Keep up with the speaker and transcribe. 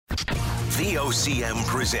VOCM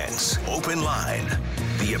presents Open Line.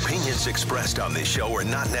 The opinions expressed on this show are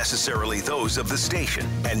not necessarily those of the station.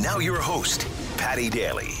 And now your host, Paddy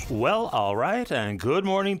Daly. Well, all right, and good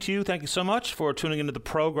morning to you. Thank you so much for tuning into the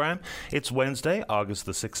program. It's Wednesday, August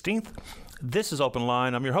the 16th. This is Open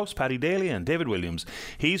Line. I'm your host, Paddy Daly, and David Williams.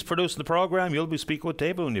 He's producing the program. You'll be speaking with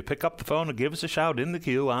David when you pick up the phone and give us a shout in the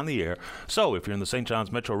queue on the air. So if you're in the St.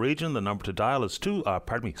 John's metro region, the number to dial is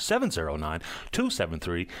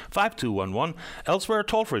 709-273-5211. Elsewhere,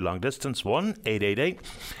 toll-free long distance,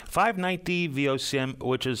 1-888-590-VOCM,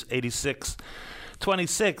 which is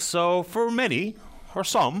 8626. So for many, or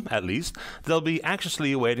some at least, they'll be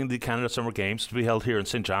anxiously awaiting the Canada Summer Games to be held here in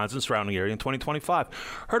St. John's and surrounding area in 2025.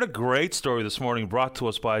 Heard a great story this morning brought to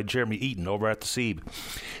us by Jeremy Eaton over at the Seab.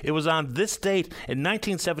 It was on this date in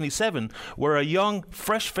 1977 where a young,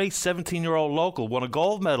 fresh-faced 17-year-old local won a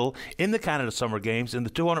gold medal in the Canada Summer Games in the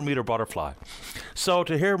 200-meter butterfly. So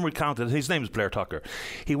to hear him recount it, his name is Blair Tucker.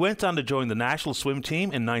 He went on to join the national swim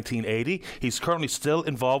team in 1980. He's currently still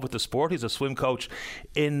involved with the sport. He's a swim coach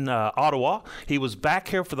in Ottawa. He was back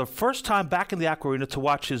here for the first time back in the Aqua Arena to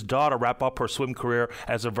watch his daughter wrap up her swim career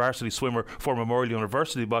as a varsity swimmer for Memorial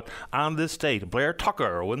University. But on this date, Blair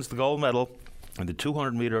Tucker wins the gold medal in the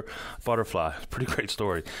 200-meter butterfly. Pretty great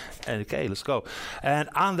story. And okay, let's go. And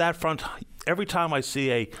on that front, every time I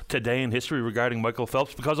see a Today in History regarding Michael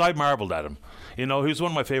Phelps, because I marveled at him. You know, he's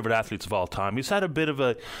one of my favorite athletes of all time. He's had a bit of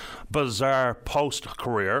a bizarre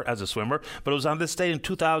post-career as a swimmer, but it was on this date in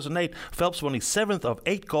 2008, Phelps won his 7th of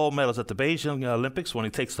 8 gold medals at the Beijing Olympics when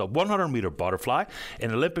he takes the 100-meter butterfly,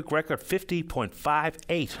 an Olympic record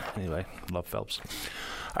 50.58. Anyway, love Phelps.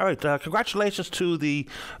 All right, congratulations to the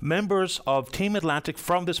members of Team Atlantic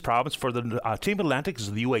from this province. For the Team Atlantic is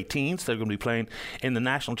the U18s. They're going to be playing in the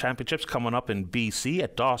National Championships coming up in BC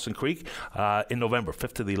at Dawson Creek in November,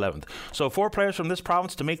 5th to the 11th. So 4 players from this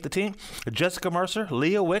province to make the team: Jessica Mercer,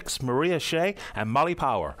 Leah Wicks, Maria Shea, and Molly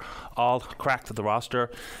Power. All cracked to the roster.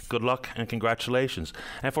 Good luck and congratulations.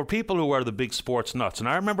 And for people who are the big sports nuts, and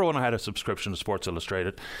I remember when I had a subscription to Sports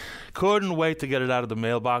Illustrated, couldn't wait to get it out of the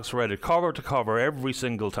mailbox, read it cover to cover every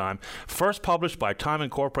single time. First published by Time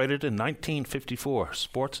Incorporated in 1954,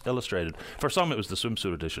 Sports Illustrated. For some, it was the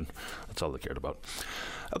swimsuit edition. That's all they cared about.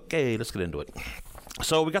 Okay, let's get into it.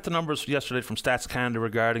 So we got the numbers yesterday from Stats Canada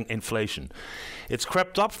regarding inflation. It's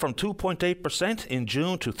crept up from 2.8% in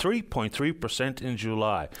June to 3.3% in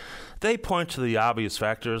July. They point to the obvious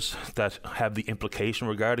factors that have the implication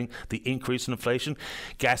regarding the increase in inflation.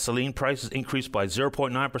 Gasoline prices increased by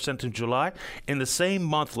 0.9% in July. In the same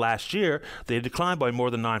month last year, they declined by more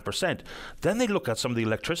than 9%. Then they look at some of the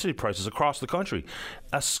electricity prices across the country,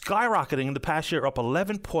 skyrocketing in the past year, up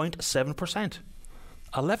 11.7%.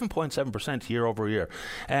 11.7% year over year.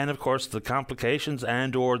 And of course the complications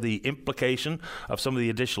and or the implication of some of the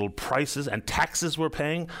additional prices and taxes we're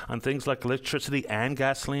paying on things like electricity and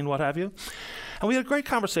gasoline, what have you. And we had a great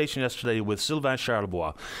conversation yesterday with Sylvain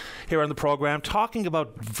Charlebois here on the program, talking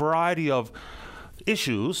about a variety of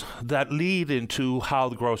issues that lead into how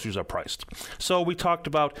the groceries are priced. So we talked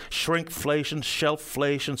about shrinkflation,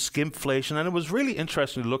 shelfflation, skimpflation, and it was really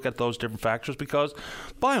interesting to look at those different factors because,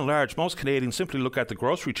 by and large, most Canadians simply look at the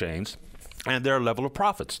grocery chains and their level of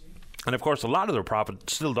profits. And of course, a lot of their profit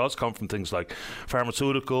still does come from things like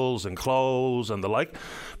pharmaceuticals and clothes and the like.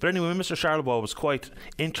 But anyway, Mr. Charlebois was quite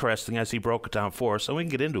interesting as he broke it down for us, and we can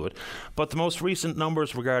get into it. But the most recent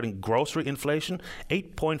numbers regarding grocery inflation,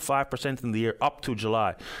 8.5% in the year up to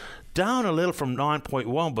July. Down a little from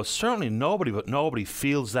 9.1, but certainly nobody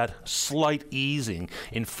feels that slight easing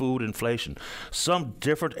in food inflation. Some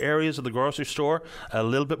different areas of the grocery store a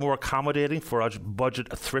little bit more accommodating for us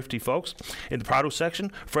budget thrifty folks. In the produce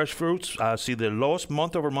section, fresh fruits see the lowest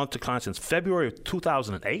month-over-month decline since February of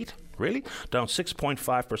 2008. Really? Down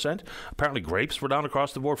 6.5%. Apparently grapes were down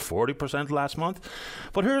across the board 40% last month.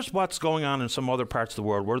 But here's what's going on in some other parts of the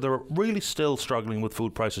world where they're really still struggling with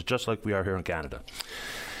food prices, just like we are here in Canada.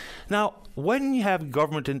 Now, when you have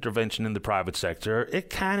government intervention in the private sector, it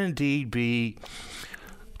can indeed be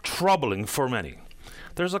troubling for many.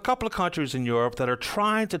 There's a couple of countries in Europe that are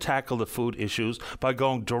trying to tackle the food issues by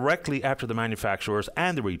going directly after the manufacturers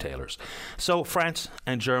and the retailers. So France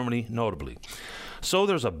and Germany notably. So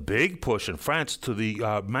there's a big push in France to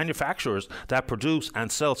the manufacturers that produce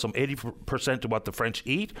and sell some 80% of what the French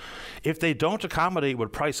eat. If they don't accommodate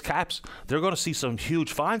with price caps, they're going to see some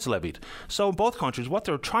huge fines levied. So in both countries, what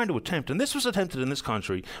they're trying to attempt, and this was attempted in this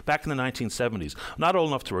country back in the 1970s, not old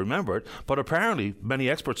enough to remember it, but apparently many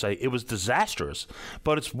experts say it was disastrous,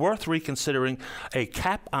 but it's worth reconsidering a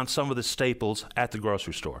cap on some of the staples at the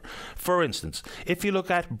grocery store. For instance, if you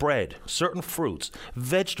look at bread, certain fruits,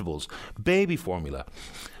 vegetables, baby formula,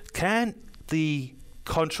 can the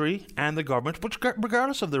country and the government, which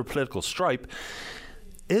regardless of their political stripe,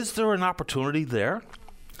 is there an opportunity there?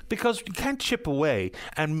 Because you can't chip away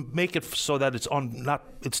and make it so that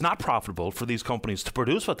it's not profitable for these companies to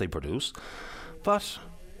produce what they produce. But,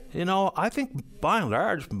 I think by and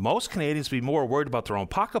large, most Canadians be more worried about their own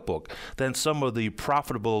pocketbook than some of the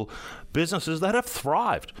profitable businesses that have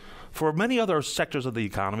thrived. For many other sectors of the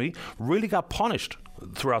economy, really got punished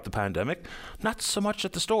throughout the pandemic, not so much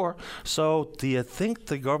at the store. So do you think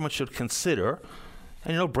the government should consider,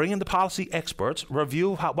 and bring in the policy experts,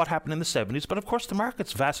 review what happened in the 70s? But of course, the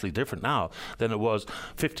market's vastly different now than it was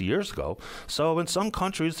 50 years ago. So in some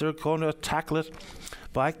countries, they're going to tackle it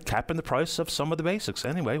by capping the price of some of the basics.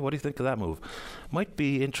 Anyway, what do you think of that move? Might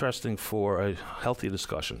be interesting for a healthy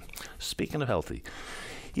discussion. Speaking of healthy,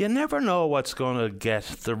 you never know what's going to get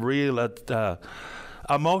the real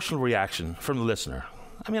emotional reaction from the listener.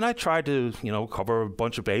 I mean, I try to, cover a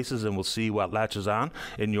bunch of bases, and we'll see what latches on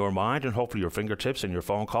in your mind and hopefully your fingertips and your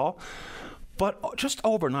phone call. But just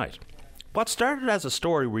overnight, what started as a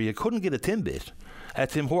story where you couldn't get a Timbit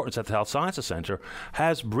at Tim Hortons at the Health Sciences Centre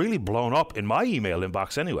has really blown up in my email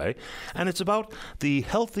inbox anyway, and it's about the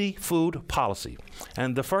healthy food policy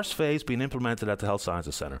and the first phase being implemented at the Health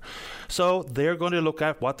Sciences Centre. So they're going to look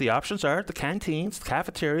at what the options are: the canteens, the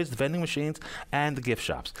cafeterias, the vending machines, and the gift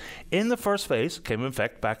shops. In the first phase, came in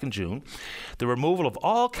effect back in June, the removal of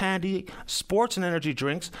all candy, sports and energy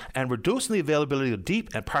drinks, and reducing the availability of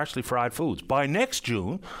deep and partially fried foods. By next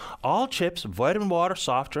June, all chips, vitamin water,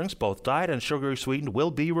 soft drinks, both diet and sugary sweetened,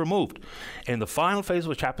 will be removed. In the final phase,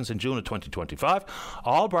 which happens in June of 2025,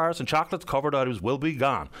 all bars and chocolate covered items will be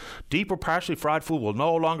gone. Deep or partially fried food will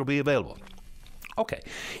no longer be available. Okay,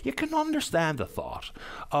 you can understand the thought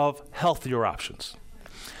of healthier options.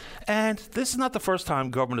 And this is not the first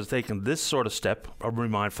time government has taken this sort of step. I'll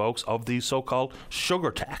remind folks of the so-called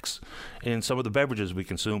sugar tax in some of the beverages we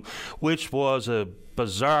consume, which was a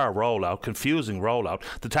bizarre rollout, confusing rollout.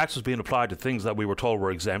 The tax was being applied to things that we were told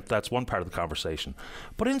were exempt. That's one part of the conversation.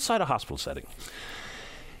 But inside a hospital setting,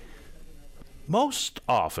 most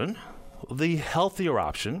often the healthier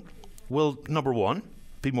option will, number one,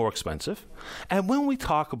 be more expensive. And when we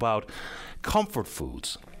talk about comfort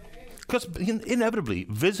foods, because inevitably,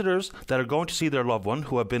 visitors that are going to see their loved one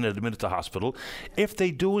who have been admitted to hospital, if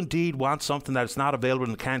they do indeed want something that's not available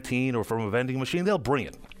in the canteen or from a vending machine, they'll bring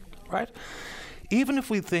it, right? Even if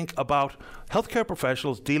we think about healthcare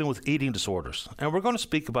professionals dealing with eating disorders, and we're going to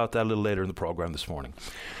speak about that a little later in the program this morning,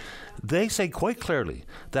 they say quite clearly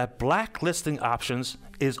that blacklisting options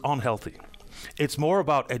is unhealthy. It's more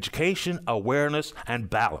about education, awareness, and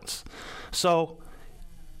balance. So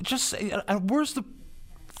just say, and where's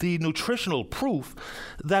the nutritional proof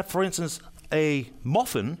that, for instance, a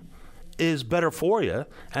muffin is better for you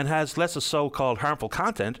and has less of so-called harmful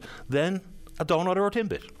content than a donut or a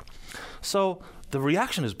Timbit? So the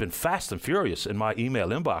reaction has been fast and furious in my email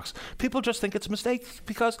inbox. People just think it's a mistake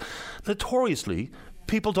because notoriously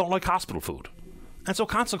people don't like hospital food. And so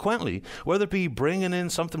consequently, whether it be bringing in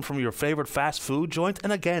something from your favorite fast food joint,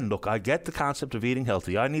 and again, look, I get the concept of eating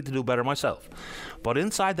healthy. I need to do better myself. But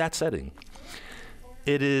inside that setting,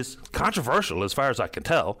 it is controversial as far as I can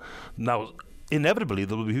tell. Now, inevitably,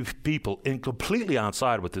 there will be people completely on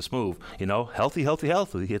side with this move. Healthy, healthy,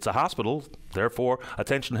 healthy. It's a hospital. Therefore,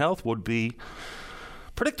 attention health would be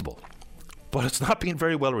predictable. But it's not being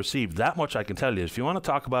very well received. That much I can tell you. If you want to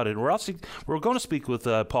talk about it, we're going to speak with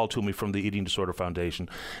Paul Toomey from the Eating Disorder Foundation.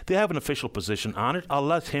 They have an official position on it. I'll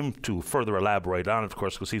let him to further elaborate on it, of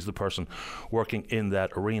course, because he's the person working in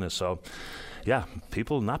that arena. So, yeah,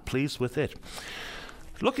 people not pleased with it.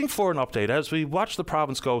 Looking for an update as we watch the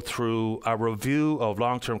province go through a review of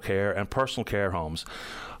long-term care and personal care homes.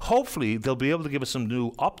 Hopefully, they'll be able to give us some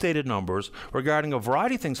new updated numbers regarding a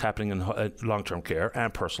variety of things happening in long-term care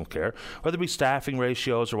and personal care, whether it be staffing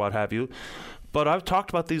ratios or what have you. But I've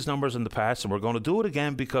talked about these numbers in the past, and we're going to do it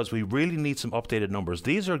again because we really need some updated numbers.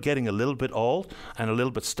 These are getting a little bit old and a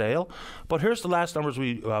little bit stale. But here's the last numbers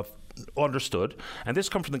we understood, and this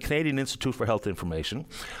comes from the Canadian Institute for Health Information,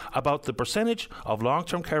 about the percentage of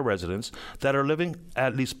long-term care residents that are living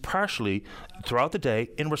at least partially throughout the day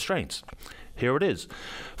in restraints. Here it is.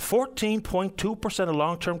 14.2% of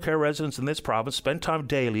long-term care residents in this province spend time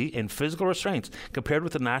daily in physical restraints, compared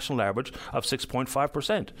with the national average of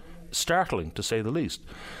 6.5%. Startling, to say the least.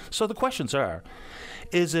 So the questions are,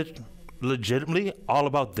 is it legitimately all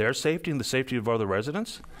about their safety and the safety of other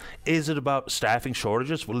residents? Is it about staffing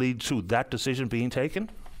shortages will lead to that decision being taken?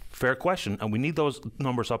 Fair question, and we need those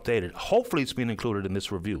numbers updated. Hopefully it's being included in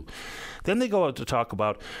this review. Then they go out to talk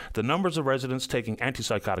about the numbers of residents taking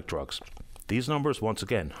antipsychotic drugs. These numbers, once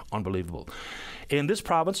again, unbelievable. In this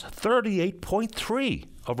province, 38.3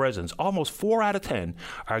 of residents, almost 4 out of 10,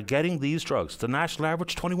 are getting these drugs. The national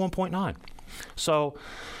average, 21.9. So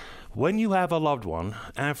when you have a loved one,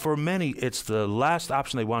 and for many it's the last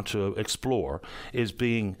option they want to explore, is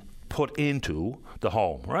being put into the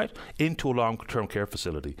home, right? Into a long-term care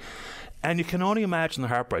facility. And you can only imagine the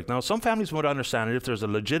heartbreak. Now, some families would understand it if there's a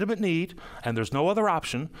legitimate need and there's no other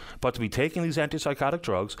option but to be taking these antipsychotic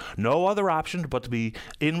drugs, no other option but to be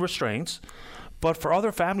in restraints. But for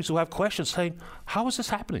other families who have questions saying, how is this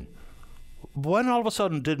happening? When all of a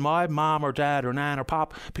sudden did my mom or dad or nan or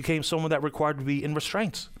pop became someone that required to be in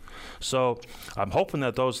restraints? So I'm hoping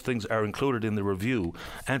that those things are included in the review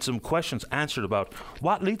and some questions answered about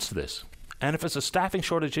what leads to this. And if it's a staffing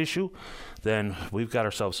shortage issue, then we've got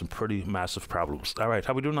ourselves some pretty massive problems. All right,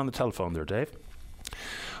 how are we doing on the telephone there, Dave?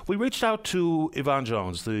 We reached out to Yvonne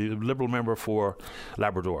Jones, the Liberal member for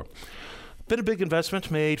Labrador. Been a big investment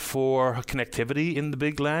made for connectivity in the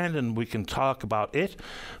big land, and we can talk about it.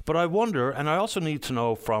 But I wonder, and I also need to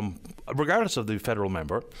know from, regardless of the federal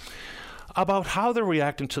member, about how they're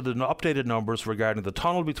reacting to the updated numbers regarding the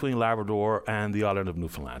tunnel between Labrador and the island of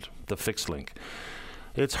Newfoundland, the fixed link.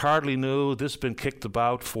 It's hardly new. This has been kicked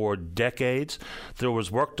about for decades. There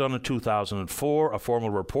was work done in 2004, a formal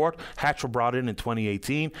report. Hatch were brought in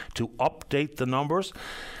 2018 to update the numbers.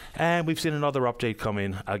 And we've seen another update come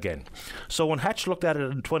in again. So when Hatch looked at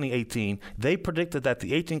it in 2018, they predicted that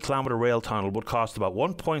the 18-kilometre rail tunnel would cost about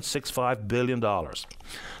 $1.65 billion.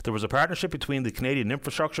 There was a partnership between the Canadian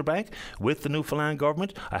Infrastructure Bank with the Newfoundland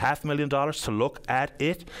government, $500,000 to look at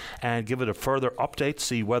it and give it a further update,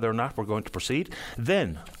 see whether or not we're going to proceed.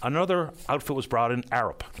 Then another outfit was brought in,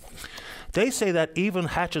 Arup. They say that even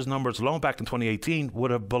Hatch's numbers alone back in 2018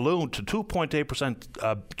 would have ballooned to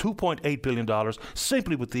 2.8 billion dollars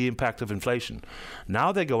simply with the impact of inflation.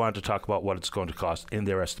 Now they go on to talk about what it's going to cost in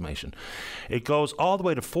their estimation. It goes all the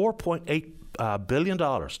way to $4.8 billion,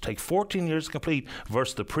 take 14 years to complete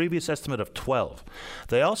versus the previous estimate of 12.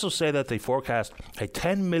 They also say that they forecast a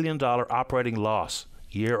 $10 million operating loss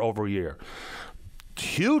year over year.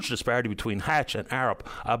 Huge disparity between Hatch and Arup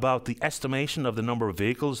about the estimation of the number of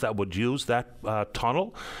vehicles that would use that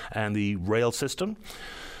tunnel and the rail system.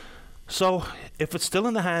 So if it's still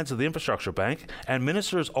in the hands of the Infrastructure Bank, and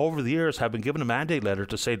ministers over the years have been given a mandate letter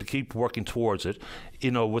to say to keep working towards it,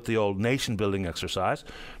 with the old nation building exercise,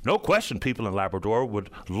 no question people in Labrador would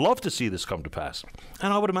love to see this come to pass.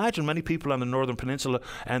 And I would imagine many people on the Northern Peninsula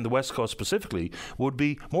and the West Coast specifically would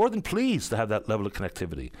be more than pleased to have that level of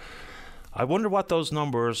connectivity. I wonder what those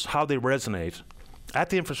numbers, how they resonate at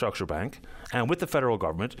the Infrastructure Bank and with the federal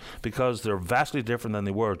government, because they're vastly different than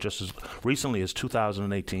they were just as recently as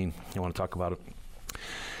 2018. You want to talk about it?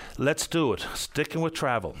 Let's do it. Sticking with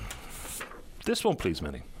travel. This won't please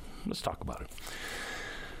many. Let's talk about it.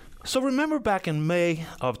 So remember back in May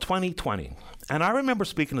of 2020, and I remember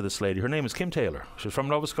speaking to this lady. Her name is Kim Taylor. She's from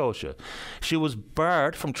Nova Scotia. She was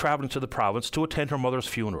barred from traveling to the province to attend her mother's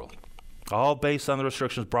funeral, all based on the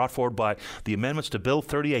restrictions brought forward by the amendments to Bill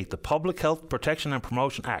 38, the Public Health Protection and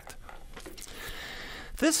Promotion Act.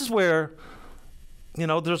 This is where,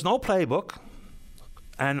 there's no playbook,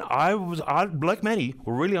 and I, like many,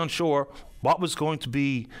 were really unsure what was going to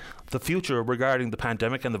be the future regarding the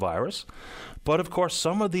pandemic and the virus. But of course,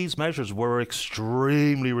 some of these measures were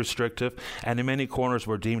extremely restrictive and in many corners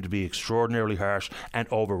were deemed to be extraordinarily harsh and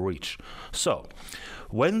overreach. So,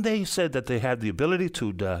 when they said that they had the ability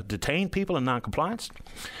to detain people in non-compliance,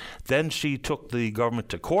 then she took the government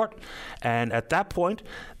to court, and at that point,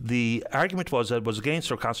 the argument was that it was against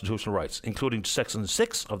her constitutional rights, including Section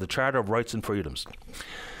 6 of the Charter of Rights and Freedoms.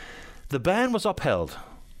 The ban was upheld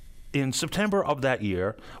in September of that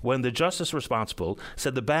year, when the justice responsible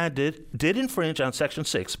said the ban did infringe on Section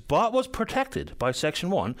 6, but was protected by Section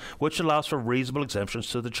 1, which allows for reasonable exemptions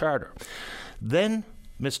to the Charter. Then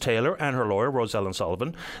Ms. Taylor and her lawyer, Rosellen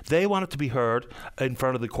Sullivan, they wanted to be heard in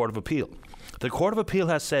front of the Court of Appeal. The Court of Appeal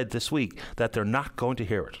has said this week that they're not going to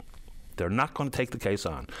hear it. They're not going to take the case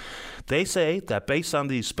on. They say that based on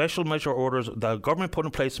the special measure orders the government put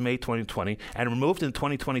in place in May 2020 and removed in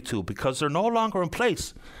 2022, because they're no longer in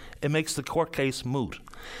place, it makes the court case moot.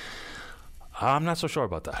 I'm not so sure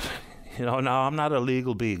about that. Now I'm not a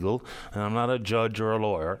legal beagle, and I'm not a judge or a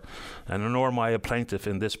lawyer, and nor am I a plaintiff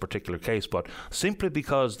in this particular case, but simply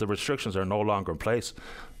because the restrictions are no longer in place,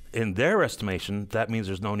 in their estimation, that means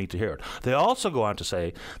there's no need to hear it. They also go on to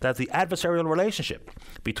say that the adversarial relationship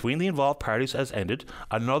between the involved parties has ended,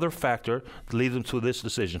 another factor leading them to this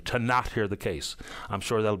decision to not hear the case. I'm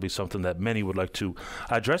sure that'll be something that many would like to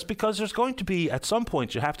address, because there's going to be, at some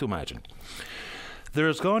point, you have to imagine,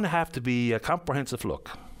 there's going to have to be a comprehensive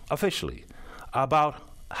look, officially, about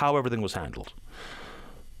how everything was handled.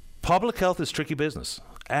 Public health is tricky business,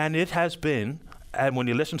 and it has been. And when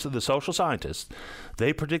you listen to the social scientists,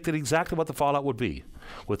 they predicted exactly what the fallout would be,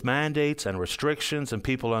 with mandates and restrictions and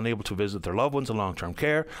people unable to visit their loved ones in long-term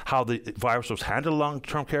care, how the virus was handled in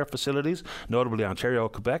long-term care facilities, notably Ontario,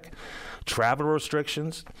 Quebec, travel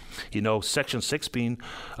restrictions, Section 6 being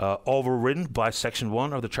overridden by Section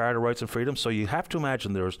 1 of the Charter of Rights and Freedoms. So you have to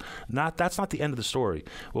imagine that's not the end of the story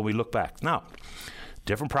when we look back. Now,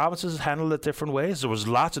 different provinces handled it different ways. There was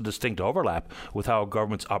lots of distinct overlap with how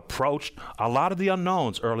governments approached a lot of the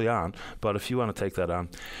unknowns early on. But if you want to take that on,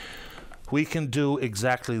 we can do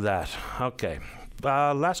exactly that. Okay.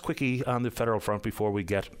 Last quickie on the federal front before we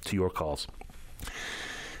get to your calls.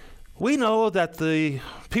 We know that the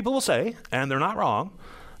people will say, and they're not wrong,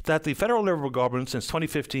 that the federal Liberal government since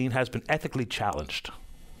 2015 has been ethically challenged.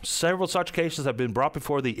 Several such cases have been brought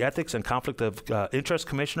before the Ethics and Conflict of Interest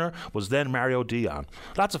Commissioner, was then Mario Dion.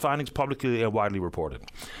 Lots of findings publicly and widely reported.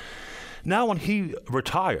 Now, when he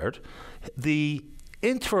retired, the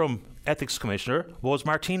interim Ethics Commissioner was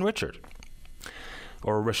Martine Richard.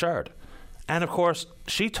 And, of course,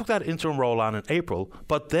 she took that interim role on in April,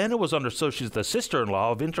 but then it was understood she's the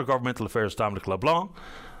sister-in-law of Intergovernmental Affairs Dominic LeBlanc,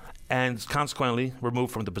 and consequently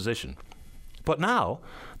removed from the position. But now,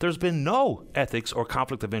 there's been no Ethics or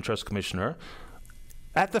Conflict of Interest Commissioner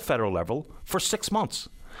at the federal level for 6 months.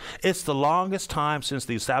 It's the longest time since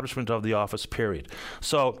the establishment of the office, period.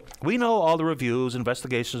 So we know all the reviews,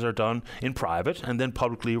 investigations are done in private and then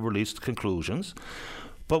publicly released conclusions.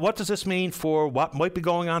 But what does this mean for what might be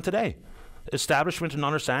going on today? Establishment and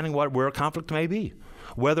understanding where a conflict may be,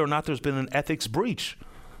 whether or not there's been an ethics breach.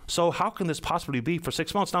 So how can this possibly be for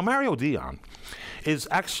 6 months? Now, Mario Dion is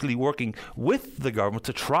actually working with the government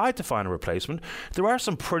to try to find a replacement. There are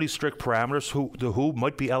some pretty strict parameters who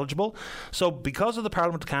might be eligible. So because of the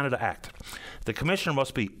Parliament of Canada Act, the commissioner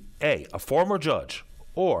must be a former judge,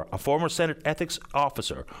 or a former Senate ethics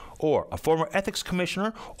officer, or a former ethics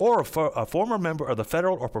commissioner, or a former member of the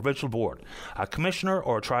federal or provincial board, a commissioner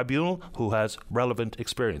or a tribunal who has relevant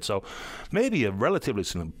experience. So maybe a relatively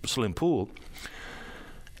slim pool.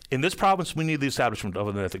 In this province, we need the establishment of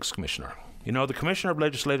an ethics commissioner. The Commissioner of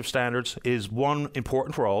Legislative Standards is one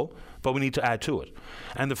important role, but we need to add to it.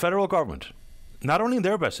 And the federal government, not only in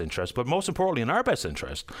their best interest, but most importantly in our best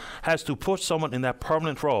interest, has to put someone in that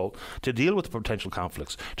permanent role to deal with the potential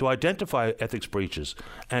conflicts, to identify ethics breaches,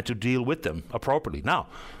 and to deal with them appropriately. Now,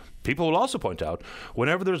 people will also point out,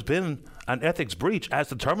 whenever there's been an ethics breach as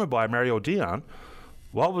determined by Mario Dion,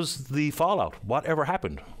 what was the fallout? Whatever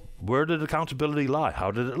happened? Where did accountability lie?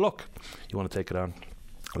 How did it look? You want to take it on?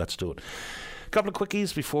 Let's do it. A couple of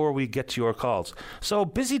quickies before we get to your calls. So,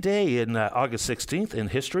 busy day in August 16th in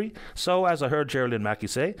history. So, as I heard Geraldine Mackey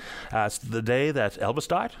say, it's the day that Elvis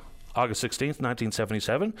died. August 16th,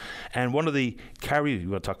 1977, and one of the you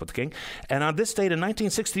want to talk about the king, and on this date in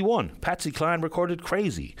 1961, Patsy Cline recorded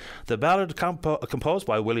Crazy. The ballad composed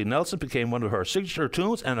by Willie Nelson became one of her signature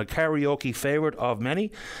tunes and a karaoke favorite of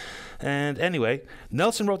many. And anyway,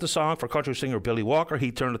 Nelson wrote the song for country singer Billy Walker. He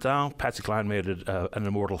turned it down. Patsy Cline made it an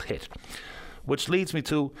immortal hit. Which leads me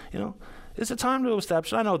to, is it time to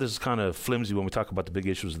establish, I know this is kind of flimsy when we talk about the big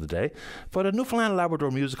issues of the day, but a Newfoundland and Labrador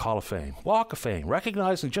Music Hall of Fame, Walk of Fame,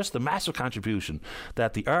 recognizing just the massive contribution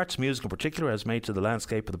that the arts, music in particular, has made to the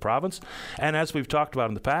landscape of the province. And as we've talked about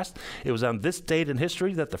in the past, it was on this date in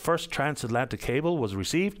history that the first transatlantic cable was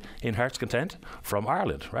received in Heart's Content from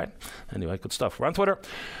Ireland, right? Anyway, good stuff. We're on Twitter.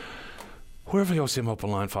 We're VOCM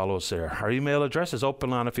Openline, follow us there. Our email address is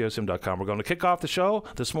openline@vocm.com. We're going to kick off the show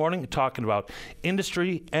this morning talking about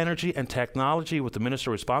industry, energy, and technology with the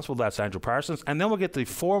minister responsible. That's Andrew Parsons. And then we'll get the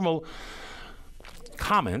formal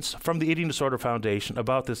comments from the Eating Disorder Foundation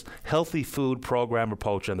about this healthy food program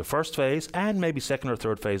approach in the first phase and maybe second or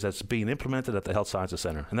third phase that's being implemented at the Health Sciences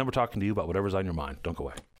Centre. And then we're talking to you about whatever's on your mind. Don't go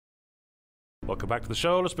away. Welcome back to the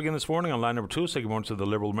show. Let's begin this morning on line number 2. Say good morning to the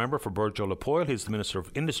Liberal member for Burgeo-Lapoil. He's the Minister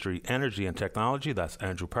of Industry, Energy and Technology. That's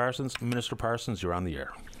Andrew Parsons. Minister Parsons, you're on the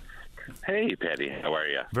air. Hey, Paddy. How are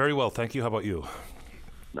you? Very well, thank you. How about you?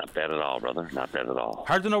 Not bad at all, brother. Not bad at all.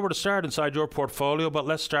 Hard to know where to start inside your portfolio, but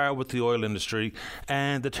let's start with the oil industry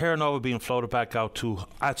and the Terra Nova being floated back out to,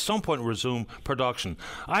 at some point, resume production.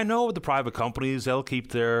 I know with the private companies, they'll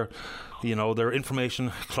keep their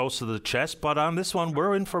information close to the chest, but on this one,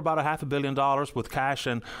 we're in for about $500 million with cash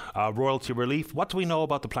and royalty relief. What do we know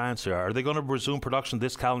about the plans here? Are they going to resume production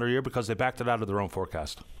this calendar year because they backed it out of their own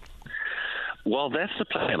forecast? Well, that's the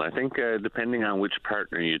plan. I think depending on which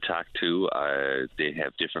partner you talk to, they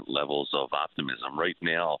have different levels of optimism. Right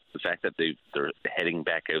now, the fact that they're heading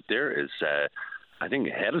back out there is I think,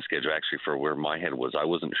 ahead of schedule, actually, for where my head was. I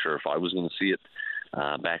wasn't sure if I was going to see it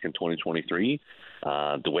back in 2023.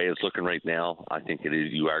 The way it's looking right now, I think it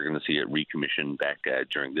is. You are going to see it recommissioned back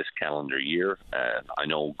during this calendar year. I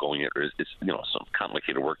know it's some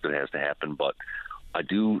complicated work that has to happen, but I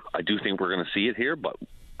do think we're going to see it here. But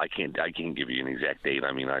I can't give you an exact date.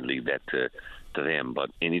 I mean, I leave that to them.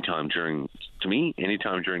 But anytime during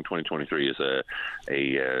 2023 is a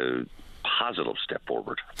positive step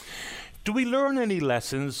forward. Do we learn any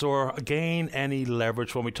lessons or gain any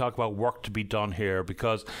leverage when we talk about work to be done here?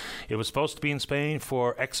 Because it was supposed to be in Spain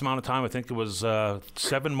for X amount of time. I think it was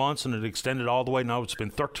 7 months, and it extended all the way. Now it's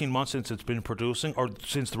been 13 months since it's been producing, or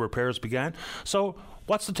since the repairs began. So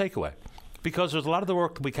what's the takeaway? Because there's a lot of the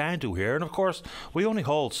work that we can do here, and of course we only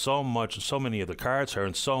hold so many of the cards here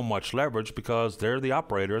and so much leverage because they're the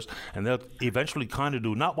operators, and they'll eventually kind of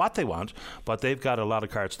do not what they want, but they've got a lot of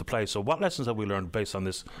cards to play. So what lessons have we learned based on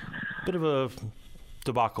this bit of a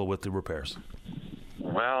debacle with the repairs?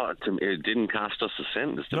 Well, it didn't cost us a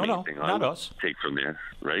cent. Is the main thing I would take from there,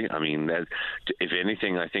 right? I mean, if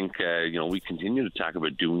anything, I think we continue to talk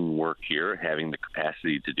about doing work here, having the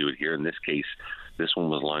capacity to do it here. In this case, this one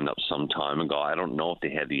was lined up some time ago. I don't know if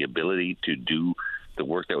they had the ability to do the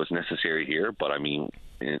work that was necessary here, but I mean,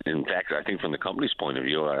 in fact, I think from the company's point of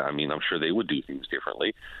view, I'm sure they would do things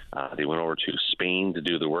differently. They went over to Spain to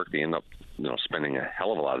do the work. They ended up, spending a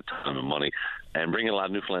hell of a lot of time and money and bringing a lot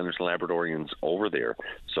of Newfoundlanders and Labradorians over there.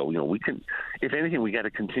 So, we can, if anything, we got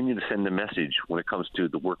to continue to send a message when it comes to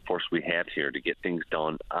the workforce we have here to get things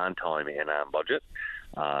done on time and on budget.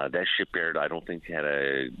 That shipyard, I don't think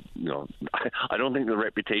I don't think the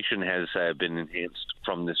reputation has been enhanced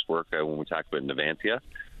from this work when we talk about Navantia.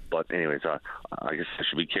 But anyways, I guess I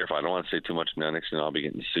should be careful. I don't want to say too much now. Next thing I'll be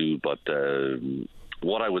getting sued. But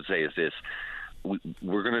what I would say is this.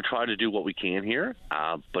 We're going to try to do what we can here.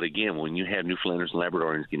 But again, when you have Newfoundlanders and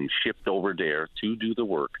Labradorians getting shipped over there to do the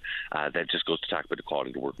work, that just goes to talk about the quality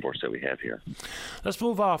of the workforce that we have here. Let's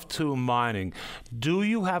move off to mining. Do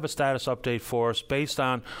you have a status update for us based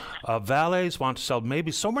on Vale's want to sell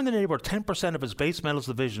maybe somewhere in the neighborhood 10% of its base metals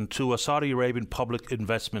division to a Saudi Arabian public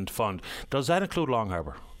investment fund? Does that include Long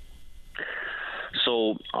Harbour?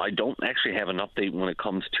 So I don't actually have an update when it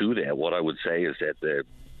comes to that. What I would say is that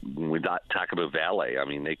when we talk about Vale, I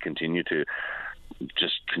mean, they continue to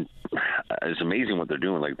it's amazing what they're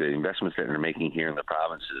doing. Like the investments that they're making here in the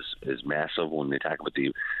province is massive. When they talk about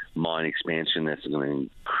the mine expansion, that's going to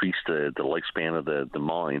increase the lifespan of the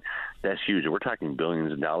mine. That's huge. We're talking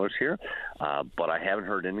billions of dollars here. But I haven't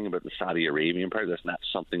heard anything about the Saudi Arabian part. That's not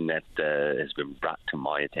something that has been brought to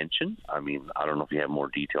my attention. I mean, I don't know if you have more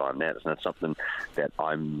detail on that. It's not something that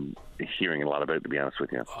I'm hearing a lot about, to be honest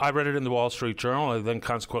with you. I read it in the Wall Street Journal. I then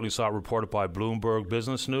consequently saw it reported by Bloomberg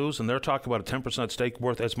Business News, and they're talking about a 10% stake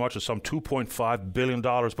worth as much as some $2.5 billion,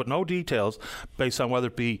 but no details based on whether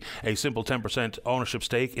it be a simple 10% ownership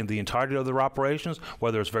stake in the entirety of their operations,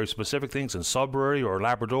 whether it's very specific things in Sudbury or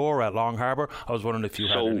Labrador or at Long Harbour. I was wondering if you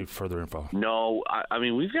had any further info. No, I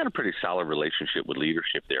mean, we've got a pretty solid relationship with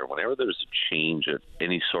leadership there. Whenever there's a change of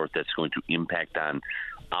any sort that's going to impact on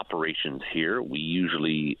operations here, we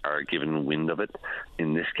usually are given wind of it.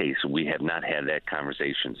 In this case, we have not had that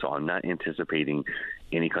conversation, so I'm not anticipating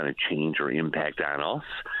any kind of change or impact on us.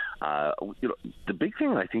 The big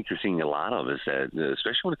thing I think you're seeing a lot of is that,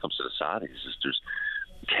 especially when it comes to the Saudis, is there's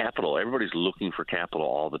capital. Everybody's looking for capital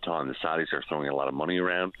all the time. The Saudis are throwing a lot of money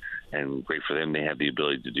around, and great for them. They have the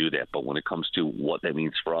ability to do that. But when it comes to what that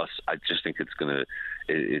means for us, I just think it's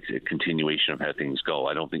a continuation of how things go.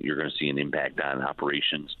 I don't think you're going to see an impact on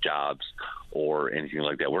operations, jobs, or anything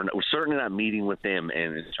like that. We're certainly not meeting with them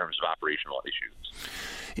in terms of operational issues.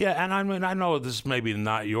 Yeah, and I mean, I know this is maybe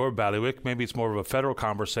not your bailiwick. Maybe it's more of a federal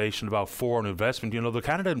conversation about foreign investment. You know, the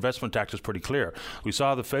Canada Investment Act is pretty clear. We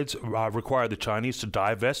saw the feds require the Chinese to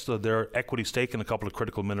divest of their equity stake in a couple of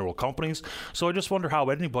critical mineral companies. So I just wonder how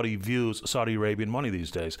anybody views Saudi Arabian money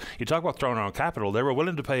these days. You talk about throwing around capital. They were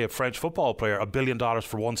willing to pay a French football player $1 billion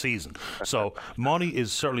for one season. So money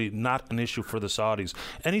is certainly not an issue for the Saudis.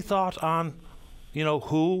 Any thought on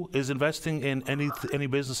who is investing in any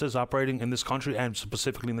businesses operating in this country and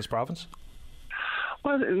specifically in this province?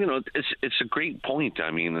 Well, it's a great point.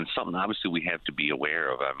 I mean, and something obviously we have to be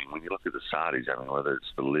aware of. I mean, when you look at the Saudis, I mean, whether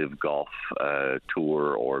it's the Live Golf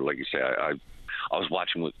Tour or, like you say, I was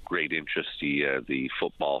watching with great interest the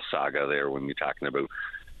football saga there when you're talking about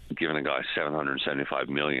giving a guy $775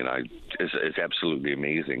 million. It's absolutely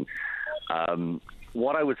amazing.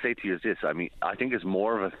 What I would say to you is this. I mean, I think it's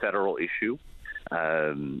more of a federal issue.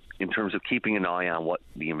 In terms of keeping an eye on what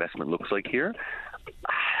the investment looks like here.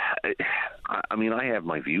 I mean, I have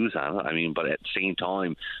my views on it. I mean, but at the same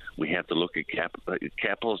time, we have to look at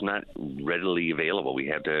capital is not readily available. We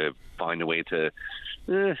have to find a way to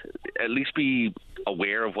at least be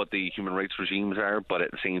aware of what the human rights regimes are, but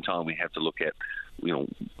at the same time, we have to look at,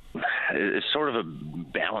 it's sort of a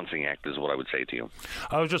balancing act is what I would say to you.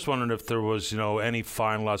 I was just wondering if there was, any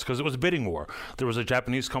finalized, because it was a bidding war. There was a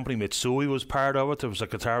Japanese company, Mitsui was part of it. There was a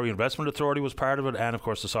Qatari Investment Authority was part of it, and of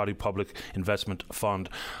course the Saudi Public Investment Fund.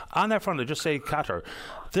 On that front, I just say Qatar,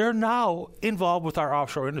 they're now involved with our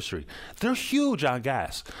offshore industry. They're huge on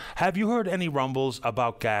gas. Have you heard any rumbles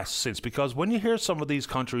about gas since? Because when you hear some of these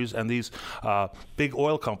countries and these big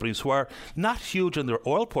oil companies who are not huge in their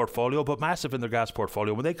oil portfolio but massive in their gas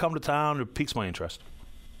portfolio, when they come to town, it piques my interest.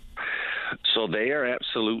 So they are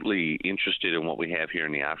absolutely interested in what we have here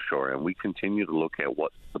in the offshore, and we continue to look at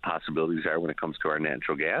what the possibilities are when it comes to our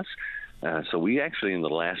natural gas. So we actually, in the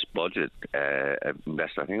last budget,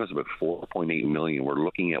 invested, I think it was about $4.8 million. We're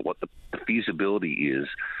looking at what the feasibility is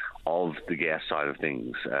of the gas side of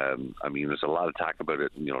things. I mean, there's a lot of talk about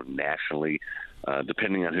it, nationally,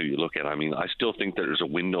 depending on who you look at. I mean, I still think that there's a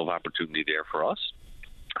window of opportunity there for us.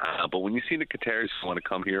 But when you see the Qataris want to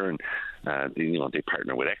come here and, they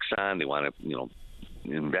partner with Exxon, they want to,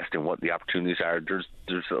 invest in what the opportunities are. There's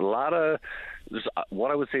a lot of, what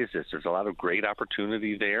I would say is this, there's a lot of great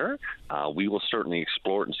opportunity there. We will certainly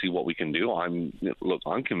explore it and see what we can do. I'm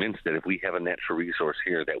convinced that if we have a natural resource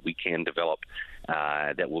here that we can develop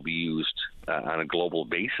that will be used on a global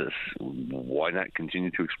basis, why not continue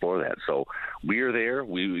to explore that? So we are there.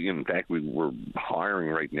 In fact, we're hiring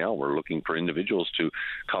right now. We're looking for individuals to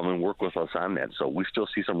come and work with us on that. So we still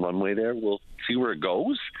see some runway there. We'll see where it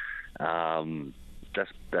goes.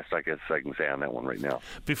 That's I guess I can say on that one right now.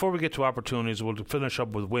 Before we get to opportunities, we'll finish up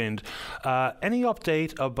with wind. Any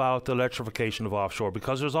update about the electrification of offshore?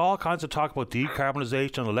 Because there's all kinds of talk about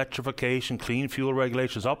decarbonisation, electrification, clean fuel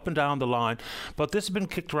regulations up and down the line, but this has been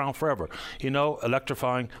kicked around forever.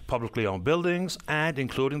 Electrifying publicly owned buildings and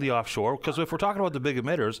including the offshore, because if we're talking about the big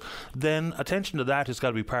emitters, then attention to that has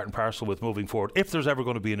got to be part and parcel with moving forward, if there's ever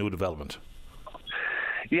going to be a new development.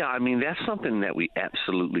 Yeah, I mean, that's something that we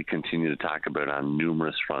absolutely continue to talk about on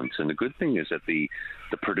numerous fronts. And the good thing is that the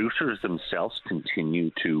producers themselves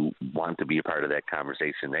continue to want to be a part of that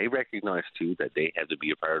conversation. They recognize, too, that they have to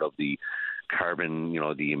be a part of the carbon,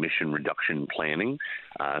 the emission reduction planning.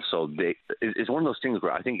 So it's one of those things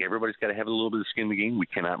where I think everybody's got to have a little bit of skin in the game. We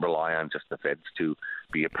cannot rely on just the feds to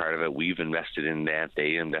be a part of it. We've invested in that.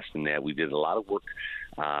 They invest in that. We did a lot of work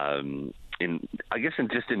in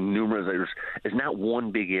numerous, there's not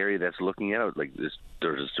one big area that's looking at it. Like there's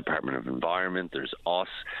this Department of Environment, there's us,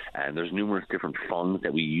 and there's numerous different funds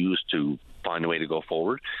that we use to find a way to go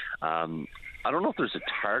forward. I don't know if there's a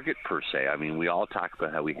target per se. I mean, we all talk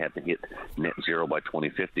about how we have to hit net zero by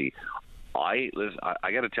 2050. I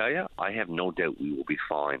got to tell you, I have no doubt we will be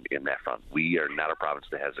fine in that front. We are not a province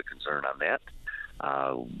that has a concern on that.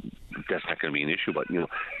 That's not going to be an issue. But,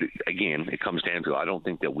 again, it comes down to I don't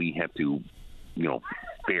think that we have to,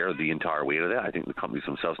 bear the entire weight of that. I think the companies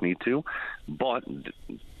themselves need to. But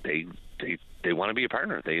they want to be a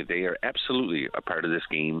partner. They are absolutely a part of this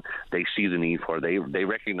game. They see the need for it. They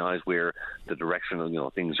recognize where the direction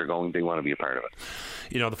of things are going. They want to be a part of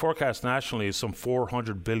it. The forecast nationally is some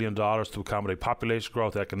 $400 billion to accommodate population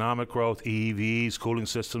growth, economic growth, EVs, cooling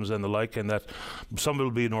systems and the like, and that some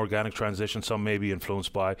will be an organic transition, some may be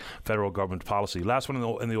influenced by federal government policy. Last one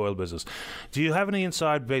in the oil business. Do you have any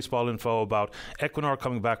inside baseball info about Equinor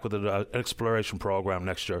coming back with an exploration program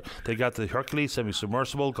next year? They got the Hercules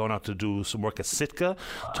semi-submersible going out to do some work at Sitka,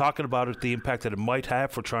 talking about it, the impact that it might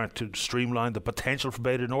have for trying to streamline the potential for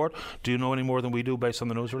Bay du Nord. Do you know any more than we do based on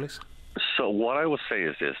the news release? So what I will say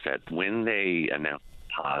is this, that when they announced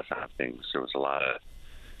pause on things, there was a lot of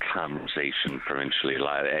conversation provincially.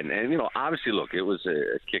 And obviously, look, it was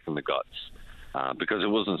a kick in the guts because it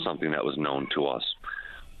wasn't something that was known to us.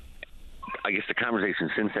 I guess the conversation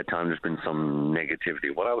since that time, there's been some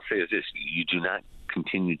negativity. What I would say is this, you do not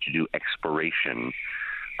continue to do exploration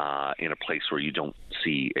in a place where you don't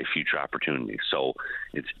see a future opportunity. So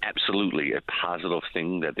it's absolutely a positive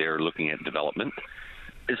thing that they're looking at development.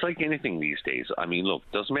 It's like anything these days. I mean, look,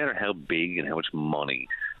 it doesn't matter how big and how much money.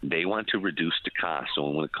 They want to reduce the cost. So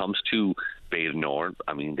when it comes to Bay du Nord,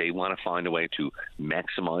 I mean, they want to find a way to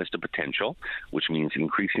maximize the potential, which means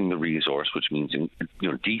increasing the resource, which means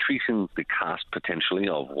decreasing the cost potentially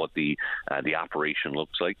of what the operation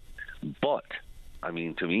looks like. But I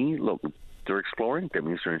mean, to me, look, they're exploring. That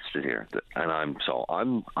means they're interested here, and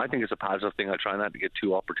I think it's a positive thing. I try not to get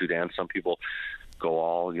too up or too down. Some people go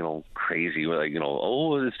all, crazy, like,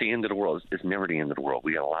 oh, it's the end of the world. It's never the end of the world.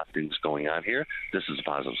 We got a lot of things going on here. This is a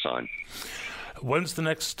positive sign. When's the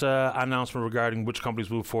next announcement regarding which companies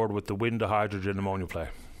move forward with the wind, the hydrogen, ammonia play?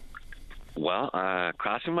 Well,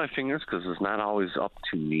 crossing my fingers, because it's not always up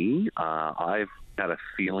to me. I've got a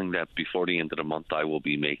feeling that before the end of the month, I will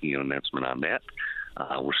be making an announcement on that.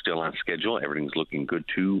 We're still on schedule. Everything's looking good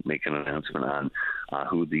to make an announcement on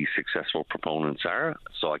who the successful proponents are.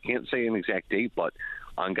 So I can't say an exact date, but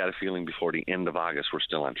I've got a feeling before the end of August we're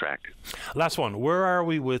still on track. Last one. Where are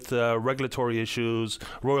we with regulatory issues,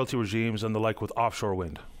 royalty regimes, and the like with offshore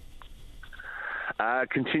wind?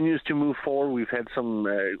 Continues to move forward. We've had some.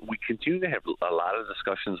 We continue to have a lot of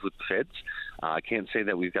discussions with the feds. I can't say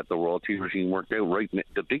that we've got the royalty regime worked out. Right.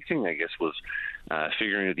 The big thing, I guess, was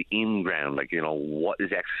figuring out the in-ground, like what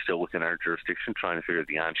is actually still within our jurisdiction. Trying to figure out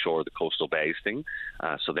the onshore, the coastal bays thing.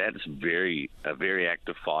 So that is a very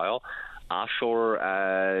active file. Offshore.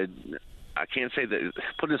 I can't say that.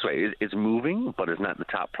 Put it this way: it's moving, but it's not the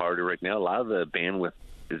top priority right now. A lot of the bandwidth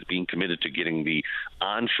is being committed to getting the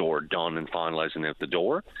onshore done and finalizing out the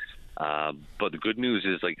door. But the good news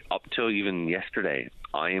is, like, up till even yesterday,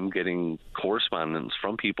 I am getting correspondence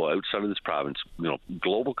from people outside of this province,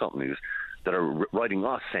 global companies that are writing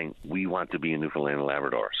us saying, we want to be in Newfoundland and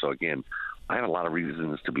Labrador. So again, I have a lot of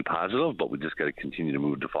reasons to be positive, but we just got to continue to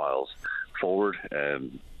move the files forward.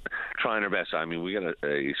 Trying our best. I mean, we got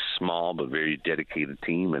a small but very dedicated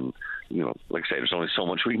team, and like I say, there's only so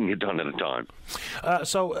much we can get done at a time.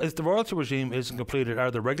 So if the royalty regime isn't completed,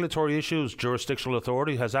 are there regulatory issues, jurisdictional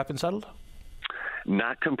authority, has that been settled?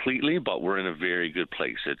 Not completely, but we're in a very good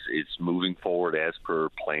place. It's moving forward as per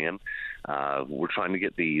plan. We're trying to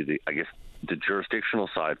get the jurisdictional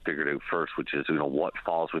side figured out first, which is what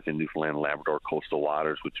falls within Newfoundland and Labrador coastal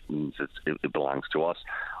waters, which means it belongs to us.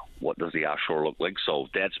 What does the offshore look like? So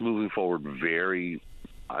that's moving forward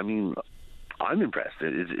I'm impressed.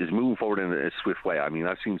 It's moving forward in a swift way. I mean,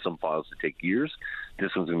 I've seen some files that take years.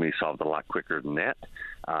 This one's going to be solved a lot quicker than that.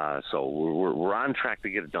 So we're on track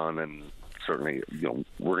to get it done, and certainly,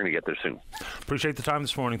 we're going to get there soon. Appreciate the time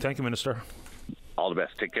this morning. Thank you, Minister. All the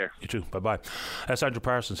best. Take care. You too. Bye-bye. That's Andrew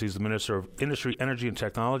Parsons. He's the Minister of Industry, Energy and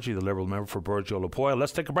Technology, the Liberal member for Burgeo-Lapoil.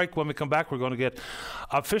 Let's take a break. When we come back, we're going to get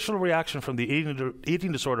official reaction from the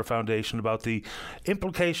Eating Disorder Foundation about the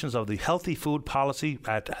implications of the healthy food policy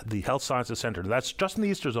at the Health Sciences Centre. That's just in the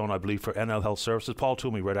Easter Zone, I believe, for NL Health Services. Paul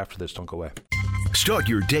Toomey right after this. Don't go away. Start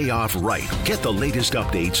your day off right. Get the latest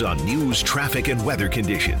updates on news, traffic, and weather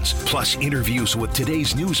conditions, plus interviews with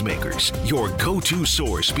today's newsmakers. Your go-to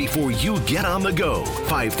source before you get on the go.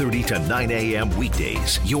 5:30 to 9 a.m.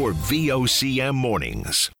 weekdays. Your VOCM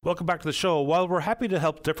mornings. Welcome back to the show. While we're happy to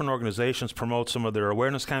help different organizations promote some of their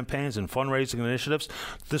awareness campaigns and fundraising initiatives,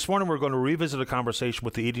 this morning we're going to revisit a conversation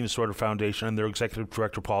with the Eating Disorder Foundation and their Executive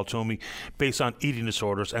Director, Paul Toomey, based on eating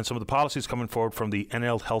disorders and some of the policies coming forward from the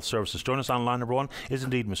NL Health Services. Join us on line number one is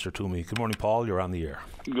indeed Mr. Toomey. Good morning, Paul. You're on the air.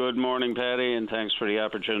 Good morning, Paddy, and thanks for the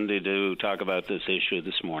opportunity to talk about this issue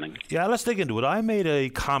this morning. Yeah, let's dig into it. I made a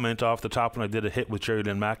comment off the top when I did a hit with Jerry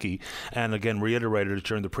Lynn Mackey, and again reiterated it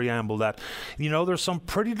during the preamble that, there's some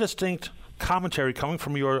pretty distinct commentary coming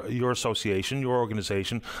from your association, your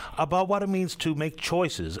organization, about what it means to make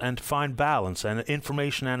choices and find balance and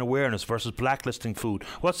information and awareness versus blacklisting food.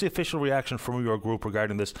 What's the official reaction from your group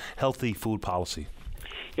regarding this healthy food policy?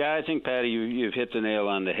 Yeah, I think, Patty, you've hit the nail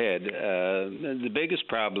on the head. The biggest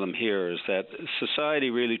problem here is that society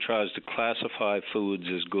really tries to classify foods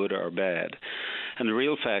as good or bad. And the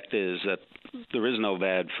real fact is that there is no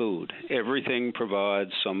bad food. Everything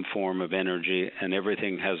provides some form of energy, and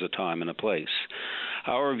everything has a time and a place.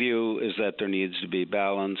 Our view is that there needs to be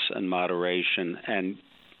balance and moderation, and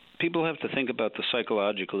people have to think about the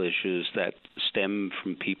psychological issues that stem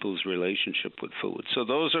from people's relationship with food. So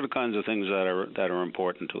those are the kinds of things that are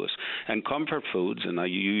important to us. And comfort foods, and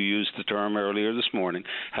you used the term earlier this morning,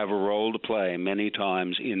 have a role to play many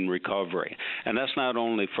times in recovery. And that's not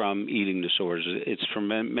only from eating disorders, it's from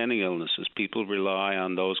many illnesses. People rely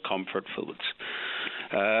on those comfort foods.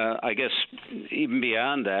 I guess even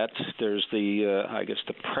beyond that, there's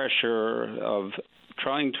the pressure of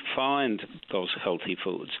trying to find those healthy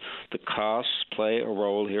foods. The costs play a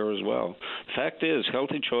role here as well. The fact is,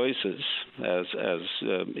 healthy choices, as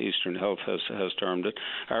Eastern Health has termed it,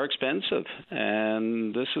 are expensive,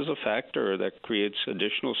 and this is a factor that creates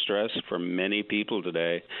additional stress for many people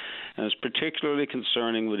today, and it's particularly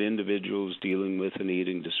concerning with individuals dealing with an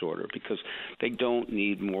eating disorder because they don't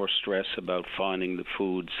need more stress about finding the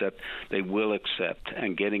foods that they will accept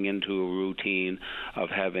and getting into a routine of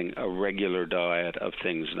having a regular diet of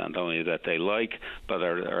things not only that they like but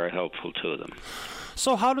are helpful to them.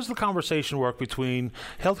 So how does the conversation work between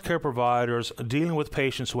healthcare providers dealing with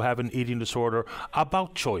patients who have an eating disorder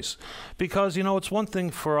about choice? Because, it's one thing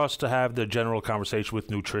for us to have the general conversation with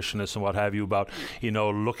nutritionists and what have you about,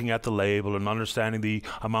 looking at the label and understanding the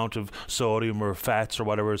amount of sodium or fats or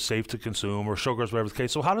whatever is safe to consume or sugars, whatever the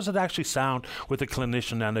case. So how does it actually sound with a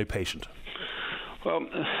clinician and a patient? Well,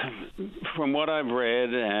 from what I've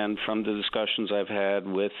read and from the discussions I've had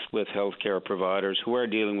with healthcare providers who are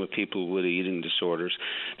dealing with people with eating disorders,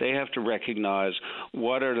 they have to recognize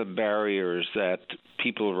what are the barriers that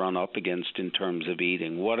people run up against in terms of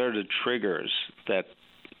eating. What are the triggers that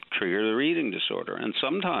trigger their eating disorder? And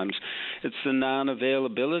sometimes it's the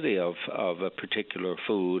non-availability of a particular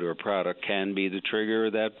food or product can be the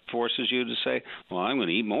trigger that forces you to say, well, I'm going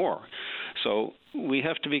to eat more. So we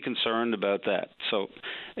have to be concerned about that. So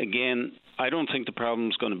again, I don't think the problem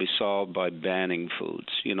is going to be solved by banning foods.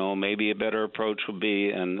 Maybe a better approach would be,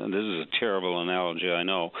 and this is a terrible analogy, I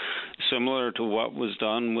know, similar to what was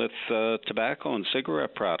done with tobacco and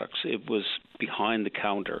cigarette products. It was behind the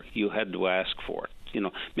counter. You had to ask for it.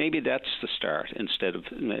 Maybe that's the start instead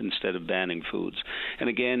of banning foods. And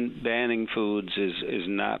again, banning foods is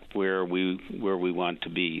not where we want to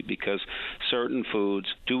be, because certain foods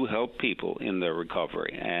do help people in their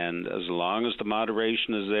recovery. And as long as the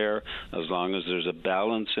moderation is there, as long as there's a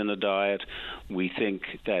balance in a diet, we think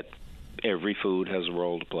that every food has a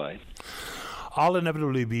role to play. I'll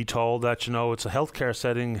inevitably be told that, it's a healthcare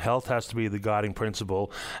setting, health has to be the guiding principle,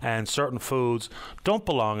 and certain foods don't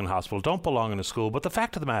belong in a hospital, don't belong in a school. But the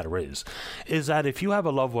fact of the matter is that if you have a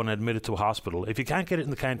loved one admitted to a hospital, if you can't get it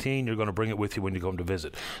in the canteen, you're going to bring it with you when you come to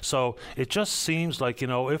visit. So it just seems like,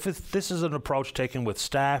 if this is an approach taken with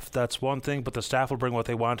staff, that's one thing, but the staff will bring what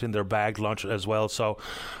they want in their bagged lunch as well. So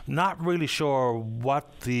not really sure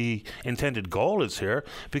what the intended goal is here,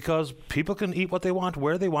 because people can eat what they want,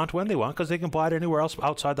 where they want, when they want, because they can buy it anywhere else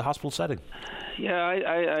outside the hospital setting. Yeah,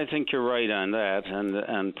 I think you're right on that,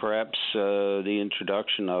 and perhaps the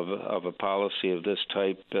introduction of a policy of this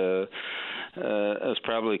type has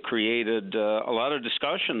probably created a lot of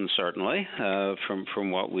discussion, certainly,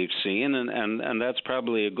 from what we've seen, and that's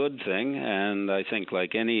probably a good thing. And I think,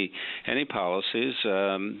 like any policies,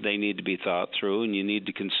 they need to be thought through, and you need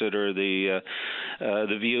to consider the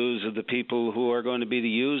views of the people who are going to be the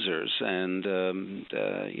users. And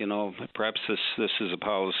perhaps this is a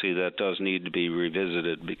policy that does need to be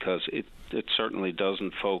revisited, because it certainly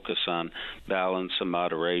doesn't focus on balance and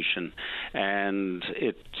moderation, and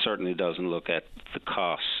it certainly doesn't look at the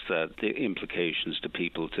costs, the implications to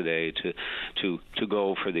people today to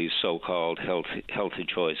go for these so-called healthy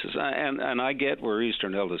choices. And I get where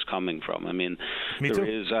Eastern Health is coming from. I mean, there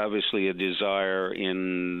is obviously a desire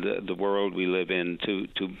in the world we live in to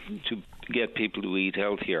get people to eat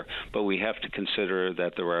healthier, but we have to consider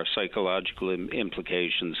that there are psychological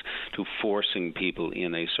implications to forcing people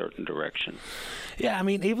in a certain direction. Yeah, I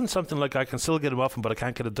mean, even something like I can still get a muffin, but I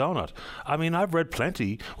can't get a donut. I mean, I've read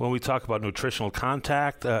plenty when we talk about nutritional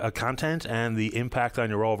content and the impact on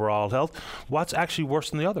your overall health. What's actually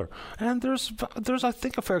worse than the other? And there's I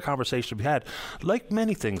think, a fair conversation to be had. Like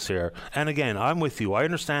many things here, and again, I'm with you. I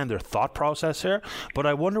understand their thought process here, but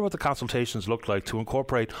I wonder what the consultations look like to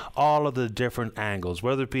incorporate all of the different angles,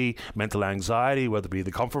 whether it be mental anxiety, whether it be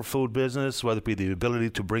the comfort food business, whether it be the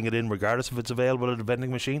ability to bring it in regardless if it's available at a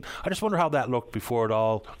vending machine. I just wonder how that looked before it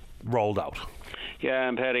all rolled out. Yeah,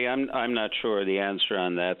 and Patty, I'm not sure the answer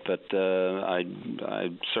on that, but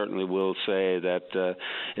I certainly will say that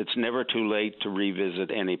it's never too late to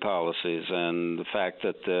revisit any policies, and the fact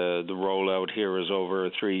that the rollout here is over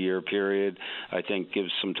a 3-year period, I think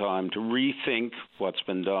gives some time to rethink what's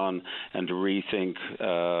been done and to rethink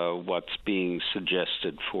what's being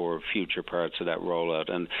suggested for future parts of that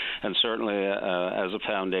rollout. And certainly as a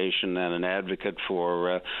foundation and an advocate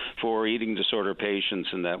for eating disorder patients,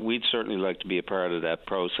 and that we'd certainly like to be a part of that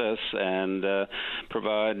process and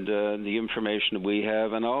provide the information that we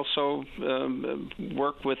have, and also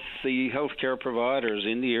work with the healthcare providers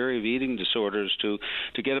in the area of eating disorders to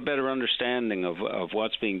get a better understanding of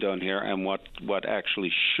what's being done here and what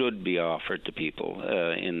actually should be offered to people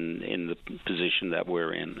in the position that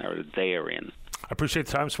we're in, or they are in. I appreciate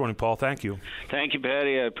the time this morning, Paul. Thank you. Thank you,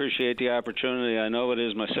 Patty. I appreciate the opportunity. I know it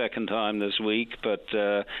is my second time this week, but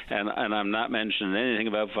and I'm not mentioning anything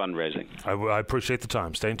about fundraising. I appreciate the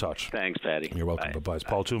time. Stay in touch. Thanks, Patty. You're welcome. Bye. Bye-bye. It's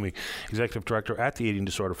Paul Toomey, Executive Director at the Eating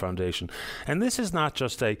Disorder Foundation. And this is not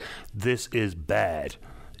just this is bad.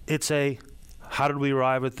 It's a How did we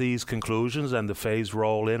arrive at these conclusions and the phase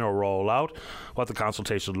roll in or roll out? What the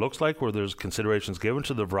consultation looks like, where there's considerations given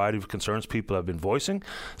to the variety of concerns people have been voicing.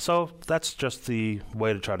 So that's just the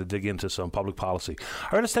way to try to dig into some public policy. All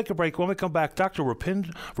right, let's take a break. When we come back, Dr.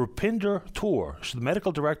 Rupinder Tour. She's the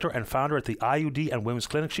medical director and founder at the IUD and Women's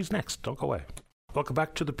Clinic. She's next. Don't go away. Welcome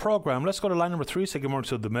back to the program. Let's go to line number 3. Say good morning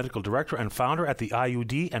to the medical director and founder at the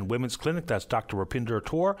IUD and Women's Clinic. That's Dr. Rupinder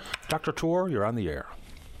Tour. Dr. Tour, you're on the air.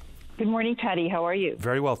 Good morning, Patty. How are you?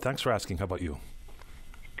 Very well. Thanks for asking. How about you?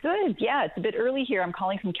 Good. Yeah, it's a bit early here. I'm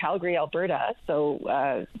calling from Calgary, Alberta,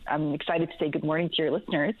 so I'm excited to say good morning to your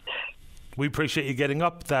listeners. We appreciate you getting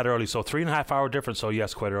up that early. So 3.5 hour difference. So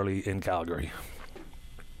yes, quite early in Calgary.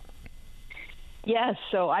 Yes,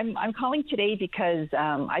 so I'm calling today because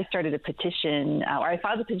I started a petition, or I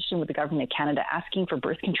filed a petition with the Government of Canada asking for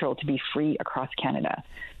birth control to be free across Canada.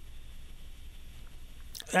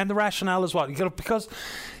 And the rationale is what? Because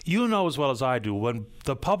you know as well as I do, when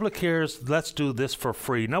the public hears, let's do this for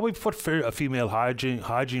free. Now we've put female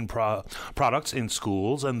hygiene products in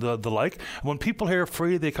schools and the like. When people hear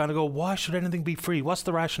free, they kind of go, why should anything be free? What's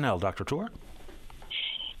the rationale, Dr. Tour?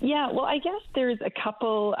 Yeah, well, I guess there's a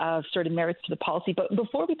couple of sort of merits to the policy. But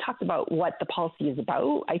before we talk about what the policy is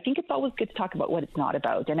about, I think it's always good to talk about what it's not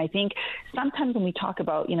about. And I think sometimes when we talk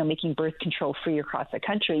about, making birth control free across the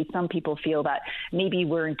country, some people feel that maybe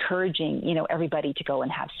we're encouraging, everybody to go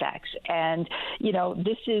and have sex. And,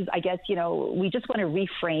 this is, I guess, we just want to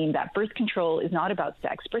reframe that birth control is not about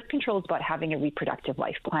sex. Birth control is about having a reproductive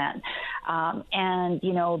life plan. And,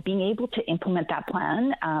 being able to implement that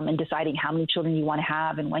plan and deciding how many children you want to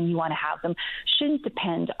have and when you want to have them shouldn't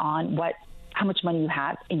depend on how much money you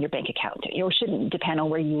have in your bank account. It shouldn't depend on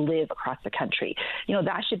where you live across the country.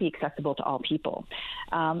 That should be accessible to all people.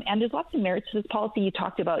 And there's lots of merits to this policy. You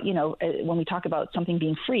talked about, when we talk about something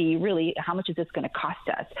being free, really, how much is this going to cost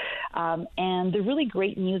us? And the really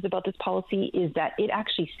great news about this policy is that it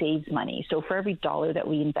actually saves money. So for every dollar that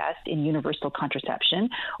we invest in universal contraception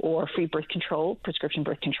or free birth control, prescription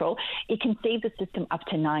birth control, it can save the system up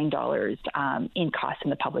to $9 in costs in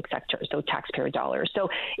the public sector, so taxpayer dollars. So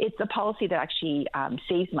it's a policy that actually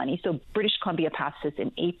saves money. So British Columbia passed this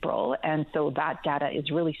in April, and so that data is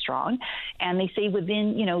really strong. And they say within,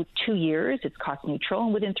 2 years, it's cost neutral,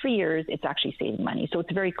 and within 3 years, it's actually saving money. So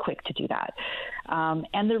it's very quick to do that.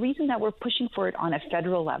 And the reason that we're pushing for it on a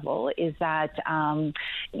federal level is that,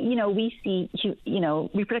 we see,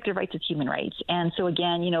 reproductive rights as human rights. And so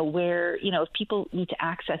again, where, if people need to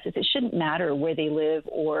access it, it shouldn't matter where they live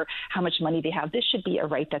or how much money they have. This should be a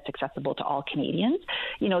right that's accessible to all Canadians.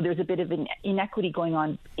 There's a bit of an inequity going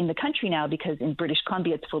on in the country now because in British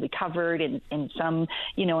Columbia, it's fully covered. And in some,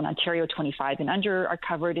 in Ontario, 25 and under are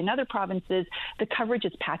covered. In other provinces, the coverage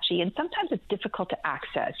is patchy. And sometimes it's difficult to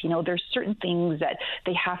access. There's certain things that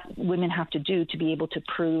women have to do to be able to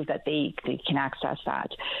prove that they can access that.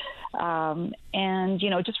 And,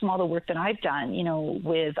 just from all the work that I've done,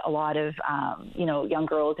 with a lot of, young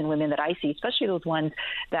girls and women that I see, especially those ones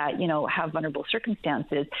that, have vulnerable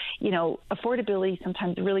circumstances, affordability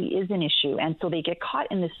sometimes really is an issue. And so they get caught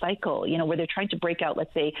in this cycle, where they're trying to break out,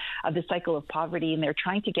 let's say, of the cycle of poverty, and they're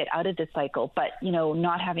trying to get out of this cycle. But,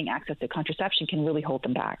 not having access to contraception can really hold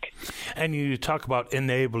them back. And you talk about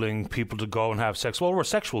enabling people to go and have sex. Well, we're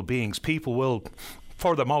sexual beings. People will,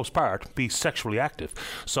 for the most part, be sexually active.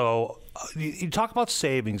 So you talk about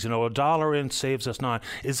savings, $1 in saves us $9.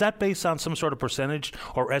 Is that based on some sort of percentage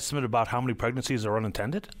or estimate about how many pregnancies are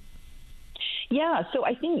unintended? Yeah, so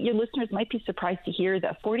I think your listeners might be surprised to hear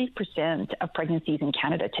that 40% of pregnancies in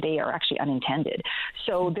Canada today are actually unintended.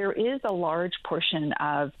 So there is a large portion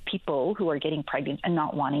of people who are getting pregnant and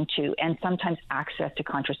not wanting to, and sometimes access to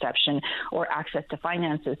contraception or access to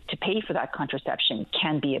finances to pay for that contraception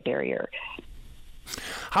can be a barrier.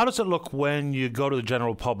 How does it look when you go to the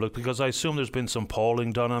general public? Because I assume there's been some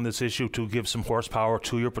polling done on this issue to give some horsepower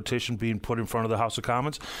to your petition being put in front of the House of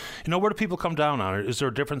Commons. Where do people come down on it? Is there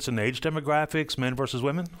a difference in age demographics, men versus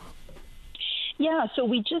women? Yeah, so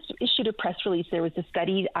we just issued a press release. There was a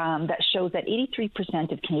study that shows that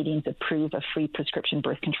 83% of Canadians approve of free prescription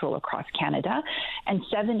birth control across Canada, and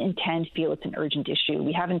 7 in 10 feel it's an urgent issue.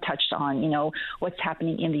 We haven't touched on, what's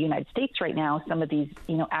happening in the United States right now. Some of these,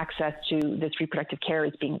 access to this reproductive care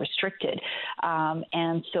is being restricted.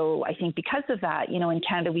 And so I think because of that, in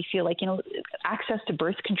Canada, we feel like, access to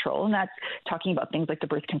birth control, and that's talking about things like the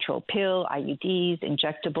birth control pill, IUDs,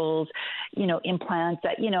 injectables, implants,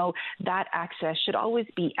 that, that access should always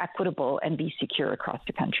be equitable and be secure across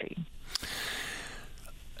the country.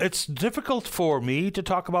 It's difficult for me to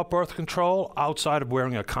talk about birth control outside of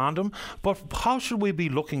wearing a condom, but how should we be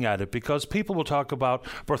looking at it? Because people will talk about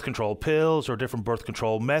birth control pills or different birth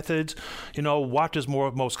control methods. You know, what is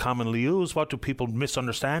most commonly used? What do people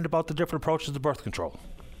misunderstand about the different approaches to birth control?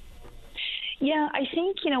 Yeah, I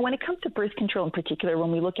think, when it comes to birth control in particular,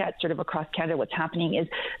 when we look at sort of across Canada, what's happening is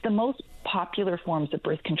the most popular forms of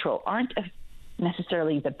birth control aren't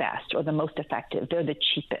necessarily the best or the most effective. They're the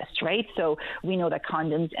cheapest, right? So we know that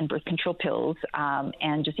condoms and birth control pills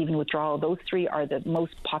and just even withdrawal, those three are the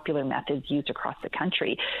most popular methods used across the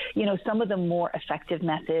country. Some of the more effective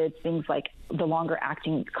methods, things like the longer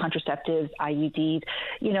acting contraceptives, IUDs,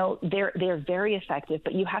 they're very effective,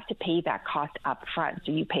 but you have to pay that cost up front.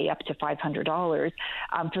 So you pay up to $500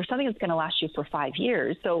 for something that's going to last you for 5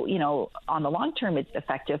 years. So, on the long term, it's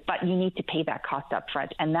effective, but you need to pay that cost up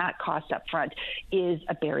front. And that cost up front is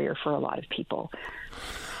a barrier for a lot of people.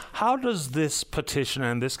 How does this petition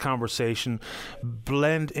and this conversation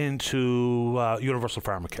blend into universal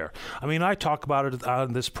pharmacare? I mean, I talk about it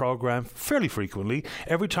on this program fairly frequently.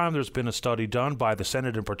 Every time there's been a study done by the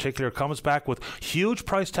Senate in particular, it comes back with huge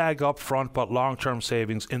price tag up front, but long-term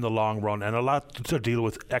savings in the long run and a lot to deal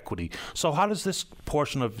with equity. So how does this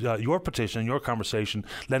portion of your petition and your conversation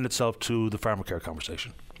lend itself to the pharmacare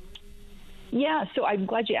conversation? Yeah, so I'm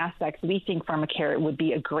glad you asked that because we think pharmacare would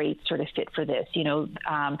be a great sort of fit for this. Your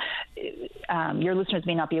listeners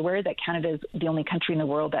may not be aware that Canada is the only country in the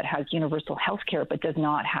world that has universal health care but does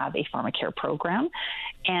not have a pharmacare program.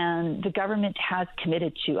 And the government has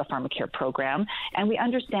committed to a pharmacare program. And we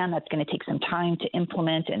understand that's going to take some time to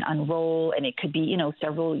implement and unroll, and it could be,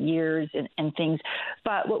 several years and things.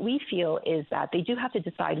 But what we feel is that they do have to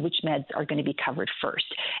decide which meds are going to be covered first.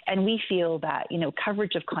 And we feel that,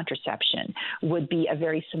 coverage of contraception would be a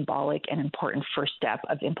very symbolic and important first step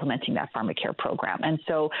of implementing that pharmacare program. And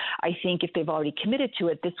so I think if they've already committed to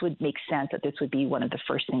it, this would make sense that this would be one of the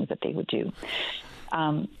first things that they would do.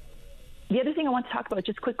 The other thing I want to talk about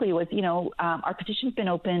just quickly was, our petition's been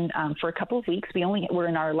open for a couple of weeks. We're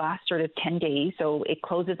in our last sort of 10 days, so it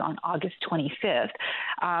closes on August 25th.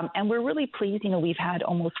 And we're really pleased. We've had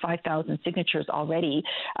almost 5,000 signatures already.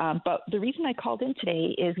 But the reason I called in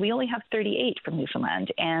today is we only have 38 from Newfoundland.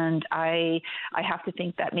 And I have to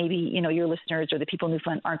think that maybe, your listeners or the people in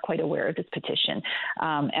Newfoundland aren't quite aware of this petition.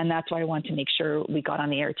 And that's why I wanted to make sure we got on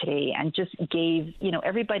the air today and just gave,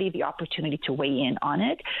 everybody the opportunity to weigh in on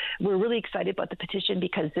it. We're really excited about the petition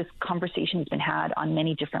because this conversation has been had on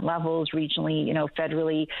many different levels, regionally,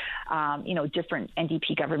 federally. Different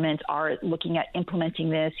NDP governments are looking at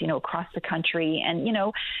implementing this, across the country. And,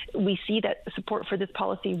 we see that support for this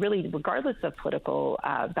policy really, regardless of political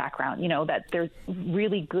background, that there's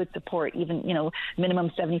really good support, even,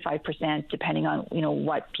 minimum 75%, depending on,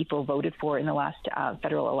 what people voted for in the last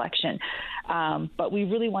federal election. But we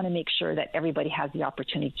really want to make sure that everybody has the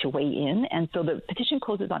opportunity to weigh in. And so the petition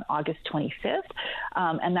closes on August 25th.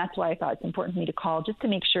 And that's why I thought it's important for me to call just to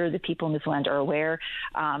make sure that people in this land are aware.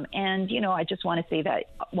 And, I just want to say that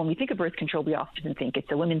when we think of birth control, we often think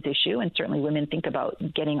it's a women's issue, and certainly women think about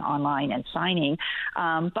getting online and signing.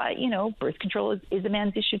 But, birth control is a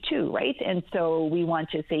man's issue too, right? And so we want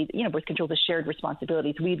to say, birth control is a shared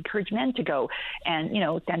responsibility. So we encourage men to go and,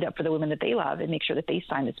 stand up for the women that they love and make sure that they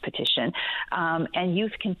sign this petition. And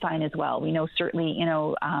youth can sign as well. We know certainly,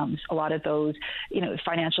 a lot of those,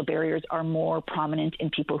 financial barriers are more prominent in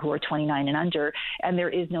people who are 29 and under, and there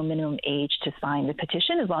is no minimum age to sign the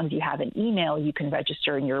petition. As long as you have an email, you can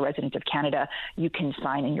register and you're a resident of Canada, you can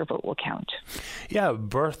sign and your vote will count. Yeah,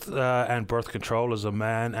 birth and birth control is a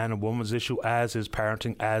man and a woman's issue, as is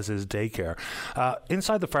parenting, as is daycare.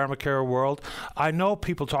 Inside the pharmacare world, I know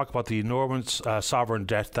people talk about the enormous sovereign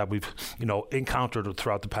debt that we've, encountered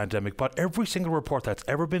throughout the pandemic, but every single report that's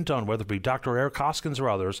ever been done, whether it be Dr. Eric Hoskins or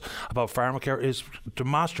others, about pharmacare is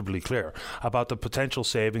demonstrably clear about the potential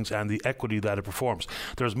savings and the equity that it performs.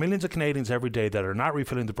 There's millions of Canadians every day that are not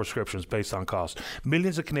refilling the prescriptions based on cost.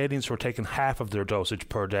 Millions of Canadians who are taking half of their dosage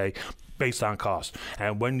per day based on cost.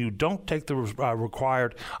 And when you don't take the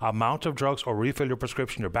required amount of drugs or refill your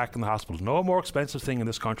prescription, you're back in the hospital. No more expensive thing in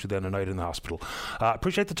this country than a night in the hospital.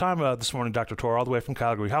 Appreciate the time this morning, Dr. Tor, all the way from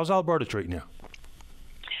Calgary. How's Alberta treating you?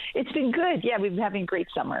 It's been good. Yeah, we've been having a great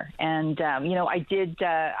summer. And,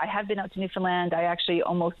 I have been out to Newfoundland. I actually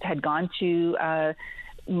almost had gone to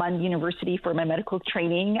Mund University for my medical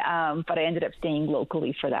training, but I ended up staying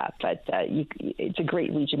locally for that. But it's a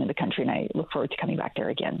great region in the country, and I look forward to coming back there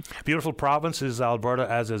again. Beautiful province is Alberta,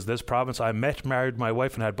 as is this province. I married my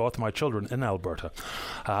wife, and had both of my children in Alberta.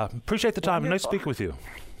 Appreciate the time. Wonderful. Nice speaking with you.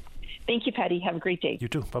 Thank you, Patty. Have a great day. You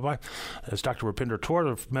too. Bye-bye. It's Dr. Rupinder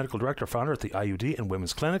Kaur, the Medical Director, Founder at the IUD and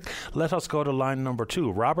Women's Clinic. Let us go to line number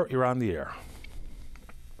 2. Robert, you're on the air.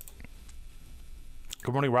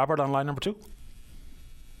 Good morning, Robert, on line number 2. You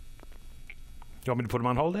want me to put him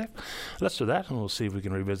on hold, Dave? Let's do that, and we'll see if we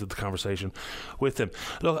can revisit the conversation with him.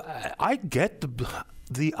 Look, I get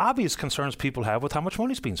the obvious concerns people have with how much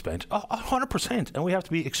money is being spent, 100%, and we have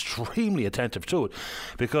to be extremely attentive to it,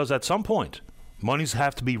 because at some point, monies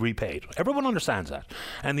have to be repaid. Everyone understands that.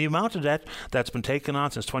 And the amount of debt that's been taken on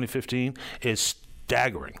since 2015 is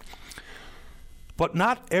staggering. But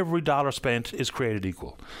not every dollar spent is created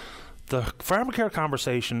equal. The pharmacare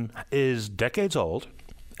conversation is decades old.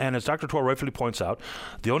 And as Dr. Kaur rightfully points out,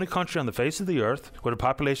 the only country on the face of the earth with a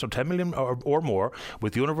population of 10 million or more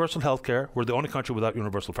with universal health care, we're the only country without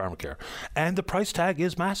universal pharmacare. And the price tag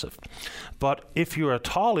is massive. But if you're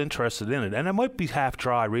at all interested in it, and it might be half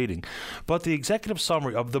dry reading, but the executive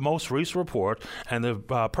summary of the most recent report, and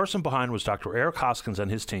the person behind was Dr. Eric Hoskins and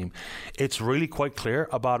his team, it's really quite clear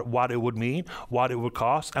about what it would mean, what it would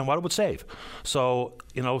cost, and what it would save. So,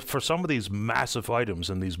 for some of these massive items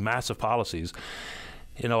and these massive policies,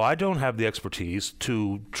 I don't have the expertise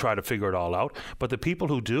to try to figure it all out, but the people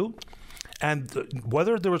who do, and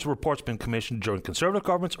whether there was reports being commissioned during Conservative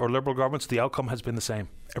governments or Liberal governments, the outcome has been the same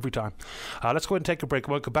every time. Let's go ahead and take a break.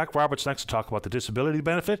 We'll come back. Robert's next to talk about the disability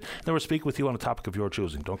benefit. Then we'll speak with you on a topic of your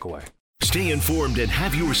choosing. Don't go away. Stay informed and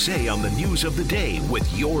have your say on the news of the day with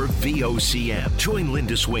your VOCM. Join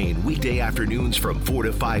Linda Swain weekday afternoons from 4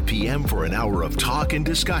 to 5 p.m. for an hour of talk and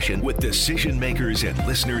discussion with decision makers and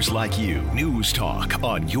listeners like you. News Talk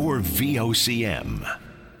on your VOCM.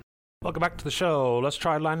 Welcome back to the show. Let's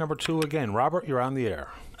try line number 2 again. Robert, you're on the air.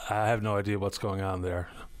 I have no idea what's going on there.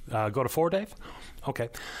 Go to 4, Dave? Okay.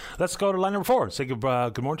 Let's go to line number 4. Say good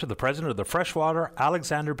morning to the president of the Freshwater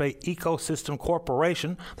Alexander Bay Ecosystem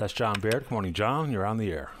Corporation. That's John Baird. Good morning, John. You're on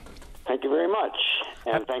the air. Thank you very much,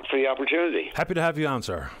 and thanks for the opportunity. Happy to have you on,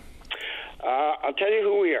 sir. I'll tell you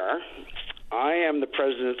who we are. I am the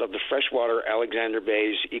president of the Freshwater Alexander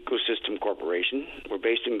Bay's Ecosystem Corporation. We're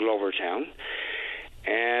based in Glovertown.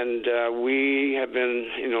 And we have been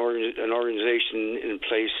an organization in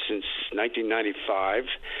place since 1995.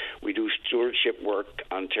 We do stewardship work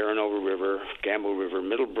on Terranova River, Gamble River,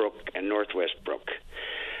 Middlebrook, and Northwest Brook.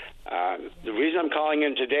 The reason I'm calling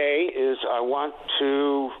in today is I want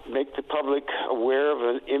to make the public aware of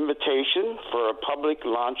an invitation for a public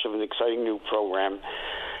launch of an exciting new program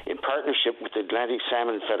in partnership with the Atlantic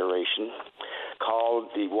Salmon Federation called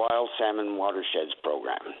the Wild Salmon Watersheds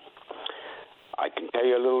Program. I can tell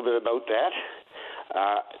you a little bit about that.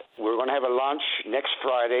 We're going to have a launch next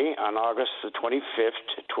Friday on August the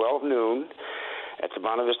 25th at 12 noon at the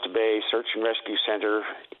Bonavista Vista Bay Search and Rescue Center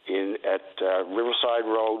at Riverside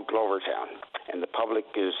Road, Glovertown. And the public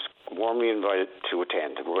is warmly invited to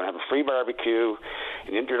attend. We're going to have a free barbecue,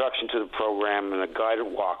 an introduction to the program, and a guided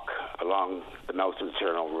walk along the mouth of the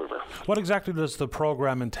Terranova River. What exactly does the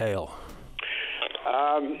program entail?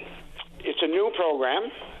 It's a new program.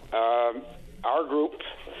 Our group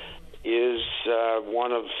is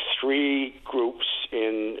one of 3 groups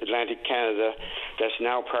in Atlantic Canada that's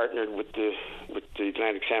now partnered with the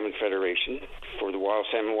Atlantic Salmon Federation for the Wild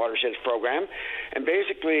Salmon Watersheds Program. And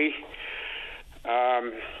basically,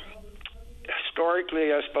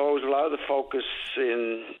 historically, I suppose, a lot of the focus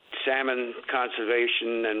in salmon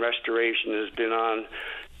conservation and restoration has been on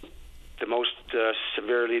the most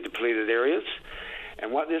severely depleted areas.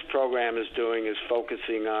 And what this program is doing is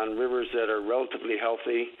focusing on rivers that are relatively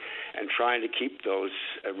healthy and trying to keep those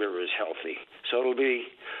rivers healthy. So it'll be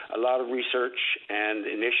a lot of research and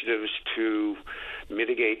initiatives to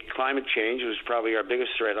mitigate climate change, which is probably our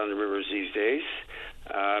biggest threat on the rivers these days,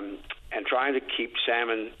 and trying to keep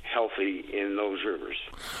salmon healthy in those rivers.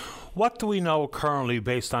 What do we know currently,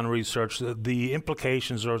 based on research, the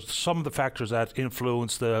implications or some of the factors that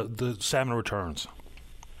influence the salmon returns?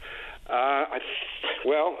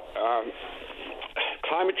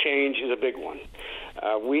 Climate change is a big one.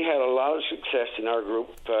 We had a lot of success in our group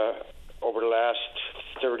over the last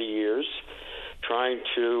 30 years trying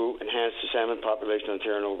to enhance the salmon population on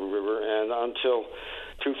Terranova River, and until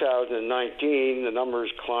 2019, the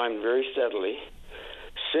numbers climbed very steadily.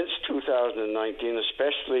 Since 2019,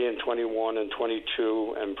 especially in 21 and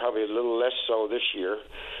 22, and probably a little less so this year,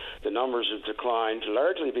 the numbers have declined,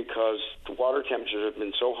 largely because the water temperatures have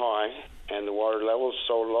been so high and the water levels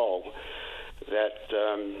so low that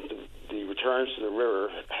the returns to the river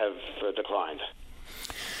have declined.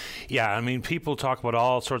 Yeah, I mean, people talk about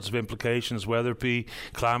all sorts of implications, whether it be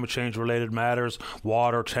climate change-related matters,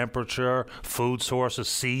 water, temperature, food sources,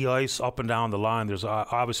 sea ice, up and down the line. There's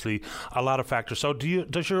obviously a lot of factors. So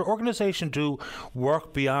does your organization do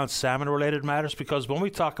work beyond salmon-related matters? Because when we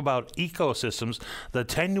talk about ecosystems, the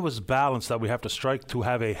tenuous balance that we have to strike to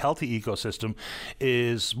have a healthy ecosystem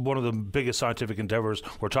is one of the biggest scientific endeavors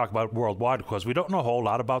we're talking about worldwide, because we don't know a whole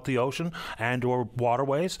lot about the ocean and or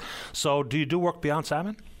waterways. So do you do work beyond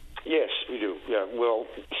salmon? Yes, we do. Yeah, well,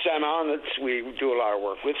 salmon, we do a lot of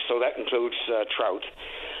work with, so that includes trout.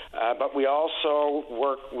 But we also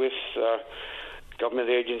work with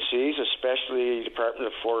government agencies, especially Department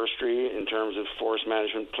of Forestry, in terms of forest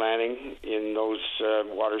management planning in those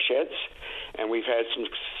watersheds. And we've had some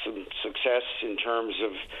success in terms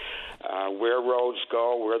of where roads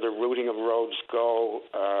go, where the routing of roads go,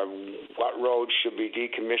 what roads should be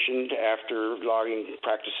decommissioned after logging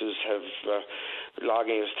practices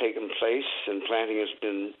logging has taken place and planting has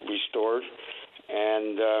been restored,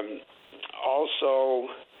 and also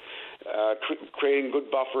creating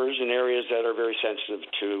good buffers in areas that are very sensitive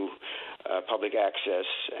to public access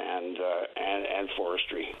and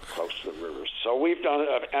forestry close to the rivers. So we've done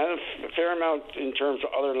a fair amount in terms of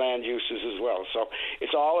other land uses as well. So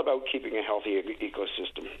it's all about keeping a healthy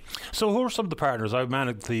ecosystem. So who are some of the partners? I've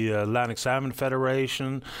managed the Atlantic Salmon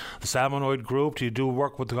Federation, the Salmonoid Group. Do you do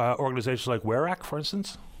work with organizations like WERAC, for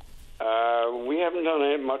instance? We haven't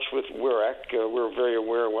done much with WERAC. We're very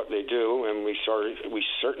aware of what they do, and we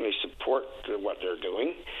certainly support what they're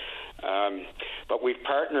doing. But we've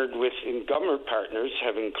partnered with, and government partners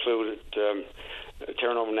have included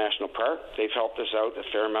Terranova National Park. They've helped us out a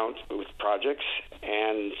fair amount with projects,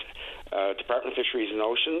 and Department of Fisheries and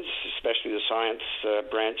Oceans, especially the science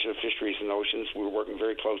branch of Fisheries and Oceans. We're working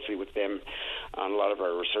very closely with them on a lot of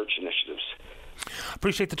our research initiatives.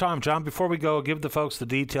 Appreciate the time, John. Before we go, give the folks the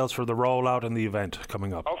details for the rollout and the event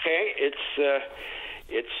coming up. Okay,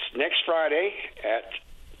 it's next Friday at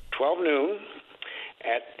 12 noon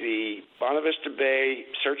at the Bonavista Bay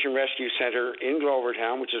Search and Rescue Center in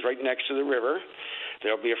Glovertown, which is right next to the river.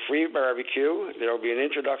 There'll be a free barbecue. There'll be an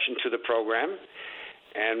introduction to the program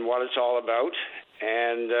and what it's all about,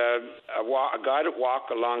 and a guided walk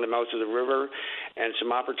along the mouth of the river, and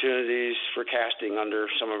some opportunities for casting under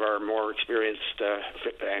some of our more experienced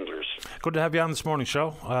anglers. Good to have you on this morning's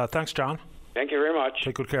show. Thanks, John. Thank you very much.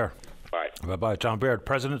 Take good care. Bye. Bye-bye. John Baird,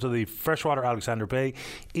 President of the Freshwater Alexander Bay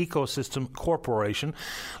Ecosystem Corporation.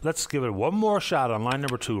 Let's give it one more shot on line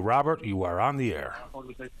number 2. Robert, you are on the air.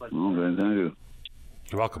 Okay, thank you.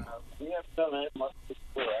 You're welcome.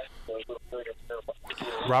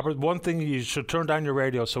 Robert, one thing, you should turn down your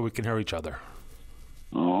radio so we can hear each other.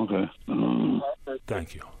 Oh, okay.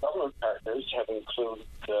 Thank you. Government partners have included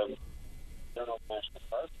Terranova National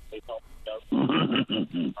Park. They helped out.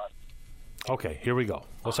 Okay, here we go.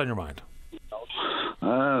 What's on your mind?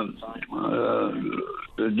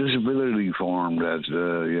 The disability form that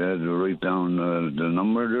you had to write down the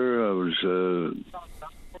number there, I was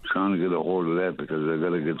trying to get a hold of that because I got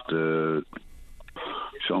to get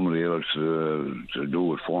somebody else to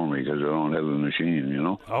do it for me because I don't have a machine, you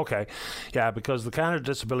know. Okay. Yeah, because the Canada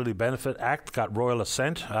Disability Benefit Act got royal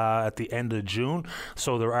assent at the end of June,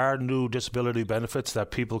 so there are new disability benefits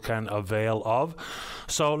that people can avail of.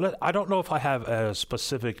 So I don't know if I have a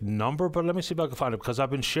specific number, but let me see if I can find it, because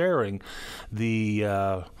I've been sharing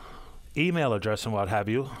the email address and what have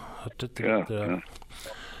you. Yeah.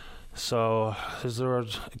 So, is there?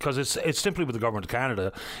 Because it's simply with the government of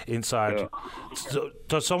Canada inside. Yeah. So,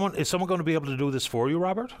 is someone going to be able to do this for you,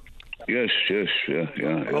 Robert? Yes, yeah.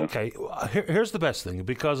 Okay, here's the best thing,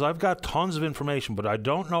 because I've got tons of information, but I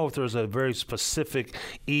don't know if there's a very specific,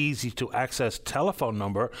 easy-to-access telephone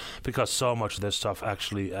number, because so much of this stuff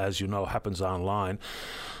actually, as you know, happens online.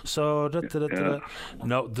 So,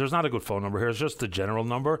 no, there's not a good phone number here. It's just the general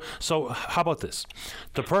number. So, how about this?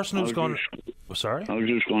 The person who's going... Sorry? I was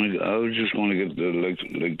just going to get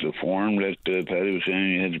the form that Patty was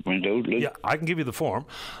saying you had to print out. Yeah, I can give you the form.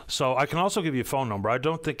 So I can also give you a phone number. I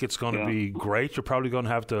don't think it's going to be great. You're probably going to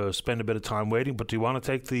have to spend a bit of time waiting. But do you want to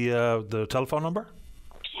take the telephone number?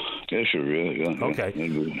 Yeah, sure. Yeah. Okay. I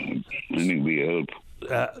need be help.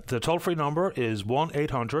 The toll-free number is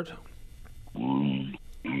 1-800.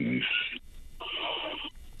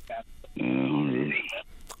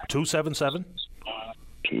 277.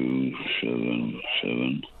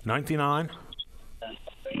 277. 99.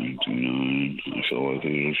 That's all I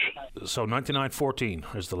think. So 9914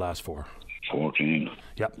 is the last four. 14.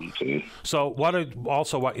 Yep. Okay. So what I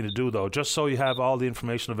also want you to do, though, just so you have all the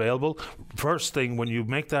information available, first thing, when you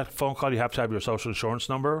make that phone call, you have to have your social insurance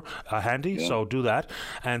number handy, so do that.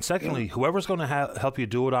 And secondly, whoever's going to help you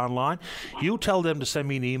do it online, you tell them to send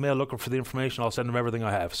me an email looking for the information. I'll send them everything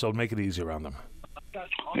I have, so make it easier on them.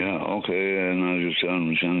 Yeah, okay, and I'll just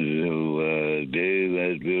send it to Dave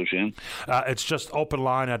at VOCM? It's just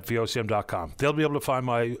Openline at VOCM.com. They'll be able to find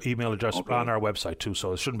my email address on our website, too,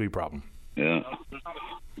 so it shouldn't be a problem. Yeah.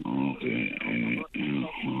 Okay.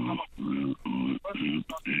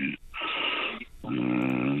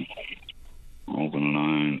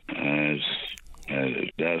 Openline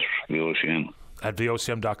that's VOCM. At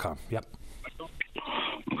VOCM.com, yep.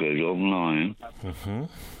 Okay, it's Openline.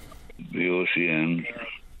 VOCM.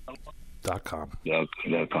 .com.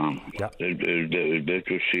 .com. Yeah. Is that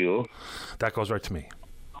your CO? That goes right to me.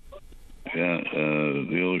 Yeah,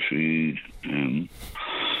 VOCM.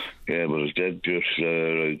 Yeah, but is that just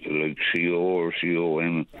like CO or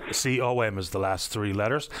COM? COM is the last three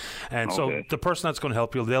letters, and so the person that's going to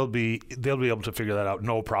help you, they'll be able to figure that out.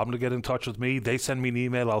 No problem to get in touch with me. They send me an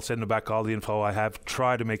email. I'll send them back all the info I have.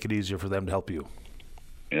 Try to make it easier for them to help you.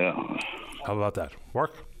 Yeah. How about that?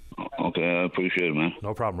 Work? Okay, I appreciate it, man.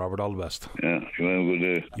 No problem, Robert. All the best. Yeah, you have a good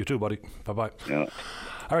day. You too, buddy. Bye-bye. Yeah.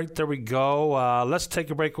 All right, there we go. Let's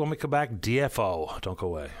take a break. When we come back, DFO. Don't go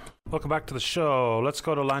away. Welcome back to the show. Let's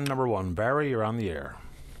go to line number one. Barry, you're on the air.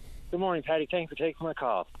 Good morning, Patty. Thanks for taking my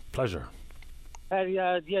call. Pleasure. Patty,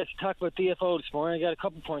 yes, talk about DFO this morning. I got a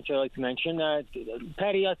couple points I'd like to mention.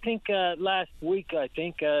 Patty, I think last week,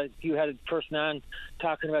 you had a person on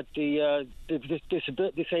talking about the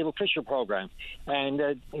disabled fisher program,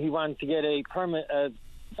 and he wanted to get a permit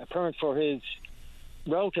for his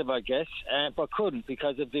relative, I guess, but couldn't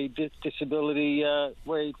because of the disability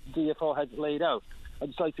way DFO had laid out. I'd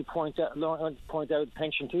just like to point out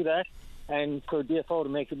attention to that, and for DFO to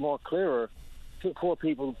make it more clearer for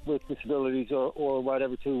people with disabilities or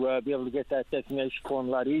whatever to be able to get that designation form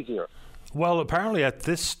a lot easier. Well, apparently at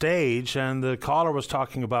this stage, and the caller was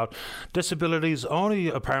talking about disabilities only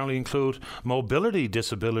apparently include mobility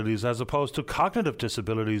disabilities as opposed to cognitive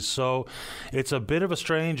disabilities. So it's a bit of a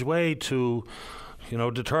strange way to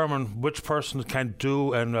determine which person can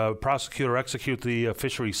do and prosecute or execute the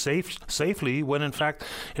fishery safely, when in fact,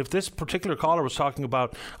 if this particular caller was talking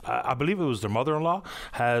about, I believe it was their mother-in-law,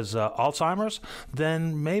 has Alzheimer's,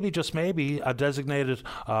 then maybe, just maybe, a designated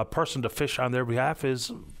person to fish on their behalf is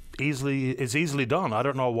easily done. I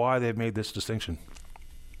don't know why they've made this distinction.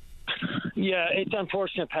 Yeah, it's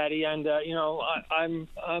unfortunate, Patty, and I'm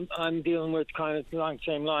dealing with kind of along the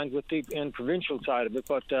same lines with the provincial side of it,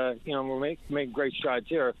 but we're making great strides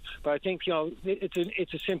here. But I think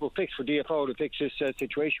it's a simple fix for DFO to fix this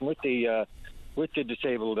situation with the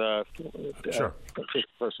disabled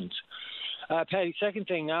persons. Patty, second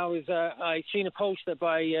thing now is I seen a post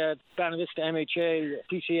by Banavista MHA,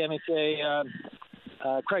 PCMHA.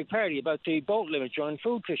 Craig Party about the boat limit on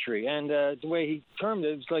food fishery, and the way he termed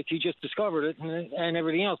it was like he just discovered it and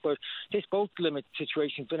everything else. But this boat limit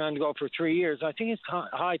situation's been on the go for 3 years. I think it's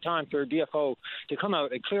high time for DFO to come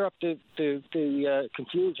out and clear up the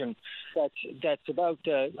confusion that's about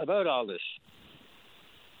all this.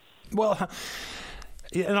 Well,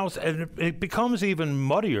 and it becomes even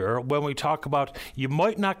muddier when we talk about you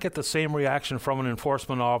might not get the same reaction from an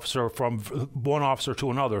enforcement officer from one officer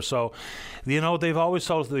to another. So, they've always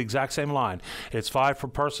told us the exact same line. It's 5 per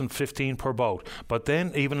person, 15 per boat. But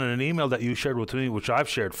then even in an email that you shared with me, which I've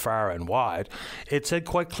shared far and wide, it said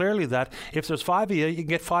quite clearly that if there's 5 of you, you can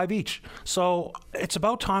get 5 each. So it's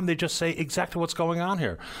about time they just say exactly what's going on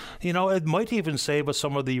here. It might even save us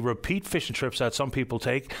some of the repeat fishing trips that some people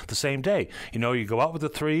take the same day. You go out with the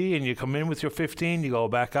 3 and you come in with your 15, you go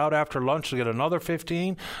back out after lunch to get another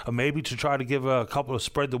 15, or maybe to try to give a couple of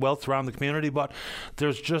spread the wealth around the community, but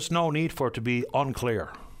there's just no need for it to be unclear.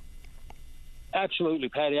 Absolutely,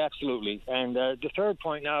 Patty, absolutely. And the third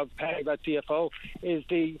point now, Patty, about DFO is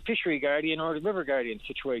the fishery guardian or the river guardian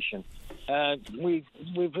situation. We've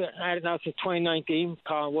had it now since 2019,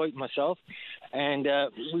 Colin White and myself, and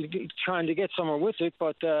we're trying to get somewhere with it,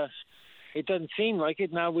 but it doesn't seem like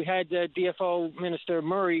it. Now, we had DFO Minister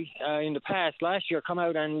Murray in the past, last year, come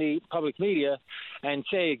out on the public media and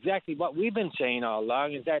say exactly what we've been saying all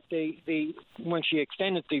along, is that when she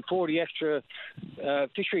extended the 40 extra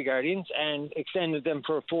fishery guardians and extended them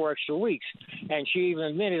for 4 extra weeks, and she even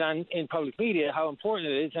admitted in public media how important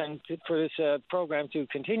it is and for this program to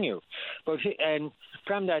continue. And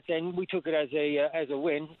from that, then we took it as a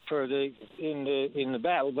win for in the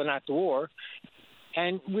battle, but not the war.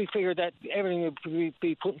 And we figured that everything would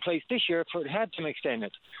be put in place this year for it had to extend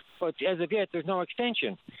it. But as of yet, there's no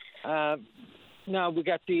extension. Now we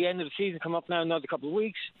got the end of the season come up now, another couple of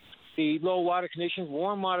weeks. The low water conditions,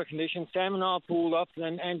 warm water conditions, salmon all pooled up,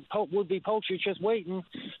 and would-be poachers just waiting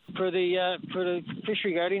for the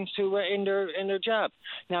fishery guardians to end their job.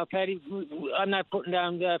 Now, Paddy, I'm not putting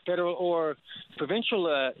down federal or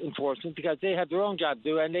provincial enforcement because they have their own job to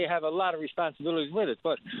do and they have a lot of responsibilities with it.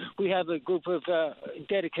 But we have a group of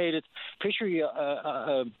dedicated fishery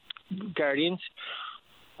guardians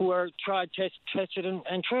who are tried, tested,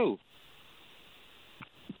 and true.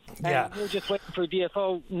 Yeah. And we're just waiting for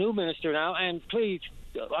DFO new minister now, and please,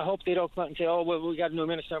 I hope they don't come out and say, "Oh, well, we got a new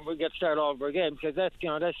minister, and we got to start all over again," because that's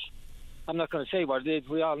I'm not going to say what it is.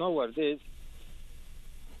 We all know what it is.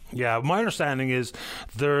 Yeah, my understanding is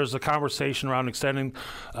there's a conversation around extending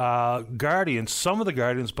guardians, some of the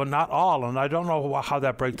guardians, but not all. And I don't know how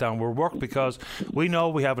that breakdown will work because we know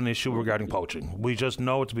we have an issue regarding poaching. We just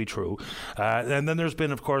know it to be true. And then there's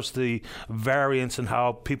been, of course, the variance in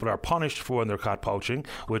how people are punished for when they're caught poaching,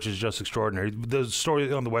 which is just extraordinary. The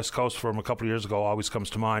story on the West Coast from a couple of years ago always comes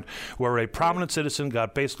to mind, where a prominent citizen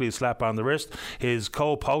got basically a slap on the wrist. His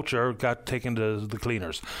co-poacher got taken to the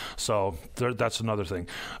cleaners. So that's another thing.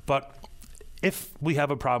 But if we have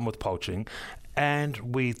a problem with poaching and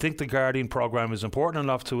we think the Guardian program is important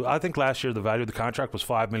enough to, I think last year the value of the contract was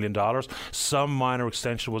 $5 million. Some minor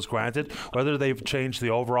extension was granted. Whether they've changed the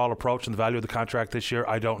overall approach and the value of the contract this year,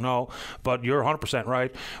 I don't know. But you're 100%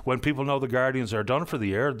 right. When people know the Guardians are done for the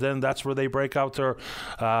year, then that's where they break out their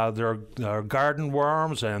garden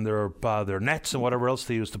worms and their nets and whatever else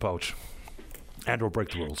they use to poach and or break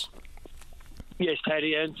the rules. Yes,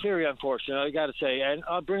 Paddy, and it's very unfortunate, I got to say. And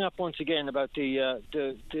I'll bring up once again about the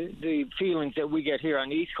feelings that we get here on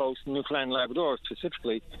the East Coast, Newfoundland and Labrador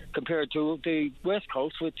specifically, compared to the West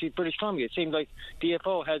Coast, which is British Columbia. It seems like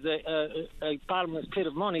DFO has a bottomless pit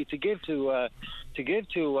of money to give to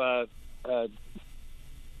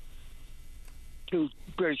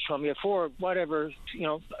British Columbia for whatever,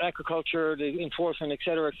 agriculture, the enforcement, et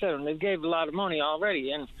cetera, and they've gave a lot of money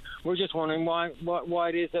already, and we're just wondering why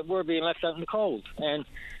it is that we're being left out in the cold. And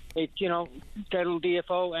federal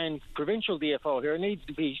DFO and provincial DFO here needs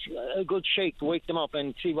to be a good shake to wake them up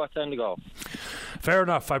and see what's on the go. Fair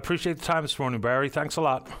enough. I appreciate the time this morning, Barry. Thanks a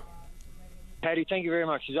lot. Paddy, thank you very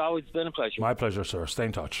much. It's always been a pleasure. My pleasure, sir. Stay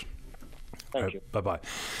in touch. Thank you. Bye-bye.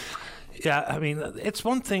 Yeah, I mean, it's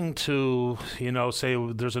one thing to, say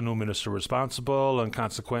there's a new minister responsible and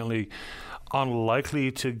consequently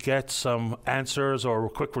unlikely to get some answers or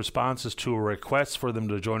quick responses to requests for them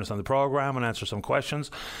to join us on the program and answer some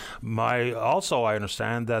questions. I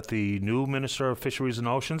understand that the new Minister of Fisheries and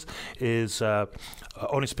Oceans is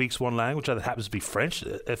only speaks one language, that happens to be French.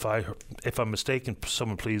 If I'm mistaken,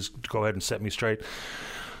 someone please go ahead and set me straight.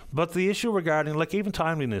 But the issue regarding, even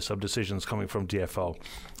timeliness of decisions coming from DFO,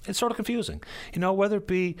 it's sort of confusing. Whether it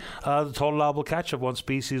be the total allowable catch of one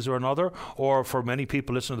species or another, or for many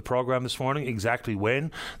people listening to the program this morning, exactly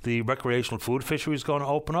when the recreational food fishery is going to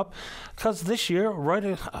open up. Because this year,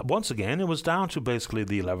 once again, it was down to basically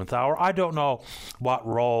the 11th hour. I don't know what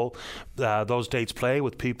role those dates play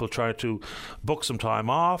with people trying to book some time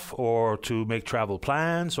off or to make travel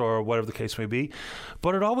plans or whatever the case may be.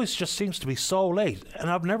 But it always just seems to be so late. And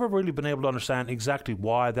I've never really been able to understand exactly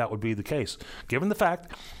why that would be the case, given the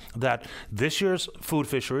fact that this year's food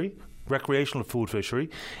fishery, recreational food fishery,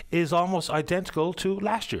 is almost identical to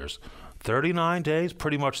last year's. 39 days,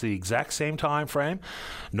 pretty much the exact same time frame.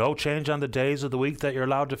 No change on the days of the week that you're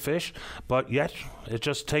allowed to fish, but yet it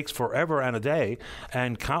just takes forever and a day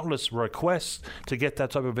and countless requests to get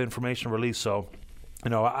that type of information released. So,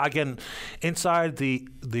 again, inside the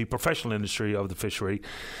professional industry of the fishery,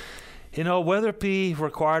 whether it be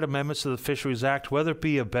required amendments to the Fisheries Act, whether it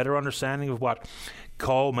be a better understanding of what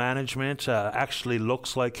co-management actually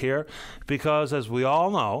looks like here, because as we all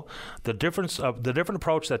know, the different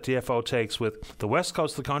approach that DFO takes with the west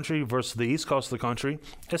coast of the country versus the east coast of the country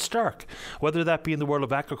is stark, whether that be in the world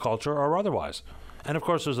of agriculture or otherwise. And of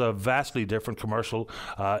course, there's a vastly different commercial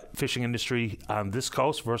fishing industry on this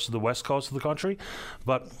coast versus the west coast of the country.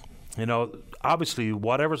 But obviously,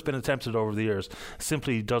 whatever's been attempted over the years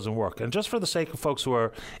simply doesn't work. And just for the sake of folks who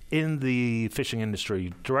are in the fishing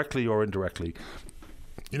industry, directly or indirectly,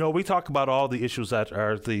 we talk about all the issues that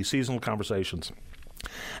are the seasonal conversations.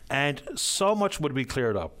 And so much would be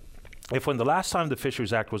cleared up if when the last time the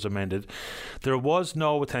Fisheries Act was amended, there was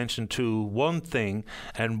no attention to one thing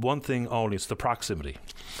and one thing only, it's the proximity,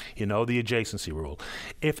 the adjacency rule.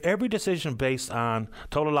 If every decision based on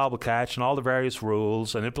total allowable catch and all the various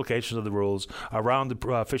rules and implications of the rules around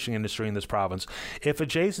the fishing industry in this province, if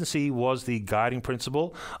adjacency was the guiding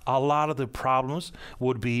principle, a lot of the problems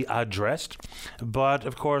would be addressed. But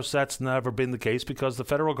of course, that's never been the case because the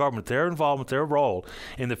federal government, their involvement, their role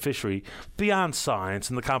in the fishery, beyond science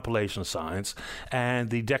and the compilation of science and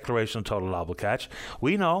the declaration of total allowable catch,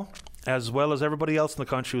 we know, as well as everybody else in the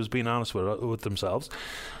country who's being honest with themselves,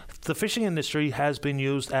 the fishing industry has been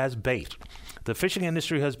used as bait. The fishing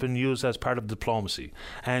industry has been used as part of diplomacy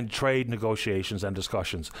and trade negotiations and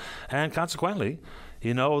discussions. And consequently,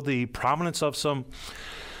 the prominence of some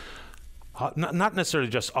not necessarily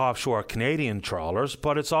just offshore Canadian trawlers,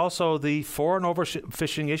 but it's also the foreign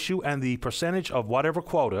overfishing issue and the percentage of whatever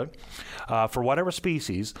quota for whatever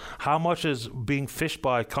species, how much is being fished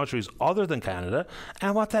by countries other than Canada,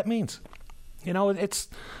 and what that means.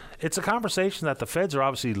 It's a conversation that the feds are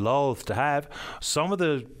obviously loath to have. Some of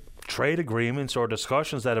the trade agreements or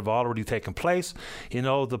discussions that have already taken place,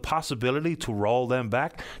 the possibility to roll them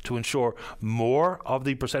back to ensure more of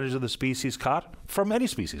the percentage of the species caught from any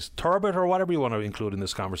species, turbot or whatever you want to include in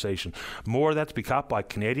this conversation, more of that to be caught by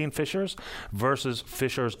Canadian fishers versus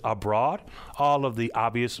fishers abroad, all of the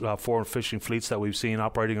obvious foreign fishing fleets that we've seen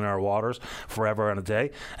operating in our waters forever and a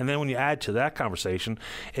day. And then when you add to that conversation,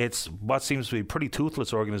 it's what seems to be a pretty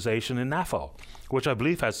toothless organization in NAFO, which I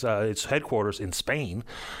believe has its headquarters in Spain.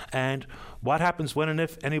 And what happens when and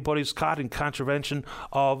if anybody's caught in contravention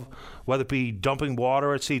of whether it be dumping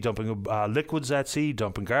water at sea, dumping liquids at sea,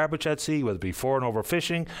 dumping garbage at sea, whether it be foreign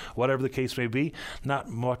overfishing, whatever the case may be? Not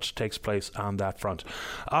much takes place on that front.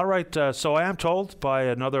 All right, so I am told by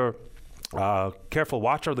another careful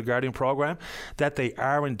watcher of the Guardian program that they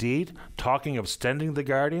are indeed talking of extending the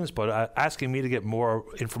Guardians, but asking me to get more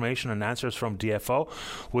information and answers from DFO,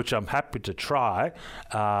 which I'm happy to try.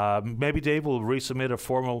 Maybe Dave will resubmit a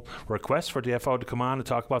formal request for DFO to come on and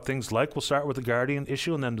talk about things like, we'll start with the Guardian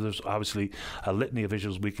issue, and then there's obviously a litany of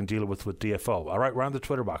issues we can deal with DFO. All right, we're on the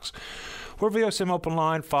Twitter box. We're VOCM Open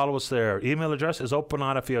Line. Follow us there. Email address is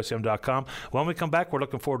openline@vocm.com. When we come back, we're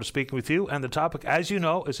looking forward to speaking with you. And the topic, as you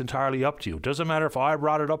know, is entirely up to you. Doesn't matter if I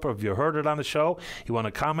brought it up or if you heard it on the show. You want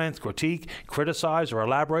to comment, critique, criticize, or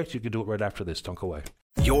elaborate, you can do it right after this. Don't go away.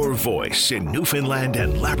 Your voice in Newfoundland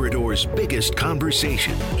and Labrador's biggest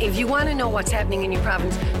conversation. If you want to know what's happening in your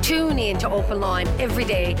province, tune in to Open Line every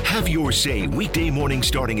day. Have your say weekday morning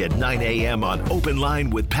starting at 9 a.m. on Open Line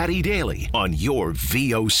with Paddy Daly on your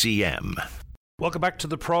VOCM. Welcome back to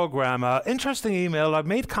the program. Interesting email. I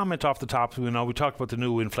made comment off the top. We talked about the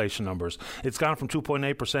new inflation numbers. It's gone from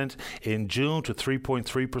 2.8% in June to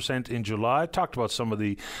 3.3% in July. I talked about some of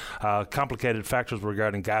the complicated factors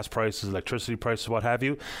regarding gas prices, electricity prices, what have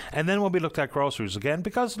you. And then when we looked at groceries again,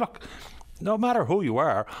 because look, no matter who you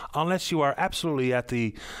are, unless you are absolutely at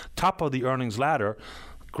the top of the earnings ladder,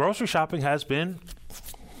 grocery shopping has been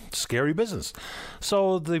scary business.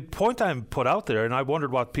 So the point I put out there, and I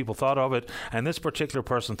wondered what people thought of it, and this particular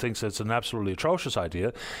person thinks it's an absolutely atrocious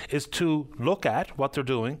idea, is to look at what they're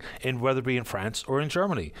doing in whether it be in France or in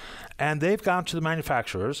Germany. And they've gone to the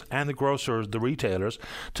manufacturers and the grocers, the retailers,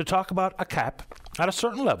 to talk about a cap at a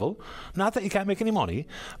certain level, not that you can't make any money,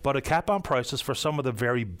 but a cap on prices for some of the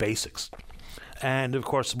very basics. And, of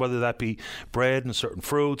course, whether that be bread and certain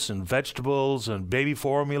fruits and vegetables and baby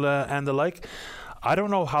formula and the like, I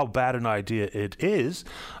don't know how bad an idea it is.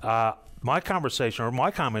 My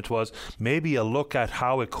comment was maybe a look at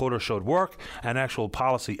how it could or should work, and actual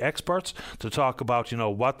policy experts to talk about,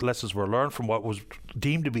 what lessons were learned from what was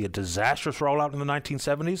deemed to be a disastrous rollout in the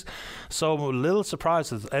 1970s. So I'm a little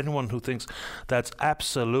surprised that anyone who thinks that's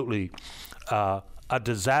absolutely a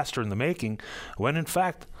disaster in the making, when in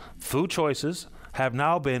fact food choices have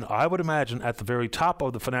now been, I would imagine, at the very top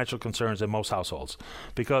of the financial concerns in most households.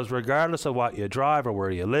 Because regardless of what you drive or where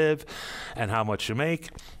you live and how much you make,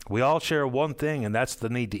 we all share one thing, and that's the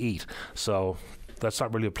need to eat. So that's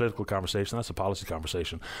not really a political conversation, that's a policy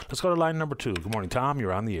conversation. Let's go to line number 2. Good morning, Tom.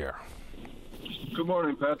 You're on the air. Good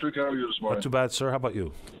morning, Patrick. How are you this morning? Not too bad, sir. How about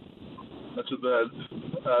you? Not too bad.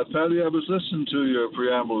 Paddy, I was listening to your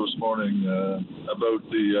preamble this morning about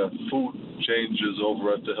the food changes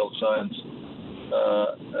over at the Health Science.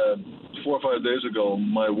 4 or 5 days ago,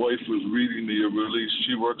 my wife was reading me a release.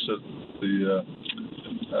 She works at the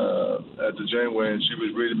Janeway, and she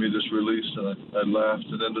was reading me this release, and I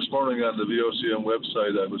laughed. And then this morning on the VOCM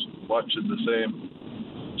website, I was watching the same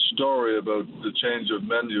story about the change of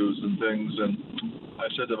menus and things, and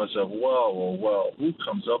I said to myself, wow, who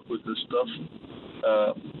comes up with this stuff?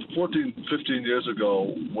 14, 15 years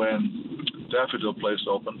ago when Daffodil Place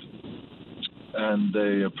opened, and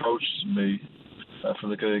they approached me from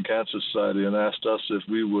the Canadian Cancer Society and asked us if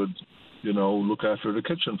we would, look after the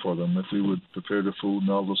kitchen for them, if we would prepare the food and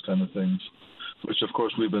all those kind of things, which, of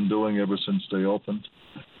course, we've been doing ever since they opened.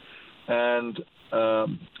 And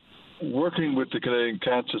working with the Canadian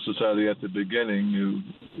Cancer Society at the beginning,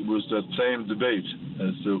 was that same debate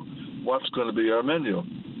as to what's going to be our menu.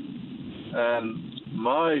 And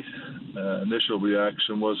my initial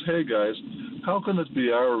reaction was, hey, guys, how can it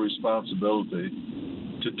be our responsibility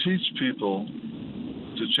to teach people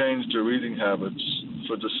to change their eating habits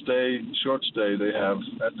for the short stay they have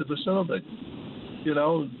at the facility?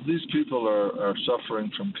 These people are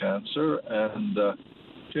suffering from cancer, and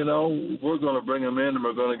we're going to bring them in and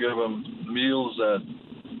we're going to give them meals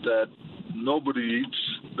that nobody eats,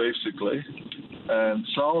 basically, and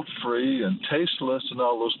salt-free and tasteless and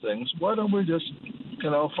all those things. Why don't we just,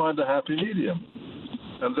 find a happy medium?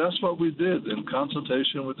 And that's what we did in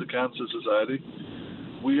consultation with the Cancer Society.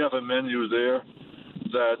 We have a menu there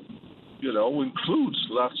that, includes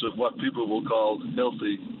lots of what people will call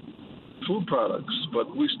healthy food products,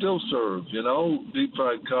 but we still serve, deep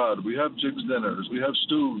fried cod. We have jigs dinners, we have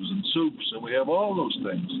stews and soups, and we have all those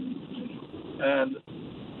things. And,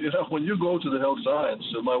 when you go to the health science,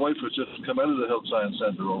 so my wife was just come out of the health science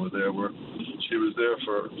center over there, where she was there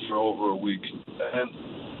for over a week.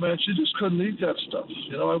 And, man, she just couldn't eat that stuff.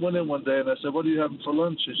 I went in one day and I said, what are you having for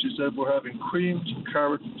lunch? And she said, we're having creamed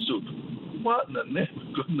carrot soup. What in the name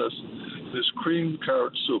of goodness is creamed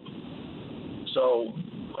carrot soup? So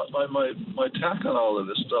my tack on all of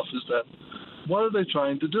this stuff is that, what are they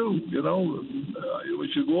trying to do?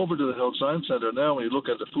 If you go over to the Health Science Center now and you look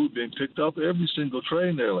at the food being picked up, every single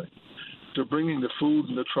tray nearly, they're bringing the food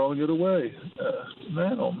and they're throwing it away.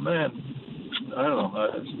 Man, oh man, I don't know.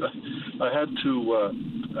 I had to.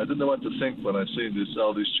 I didn't know what to think when I see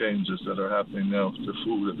all these changes that are happening now to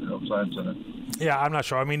food at the Health Science Center. Yeah, I'm not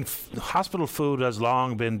sure. I mean, hospital food has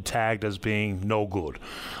long been tagged as being no good.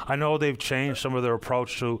 I know they've changed some of their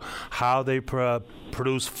approach to how they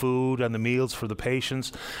produce food and the meals for the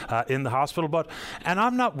patients in the hospital. And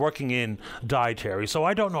I'm not working in dietary, so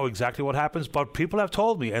I don't know exactly what happens, but people have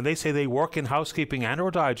told me, and they say they work in housekeeping and or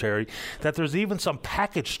dietary, that there's even some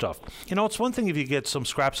packaged stuff. It's one thing if you get some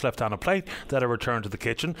scraps left on a plate that are returned to the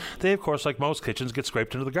kitchen. They, of course, like most kitchens, get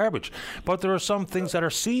scraped into the garbage. But there are some things that are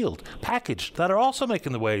sealed, packaged, that are also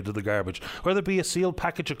making the way to the garbage, whether it be a sealed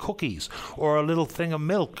package of cookies or a little thing of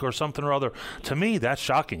milk or something or other. To me, that's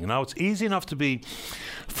shocking. Now, it's easy enough to be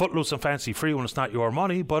footloose and fancy free when it's not your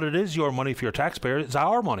money, but it is your money for your taxpayer. It's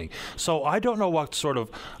our money. So I don't know what sort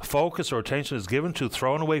of focus or attention is given to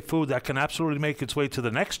throwing away food that can absolutely make its way to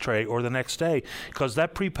the next tray or the next day, because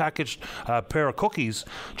that prepackaged pair of cookies,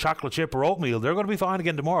 chocolate chip or oatmeal, they're going to be fine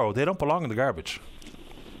again tomorrow. They don't belong in the garbage.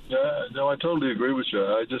 Yeah, no, I totally agree with you.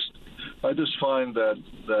 I just find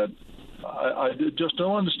that I just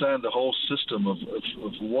don't understand the whole system of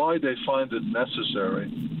why they find it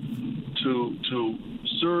necessary to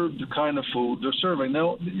serve the kind of food they're serving.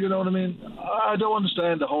 Now, you know what I mean? I don't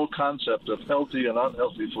understand the whole concept of healthy and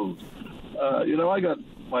unhealthy food. I got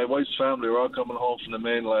my wife's family are all coming home from the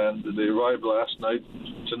mainland. They arrived last night.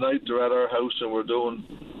 Tonight they're at our house and we're doing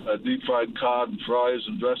deep fried cod and fries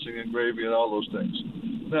and dressing and gravy and all those things.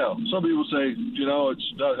 Now, some people say,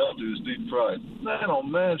 it's not healthy, it's deep fried. Man, oh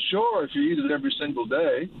man, sure, if you eat it every single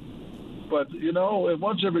day. But,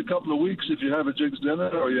 once every couple of weeks, if you have a jig's dinner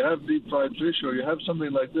or you have deep fried fish or you have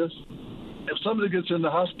something like this, if somebody gets in the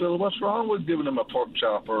hospital, what's wrong with giving them a pork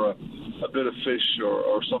chop or a bit of fish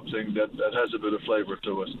or something that has a bit of flavor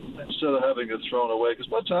to it instead of having it thrown away? Because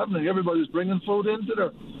what's happening? Everybody's bringing food into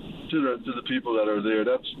to the people that are there.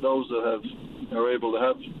 That's those that are able to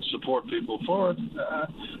have support people for it.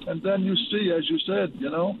 And then you see, as you said,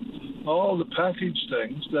 all the packaged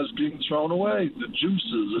things that's being thrown away, the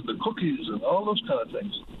juices and the cookies and all those kind of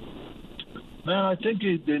things. Man, I think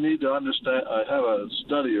they need to understand. I have a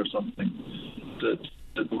study or something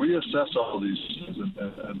that reassess all these things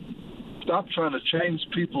and stop trying to change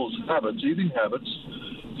people's eating habits,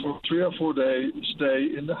 for 3 or 4 day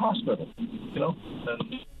stay in the hospital.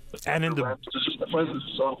 And in the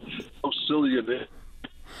so silly it is.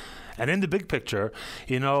 And in the big picture,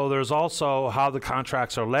 there's also how the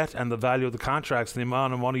contracts are let and the value of the contracts and the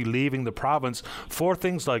amount of money leaving the province for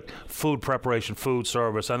things like food preparation, food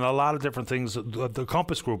service, and a lot of different things that the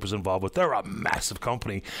Compass Group is involved with. They're a massive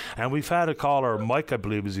company. And we've had a caller, Mike, I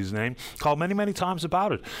believe is his name, call many, many times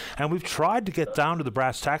about it. And we've tried to get down to the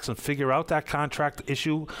brass tacks and figure out that contract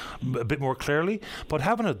issue a bit more clearly. But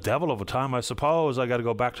having a devil of a time, I suppose I got to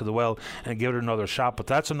go back to the well and give it another shot. But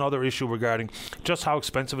that's another issue regarding just how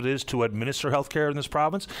expensive it is to administer healthcare in this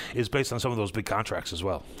province is based on some of those big contracts as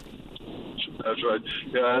well. That's right.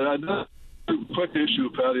 Yeah, quick issue,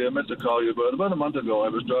 Paddy. I meant to call you, but about a month ago I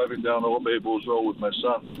was driving down Old Maples Road with my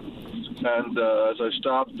son. And as I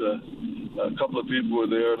stopped, a couple of people were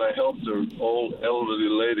there, and I helped an old elderly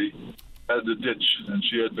lady at the ditch, and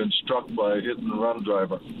she had been struck by a hit-and-run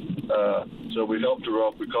driver. So we helped her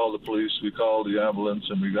up. We called the police, we called the ambulance,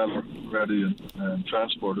 and we got her ready and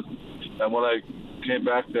transported. And when I came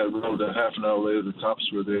back that road, a half an hour later, the cops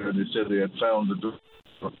were there, and they said they had found the driver.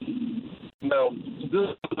 Now,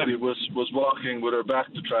 this lady was walking with her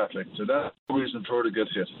back to traffic, so that's the reason for her to get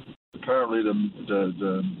hit. Apparently,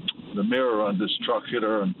 the mirror on this truck hit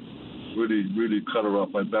her and really cut her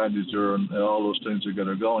up. I bandaged her and all those things to get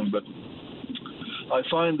her going. But I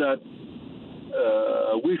find that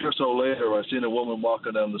a week or so later, I seen a woman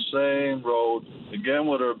walking down the same road, again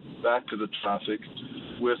with her back to the traffic,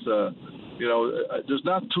 with there's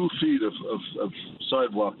not 2 feet of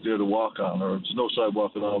sidewalk there to walk on, or there's no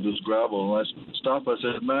sidewalk at all, just gravel. And I stopped. I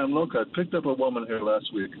said, "Ma'am, look, I picked up a woman here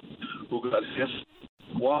last week who got hit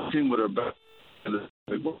walking with her back to the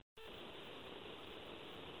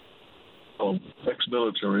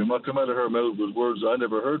ex-military. And what came out of her mouth was words I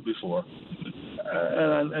never heard before.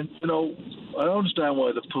 And I understand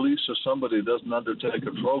why the police or somebody doesn't undertake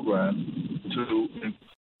a program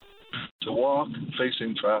to walk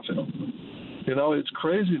facing traffic. It's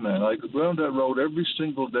crazy, man. I go down that road every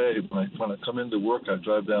single day. When I come into work, I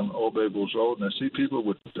drive down Old Maples Road, and I see people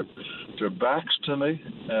with their backs to me.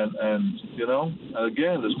 And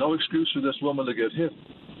again, there's no excuse for this woman to get hit.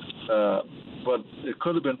 But it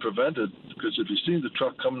could have been prevented, because if you seen the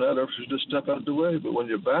truck coming at her, she just step out of the way. But when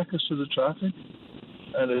your back is to the traffic,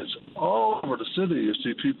 and it's all over the city, you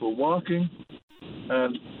see people walking,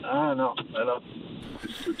 and I know.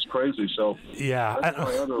 It's crazy. So yeah, that's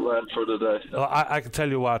my other rant for today. Well, I can tell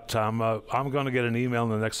you what, Tom. I'm going to get an email in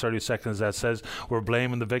the next 30 seconds that says we're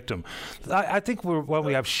blaming the victim. I think when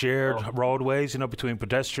we have shared roadways, between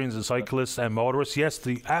pedestrians and cyclists and motorists, yes,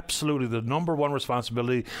 absolutely the number one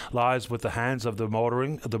responsibility lies with the hands of the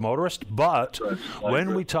motorist. But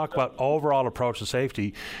when we talk about overall approach to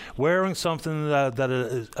safety, wearing something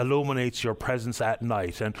that illuminates your presence at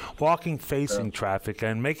night, and walking facing traffic,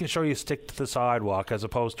 and making sure you stick to the sidewalk as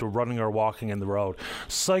opposed to running or walking in the road,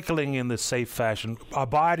 cycling in the safe fashion,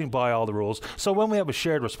 abiding by all the rules. So when we have a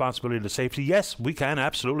shared responsibility to safety, yes, we can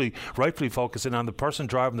absolutely rightfully focus in on the person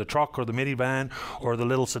driving the truck or the minivan or the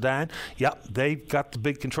little sedan. Yeah, they've got the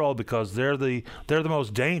big control, because they're the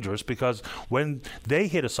most dangerous, because when they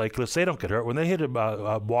hit a cyclist, they don't get hurt. When they hit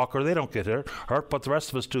a walker, they don't get hurt, but the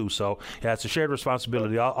rest of us do. So yeah, it's a shared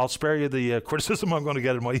responsibility. I'll spare you the criticism I'm going to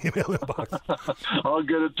get in my email inbox. I'll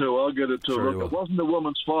get it too. Sure. Look, it wasn't the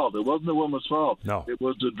woman's fault. No. It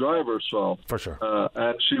was the driver's fault. For sure.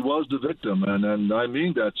 And she was the victim, and I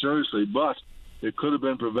mean that seriously, but it could have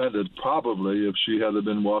been prevented probably if she had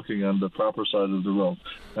been walking on the proper side of the road.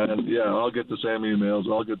 And yeah, I'll get the same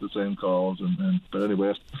emails, I'll get the same calls, but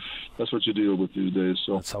anyway, that's what you deal with these days.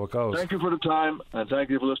 So that's how it goes. Thank you for the time, and thank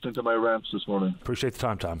you for listening to my rants this morning. Appreciate the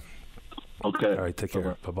time, Tom. Okay. All right, take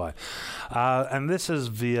care. Bye-bye. And this is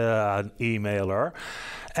via an emailer,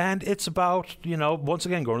 and it's about, once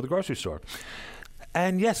again, going to the grocery store.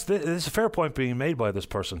 And yes, there's a fair point being made by this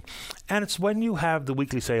person. And it's when you have the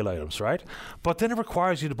weekly sale items, right? But then it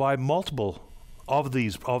requires you to buy multiple of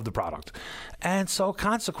the product. And so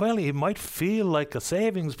consequently, it might feel like a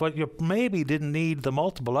savings, but you maybe didn't need the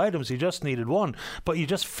multiple items, you just needed one. But you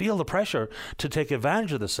just feel the pressure to take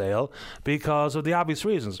advantage of the sale because of the obvious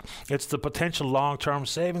reasons. It's the potential long-term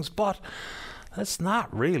savings, but that's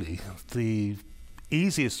not really the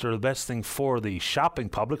easiest or the best thing for the shopping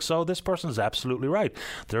public. So this person is absolutely right.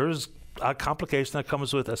 There's a complication that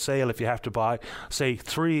comes with a sale if you have to buy, say,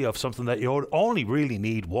 3 of something that you only really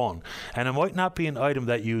need 1. And it might not be an item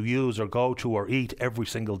that you use or go to or eat every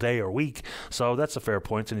single day or week. So that's a fair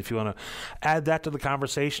point. And if you want to add that to the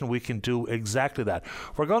conversation, we can do exactly that.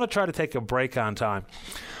 We're going to try to take a break on time.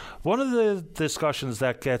 One of the discussions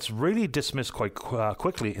that gets really dismissed quite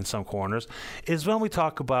quickly in some corners is when we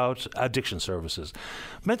talk about addiction services.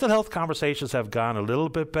 Mental health conversations have gone a little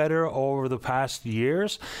bit better over the past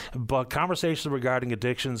years, but conversations regarding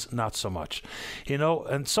addictions, not so much.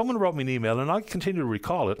 And someone wrote me an email, and I continue to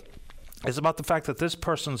recall it. It's about the fact that this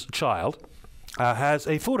person's child has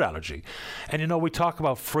a food allergy. And, we talk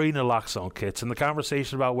about free naloxone kits and the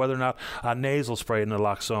conversation about whether or not a nasal spray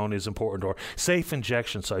naloxone is important, or safe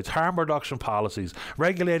injection sites, harm reduction policies,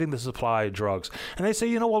 regulating the supply of drugs. And they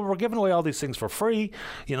say, we're giving away all these things for free,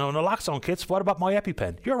 naloxone kits. What about my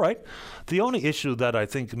EpiPen? You're right. The only issue that I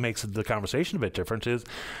think makes the conversation a bit different is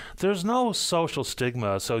there's no social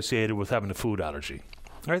stigma associated with having a food allergy.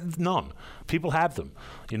 Right? None. People have them.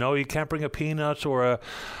 You can't bring a peanut or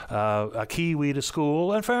a kiwi to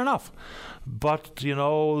school, and fair enough. But,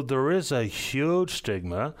 there is a huge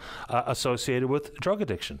stigma associated with drug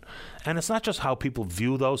addiction. And it's not just how people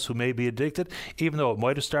view those who may be addicted, even though it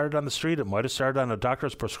might have started on the street, it might have started on a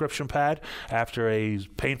doctor's prescription pad after a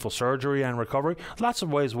painful surgery and recovery. Lots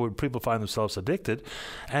of ways where people find themselves addicted.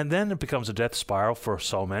 And then it becomes a death spiral for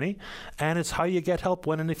so many. And it's how you get help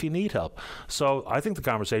when and if you need help. So I think the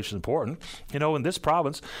conversation is important. In this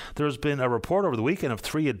province, there's been a report over the weekend of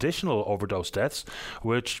 3 additional overdose deaths,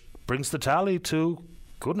 which brings the tally to,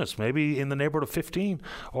 goodness, maybe in the neighborhood of 15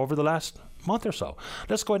 over the last month or so.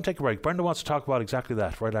 Let's go ahead and take a break. Brenda wants to talk about exactly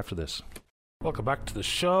that right after this. Welcome back to the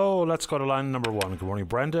show. Let's go to line number 1. Good morning,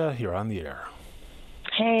 Brenda. You're on the air.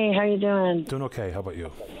 Hey, how you doing? Doing okay. How about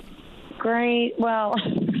you? Great. Well, I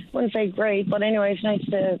wouldn't say great, but anyway, it's nice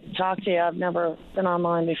to talk to you. I've never been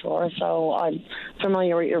online before, so I'm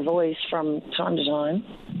familiar with your voice from time to time.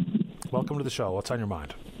 Welcome to the show. What's on your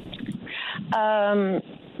mind?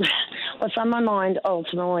 What's on my mind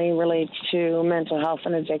ultimately relates to mental health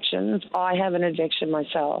and addictions. I have an addiction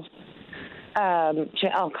myself to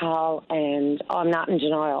alcohol, and I'm not in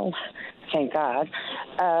denial, thank God.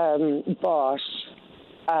 But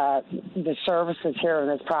the services here in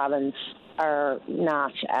this province are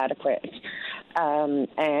not adequate.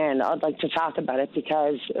 And I'd like to talk about it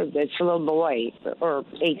because it's a little boy, or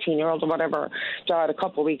 18-year-old or whatever, died a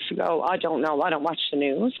couple of weeks ago. I don't know. I don't watch the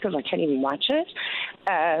news because I can't even watch it.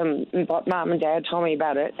 But Mom and Dad told me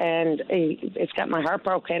about it, and it's got my heart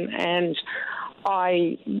broken. And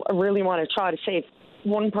I really want to try to save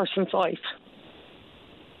one person's life.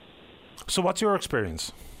 So what's your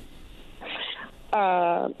experience?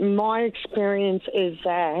 My experience is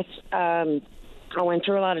that I went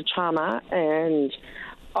through a lot of trauma, and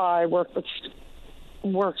I worked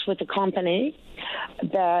with a company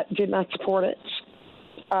that did not support it.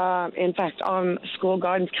 In fact, I'm a school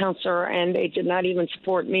guidance counselor, and they did not even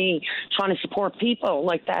support me trying to support people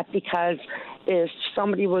like that, because if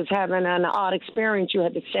somebody was having an odd experience, you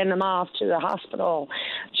had to send them off to the hospital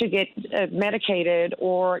to get medicated,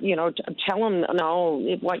 or, tell them,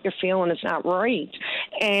 no, what you're feeling is not right.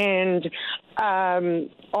 And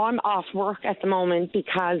I'm off work at the moment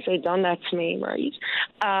because they've done that to me, right?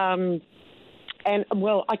 And,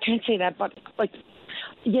 well, I can't say that, but,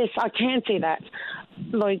 yes, I can say that.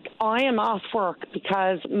 I am off work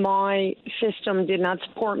because my system did not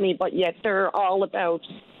support me, but yet they're all about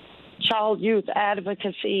child youth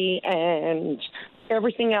advocacy and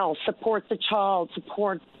everything else. Support the child,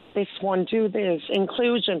 support this one, do this,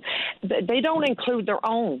 inclusion. They don't include their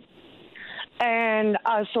own. And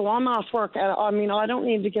so I'm off work. I mean, I don't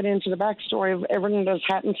need to get into the backstory of everything that's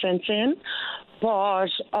happened since then. But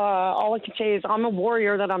all I can say is I'm a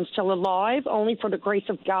warrior, that I'm still alive. Only for the grace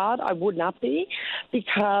of God, I would not be,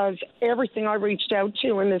 because everything I reached out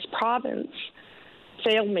to in this province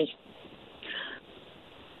failed me.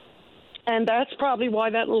 And that's probably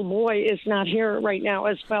why that little boy is not here right now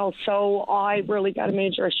as well. So I really got a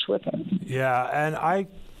major issue with it. Yeah, and I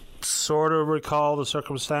sort of recall the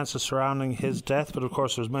circumstances surrounding his death, but of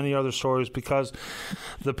course there's many other stories because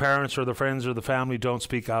the parents or the friends or the family don't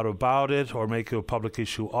speak out about it or make a public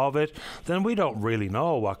issue of it. Then we don't really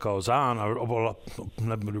know what goes on. Well,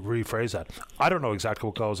 let me rephrase that. I don't know exactly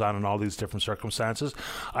what goes on in all these different circumstances.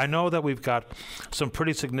 I know that we've got some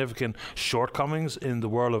pretty significant shortcomings in the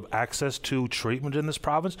world of access to treatment in this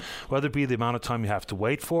province, whether it be the amount of time you have to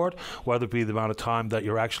wait for it, whether it be the amount of time that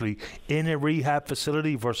you're actually in a rehab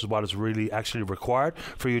facility versus what is really actually required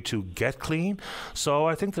for you to get clean. So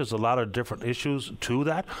I think there's a lot of different issues to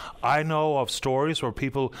that. I know of stories where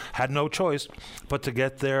people had no choice but to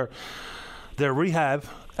get their rehab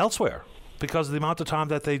elsewhere. because of the amount of time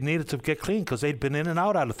that they needed to get clean, because they'd been in and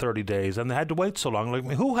out of 30 days and they had to wait so long. Like,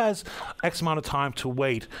 who has X amount of time to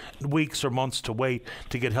wait, weeks or months to wait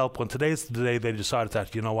to get help, when today's the day they decided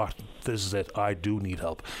that, you know what, this is it, I do need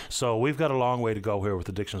help. So we've got a long way to go here with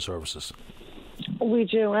addiction services. We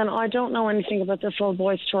do, and I don't know anything about this little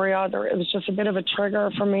boy's story either. It was just a bit of a trigger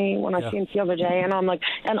for me when I seen it the other day, and I'm like,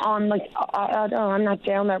 I'm not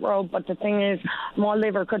down that road. But the thing is, my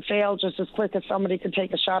liver could fail just as quick as somebody could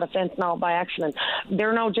take a shot of fentanyl by accident.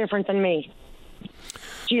 They're no different than me.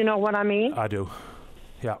 Do you know what I mean? I do.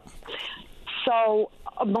 Yeah. So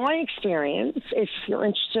my experience, if you're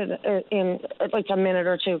interested in like a minute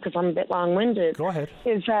or two, because I'm a bit long-winded. Go ahead.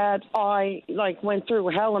 Is that I went through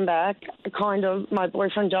hell and back. Kind of, my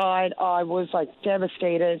boyfriend died. I was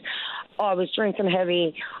devastated. I was drinking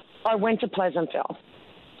heavy. I went to Pleasantville.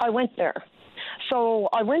 I went there. So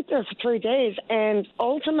I went there for 3 days, and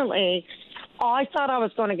ultimately, I thought I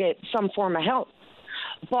was going to get some form of help.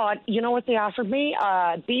 But you know what they offered me?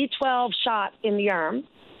 A B12 shot in the arm.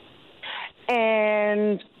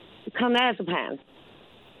 And clonazepam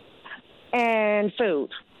and food.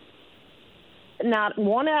 Not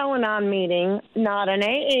one Al-Anon meeting, not an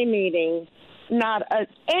AA meeting, not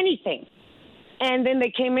anything. And then they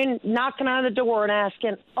came in knocking on the door and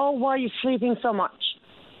asking, "Oh, why are you sleeping so much?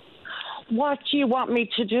 What do you want me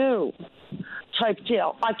to do?" Type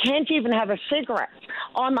deal. I can't even have a cigarette.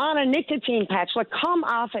 I'm on a nicotine patch. Come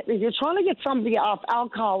off it. If you're trying to get somebody off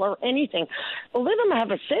alcohol or anything, let them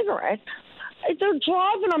have a cigarette. They're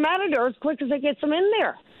driving them out of there as quick as they get them in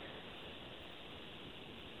there.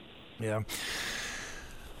 Yeah.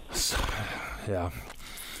 Yeah.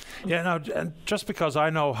 Yeah, no, and just because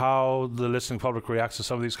I know how the listening public reacts to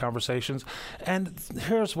some of these conversations, and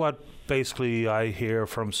here's what basically I hear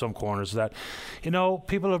from some corners, that,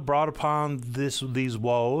 people have brought upon these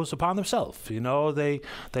woes upon themselves. They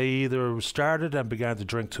either started and began to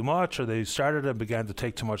drink too much, or they started and began to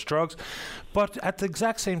take too much drugs. But at the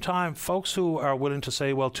exact same time, folks who are willing to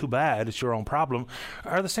say, well, too bad, it's your own problem,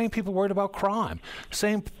 are the same people worried about crime.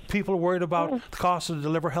 Same people worried about the cost to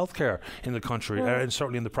deliver health care in the country, and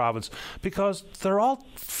certainly in the province, because they're all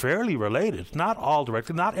fairly related. Not all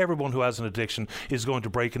directly. Not everyone who has an addiction is going to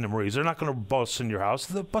break into Marie's. They're not going to bust in your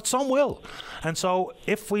house, but some will. And so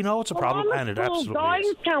if we know it's a problem, and it absolutely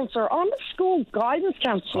is. I'm a school guidance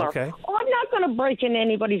counselor. Okay. I'm not going to break in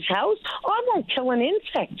anybody's house. I won't kill an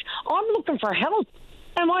insect. I'm looking for help.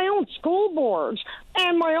 And my own school board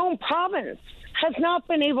and my own province has not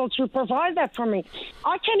been able to provide that for me.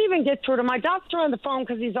 I can't even get through to my doctor on the phone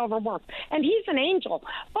because he's overworked. And he's an angel.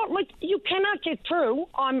 But, you cannot get through.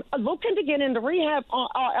 I'm looking to get into rehab.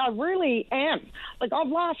 I really am. I've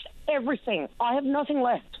lost everything. I have nothing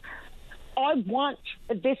left. I want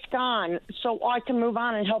this gone so I can move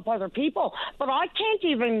on and help other people. But I don't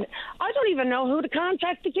even know who to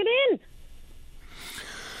contact to get in.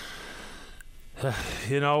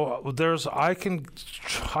 I can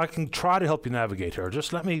try to help you navigate here.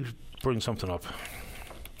 Just let me bring something up.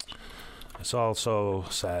 It's all so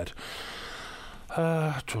sad.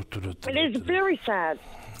 It is very sad.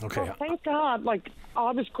 Okay. Well, thank God.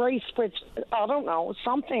 I was graced with, I don't know,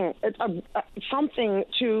 something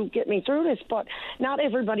to get me through this, but not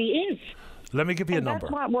everybody is. Let me give you a number.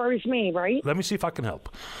 That's what worries me, right? Let me see if I can help.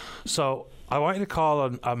 So I want you to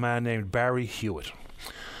call a man named Barry Hewitt.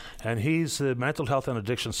 And he's the Mental Health and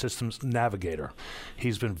Addiction Systems Navigator.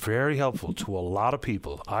 He's been very helpful to a lot of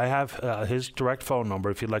people. I have his direct phone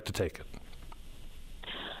number if you'd like to take it.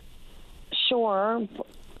 Sure.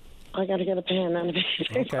 I got to get a pen and a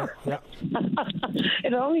paper. Okay, yeah.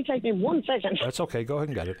 It'll only take me 1 second. That's okay. Go ahead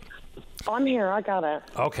and get it. I'm here. I got it.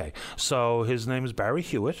 Okay. So his name is Barry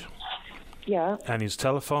Hewitt. Yeah. And his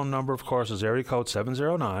telephone number, of course, is area code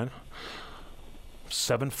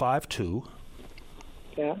 709-752.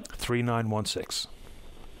 Yeah. 3916.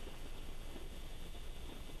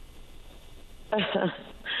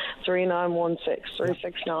 3916,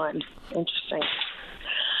 369. Interesting.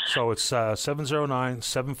 So it's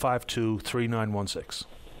 709-752-3916.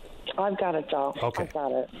 I've got it, doll. Okay. I've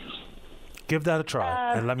got it. Give that a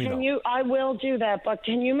try and let me know. I will do that, but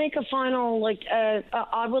can you make a final,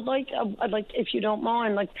 I would like, if you don't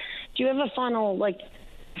mind, do you have a final,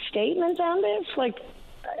 statement on this?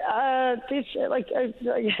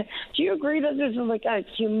 Do you agree that this is a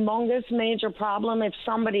humongous major problem if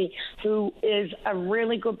somebody who is a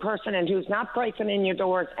really good person and who's not breaking in your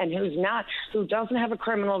doors and who doesn't have a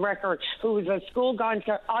criminal record, who is a school guidance,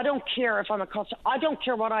 I don't care if I'm a customer, I don't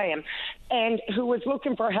care what I am. and who is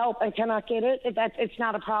looking for help and cannot get it, it's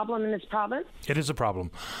not a problem in this province? It is a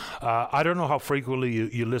problem. I don't know how frequently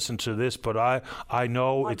you listen to this, but I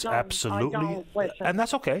know it's absolutely, and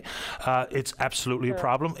that's okay. It's absolutely a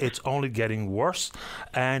problem. It's only getting worse.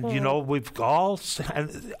 And, you know, we've all,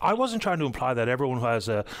 and I wasn't trying to imply that everyone who has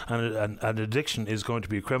an addiction is going to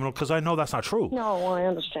be a criminal, because I know that's not true. No, I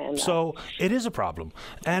understand that. So it is a problem,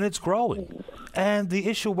 and it's growing. And the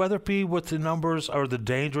issue, whether it be with the numbers or the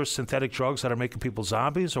dangerous synthetic drugs that are making people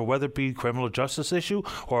zombies, or whether it be criminal justice issue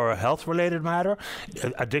or a health-related matter,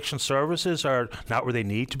 addiction services are not where they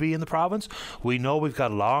need to be in the province. We know we've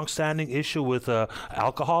got a long-standing issue with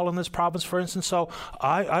alcohol in this province, for instance. So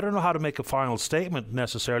I don't know how to make a final statement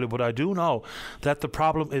necessarily, but I do know that the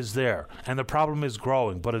problem is there, and the problem is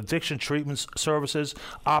growing. But addiction treatments, services,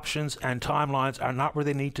 options, and timelines are not where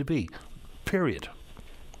they need to be, period.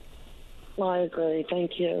 I agree.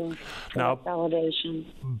 Thank you for that validation.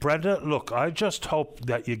 Brenda, look, I just hope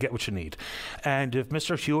that you get what you need. And if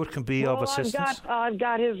Mr. Hewitt can be of assistance... I've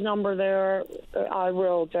got his number there. I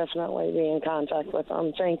will definitely be in contact with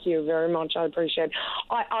him. Thank you very much. I appreciate it.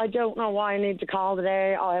 I don't know why I need to call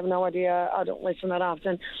today. I have no idea. I don't listen that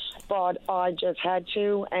often. But I just had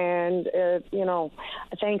to. And, you know,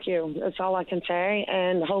 thank you. That's all I can say.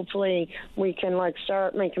 And hopefully we can,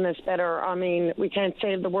 start making this better. I mean, we can't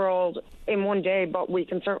save the world in one day, but we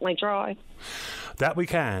can certainly try. That we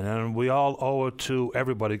can, and we all owe it to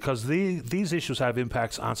everybody, because these issues have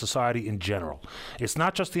impacts on society in general. It's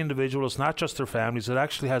not just the individual, it's not just their families, it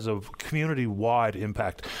actually has a community-wide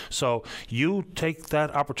impact. So you take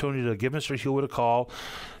that opportunity to give Mr. Hewitt a call.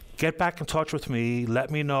 Get back in touch with me.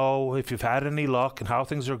 Let me know if you've had any luck and how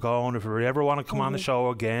things are going. If you ever want to come on the show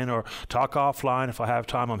again or talk offline, if I have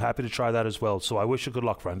time, I'm happy to try that as well. So I wish you good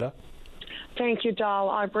luck, Brenda. Thank you, Doll.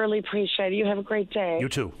 I really appreciate it. You have a great day. You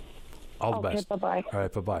too. All the best. Bye-bye. All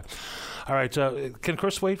right, bye-bye. All right, can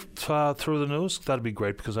Chris wait through the news? That'd be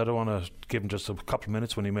great, because I don't want to give him just a couple of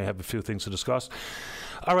minutes when he may have a few things to discuss.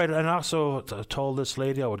 All right, and I also told this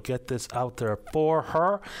lady I would get this out there for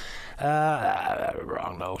her.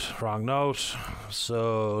 Wrong note.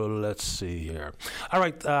 So let's see here. All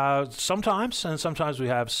right, sometimes we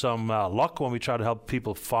have some luck when we try to help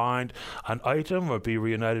people find an item or be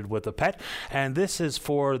reunited with a pet. And this is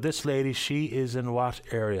for this lady. She is in what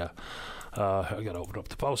area? I got to open up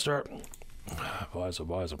the poster. Why is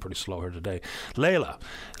I'm pretty slow here today.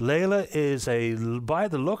 Layla is by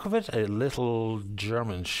the look of it, a little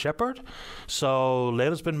German Shepherd. So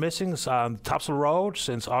Layla's been missing on Topsail Road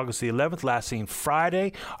since August the 11th, last seen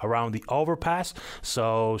Friday around the overpass.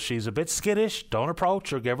 So she's a bit skittish. Don't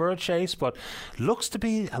approach or give her a chase, but looks to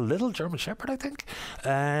be a little German Shepherd, I think.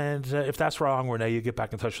 And if that's wrong, Renee, you get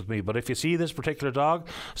back in touch with me. But if you see this particular dog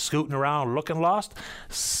scooting around looking lost,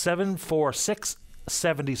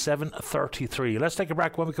 746-7733. Let's take a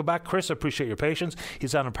break. When we come back, Chris, I appreciate your patience.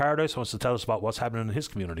 He's down in Paradise, wants to tell us about what's happening in his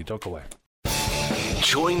community. Don't go away.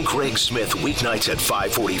 Join Greg Smith weeknights at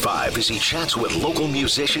 5:45 as he chats with local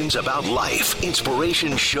musicians about life,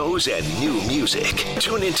 inspiration, shows, and new music.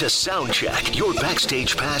 Tune into Soundcheck, your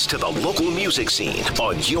backstage pass to the local music scene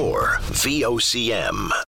on your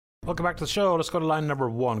VOCM. Welcome back to the show. Let's go to line number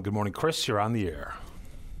 1. Good morning, Chris. You're on the air.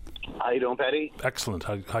 How you doing, Paddy? Excellent.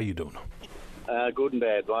 How you doing? Good and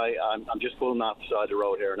bad. I'm just pulling off the side of the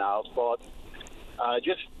road here now, but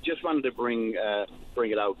just wanted to bring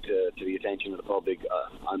it out to the attention of the public.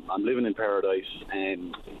 I'm living in Paradise,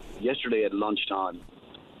 and yesterday at lunchtime,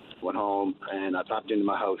 went home and I popped into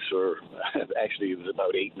my house for actually it was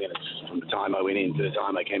about 8 minutes from the time I went in to the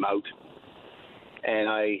time I came out, and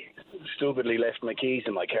I stupidly left my keys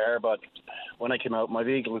in my car. But when I came out, my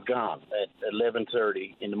vehicle was gone at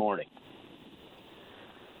 11:30 in the morning.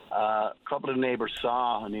 A couple of neighbours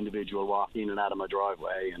saw an individual walk in and out of my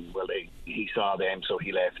driveway, and he saw them, so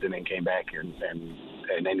he left and then came back and then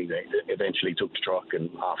he eventually took the truck and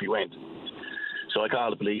off he went. So I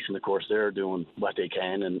called the police, and of course they're doing what they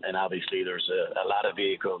can, and obviously there's a lot of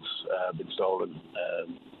vehicles been stolen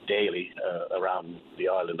daily around the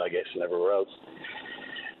island, I guess, and everywhere else.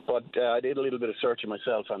 But I did a little bit of searching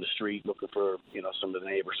myself on the street, looking for some of the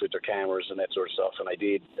neighbours with their cameras and that sort of stuff. And I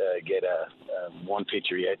did get one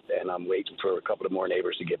picture yet, and I'm waiting for a couple of more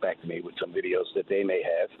neighbours to get back to me with some videos that they may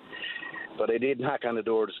have. But I did knock on the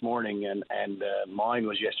door this morning, and mine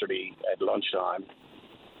was yesterday at lunchtime.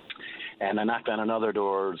 And I knocked on another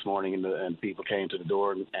door this morning, and people came to the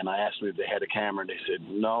door, and I asked them if they had a camera, and they said,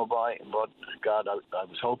 no, boy, but God, I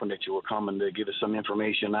was hoping that you were coming to give us some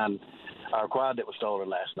information on our quad that was stolen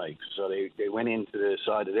last night. So they went into the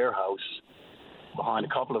side of their house behind a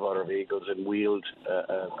couple of other vehicles and wheeled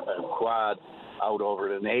a quad out over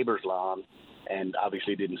the neighbour's lawn and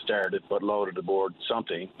obviously didn't start it, but loaded aboard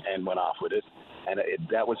something and went off with it. And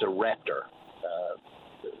that was a Raptor.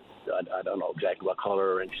 I don't know exactly what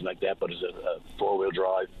color or anything like that, but it's a four-wheel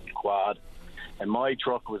drive quad. And my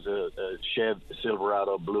truck was a Chev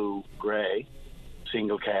Silverado blue gray,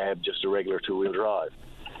 single cab, just a regular two-wheel drive.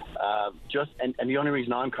 And the only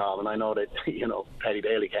reason I'm calling, I know that Paddy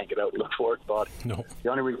Daly can't get out and look for it, but the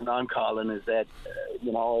only reason I'm calling is that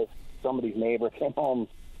somebody's neighbour came home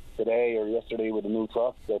today or yesterday with a new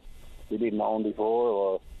truck that they didn't own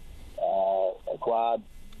before, or a quad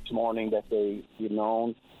this morning that they didn't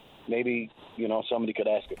own. Maybe somebody could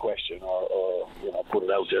ask a question or put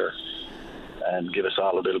it out there and give us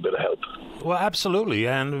all a little bit of help. Well, absolutely.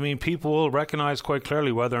 And I mean, people will recognize quite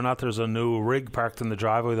clearly whether or not there's a new rig parked in the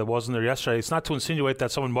driveway that wasn't there yesterday. It's not to insinuate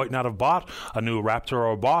that someone might not have bought a new Raptor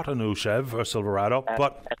or bought a new Chev or Silverado,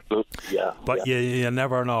 but you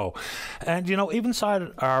never know. And, even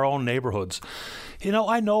inside our own neighborhoods,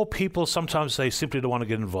 I know people sometimes they simply don't want to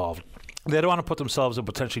get involved. They don't want to put themselves in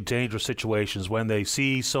potentially dangerous situations when they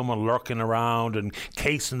see someone lurking around and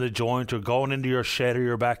casing the joint or going into your shed or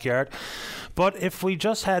your backyard. But if we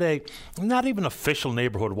just had not even official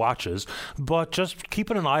neighborhood watches, but just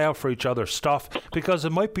keeping an eye out for each other's stuff, because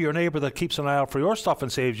it might be your neighbor that keeps an eye out for your stuff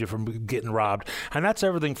and saves you from getting robbed. And that's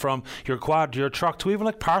everything from your quad to your truck to even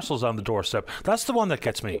like parcels on the doorstep. That's the one that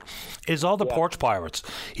gets me, is all the porch pirates.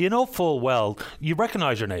 Full well, you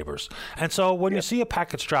recognize your neighbors. And so when you see a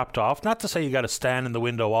package dropped off, not to say you got to stand in the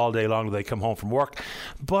window all day long till they come home from work,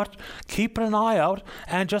 but keeping an eye out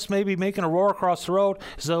and just maybe making a roar across the road.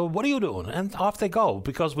 So what are you doing? And off they go,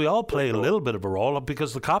 because we all play a little bit of a role,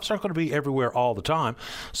 because the cops aren't going to be everywhere all the time.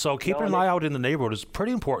 So keeping an eye out in the neighborhood is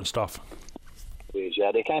pretty important stuff.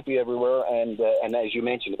 Yeah, they can't be everywhere. And as you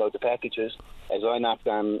mentioned about the packages, as I knocked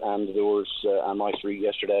on the doors on my street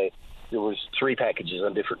yesterday, there was 3 packages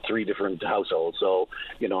on 3 different households. So,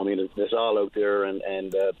 it's all out there.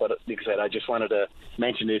 But like I said, I just wanted to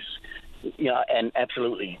mention this. And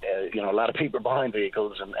absolutely, a lot of people are buying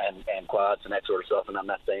vehicles and quads and that sort of stuff. And I'm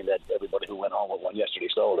not saying that everybody who went home with one yesterday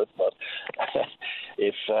sold it, but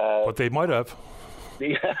but they might have.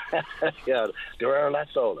 Yeah, there are a lot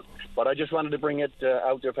stolen. But I just wanted to bring it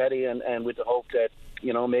out there, Paddy, and with the hope that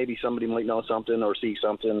maybe somebody might know something or see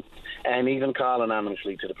something, and even call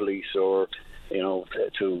anonymously to the police or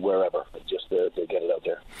to wherever, just to get it out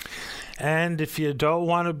there. And if you don't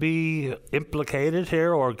want to be implicated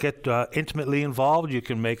here or get intimately involved, you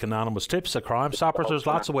can make anonymous tips at Crime Stoppers. There's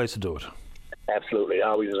lots of ways to do it. Absolutely.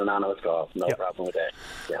 Always an anonymous call. No problem with that.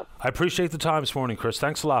 Yeah. I appreciate the time this morning, Chris.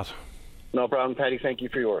 Thanks a lot. No problem, Paddy. Thank you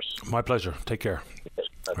for yours. My pleasure. Take care. Yes.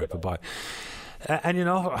 All right, bye-bye. And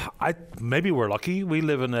maybe we're lucky. We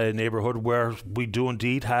live in a neighborhood where we do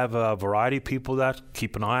indeed have a variety of people that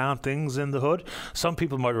keep an eye on things in the hood. Some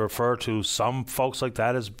people might refer to some folks like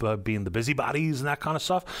that as being the busybodies and that kind of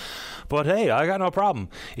stuff. But hey, I got no problem.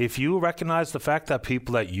 If you recognize the fact that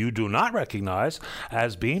people that you do not recognize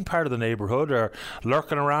as being part of the neighborhood are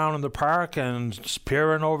lurking around in the park and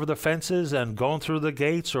peering over the fences and going through the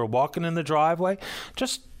gates or walking in the driveway,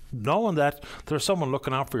 just knowing that there's someone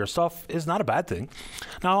looking out for your stuff is not a bad thing.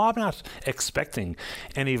 Now, I'm not expecting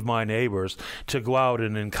any of my neighbors to go out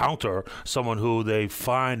and encounter someone who they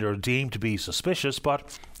find or deem to be suspicious,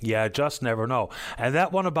 but just never know. And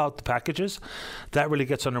that one about the packages, that really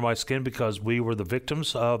gets under my skin because we were the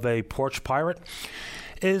victims of a porch pirate.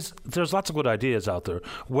 There's lots of good ideas out there.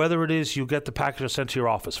 Whether it is you get the package sent to your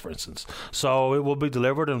office, for instance. So it will be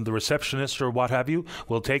delivered and the receptionist or what have you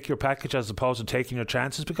will take your package as opposed to taking your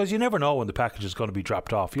chances, because you never know when the package is going to be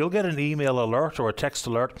dropped off. You'll get an email alert or a text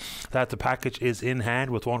alert that the package is in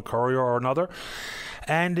hand with one courier or another.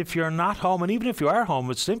 And if you're not home, and even if you are home,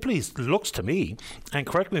 it simply looks to me, and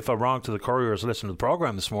correct me if I'm wrong to the couriers listening to the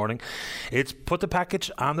program this morning, it's put the package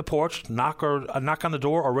on the porch, knock on the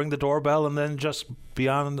door or ring the doorbell, and then just be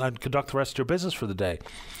on and conduct the rest of your business for the day.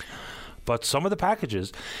 But some of the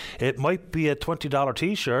packages, it might be a $20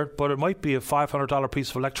 T-shirt, but it might be a $500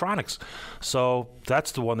 piece of electronics. So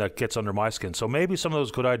that's the one that gets under my skin. So maybe some of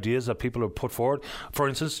those good ideas that people have put forward, for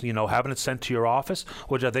instance, having it sent to your office,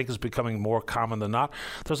 which I think is becoming more common than not.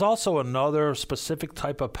 There's also another specific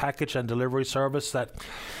type of package and delivery service that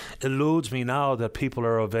eludes me now that people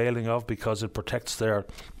are availing of because it protects their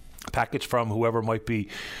package from whoever might be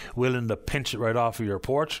willing to pinch it right off of your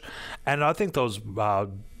porch. And I think those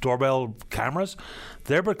doorbell cameras,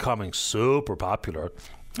 they're becoming super popular,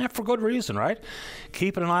 and for good reason, right?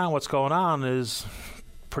 Keeping an eye on what's going on is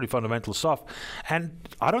pretty fundamental stuff. And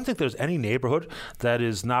I don't think there's any neighborhood that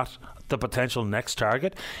is not the potential next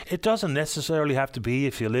target. It doesn't necessarily have to be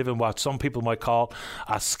if you live in what some people might call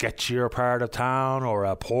a sketchier part of town or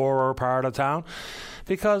a poorer part of town,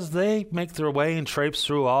 because they make their way and traipse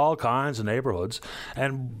through all kinds of neighborhoods,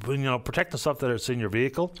 and protect the stuff that's in your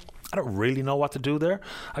vehicle. I don't really know what to do there.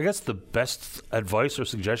 I guess the best advice or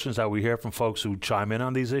suggestions that we hear from folks who chime in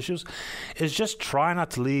on these issues is just try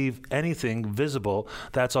not to leave anything visible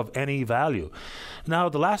that's of any value. Now,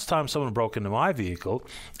 the last time someone broke into my vehicle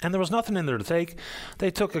and there was nothing in there to take, they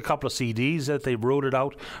took a couple of CDs that they rooted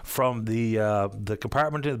out from the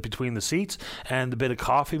compartment between the seats, and a bit of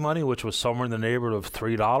coffee money, which was somewhere in the neighborhood of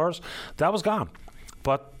 $3. That was gone.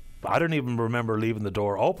 But I don't even remember leaving the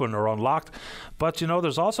door open or unlocked. But,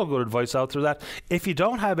 there's also good advice out there that if you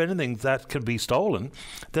don't have anything that can be stolen,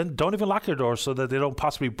 then don't even lock your door so that they don't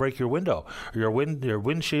possibly break your window, or your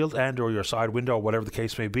windshield and or your side window, or whatever the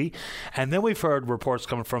case may be. And then we've heard reports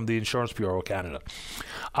coming from the Insurance Bureau of Canada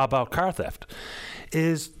about car theft.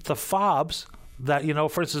 Is the fobs that,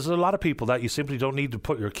 for instance, there's a lot of people that you simply don't need to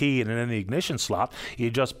put your key in any ignition slot. You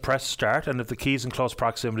just press start, and if the key's in close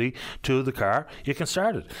proximity to the car, you can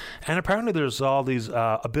start it. And apparently there's all these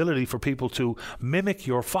ability for people to mimic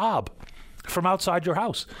your fob from outside your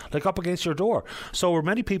house, like up against your door. So where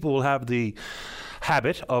many people will have the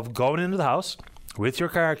habit of going into the house with your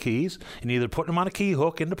car keys and either putting them on a key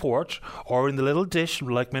hook in the porch or in the little dish,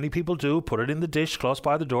 like many people do, put it in the dish close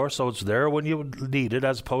by the door so it's there when you need it,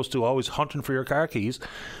 as opposed to always hunting for your car keys.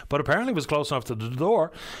 But apparently it was close enough to the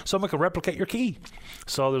door someone can replicate your key.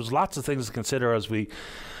 So there's lots of things to consider as we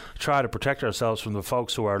try to protect ourselves from the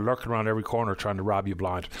folks who are lurking around every corner trying to rob you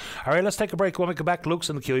blind. All right, let's take a break. When we come back, Luke's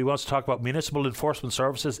in the queue. He wants to talk about municipal enforcement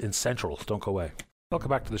services in Central. Don't go away. Welcome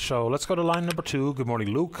back to the show. Let's go to line number 2. Good morning,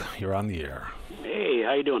 Luke. You're on the air. Hey,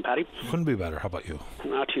 how you doing, Patty? Couldn't be better. How about you?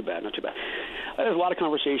 Not too bad, not too bad. There's a lot of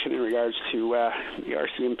conversation in regards to the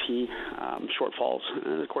RCMP shortfalls.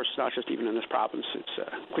 And of course, it's not just even in this province. It's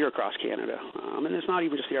clear across Canada. And it's not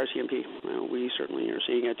even just the RCMP. We certainly are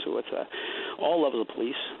seeing it with all levels of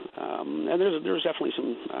police. And there's definitely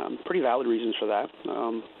some pretty valid reasons for that.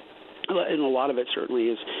 And a lot of it certainly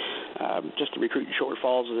is just the recruitment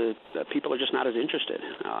shortfalls that people are just not as interested.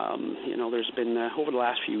 There's been, over the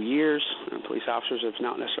last few years, police officers have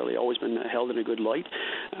not necessarily always been held in a good light.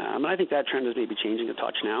 And I think that trend is maybe changing a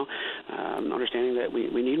touch now, understanding that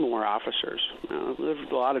we need more officers. There's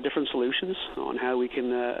a lot of different solutions on how we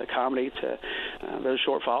can accommodate those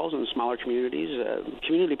shortfalls in smaller communities.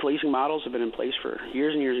 Community policing models have been in place for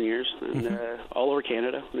years and years and years, and all over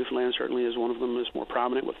Canada. Newfoundland certainly is one of them, is more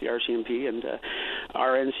prominent with the RCMP and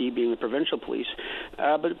RNC being the provincial police.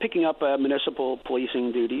 But picking up municipal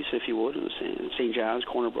policing duties, if you would, in St. John's,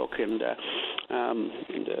 Corner Brook, and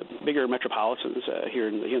bigger metropolitans here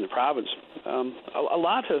in the province. A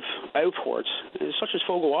lot of outports, such as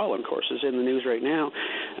Fogo Island, of course, is in the news right now.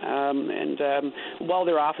 While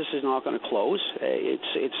their office is not going to close,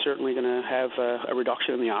 it's certainly going to have a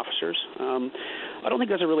reduction in the officers. I don't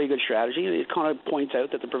think that's a really good strategy. It kind of points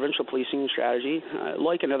out that the provincial policing strategy,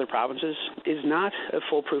 like in other provinces, is not a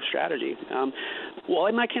foolproof strategy. Well,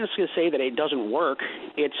 I'm not going to say that it doesn't work.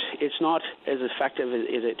 It's not as effective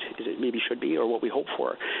as it maybe should be, or what we hope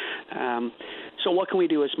for. So what can we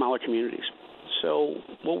do as smaller communities? So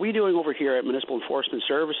what we're doing over here at Municipal Enforcement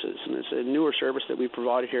Services, and it's a newer service that we've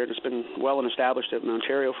provided here, and it's been well and established in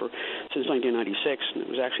Ontario since 1996, and it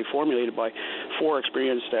was actually formulated by 4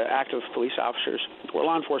 experienced active police officers or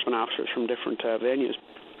law enforcement officers from different venues.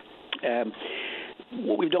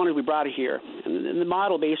 What we've done is we brought it here, and the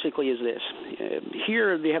model basically is this.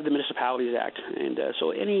 Here they have the Municipalities Act, and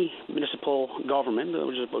so any municipal government,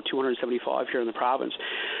 which is about 275 here in the province,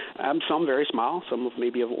 some very small, some of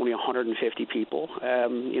maybe of only 150 people,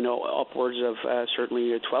 upwards of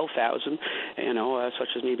certainly 12,000, such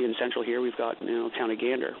as maybe in Central here we've got, Town of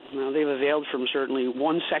Gander. Now, they've availed from certainly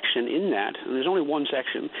one section in that, and there's only one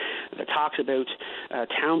section that talks about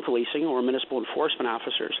town policing or municipal enforcement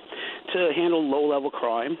officers to handle low-level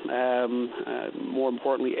crime, more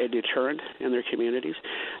importantly, a deterrent in their communities,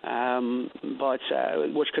 but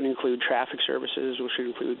which could include traffic services, which could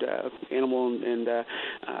include animal and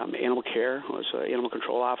animal care, so animal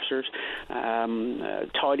control officers,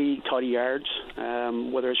 tidy yards,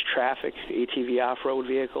 whether it's traffic, ATV off-road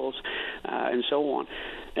vehicles, and so on.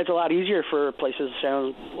 It's a lot easier for places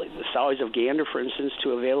like the size of Gander, for instance,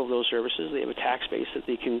 to avail of those services. They have a tax base that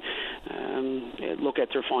they can look at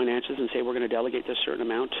their finances and say, we're going to delegate this certain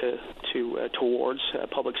amount towards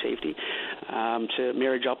public safety to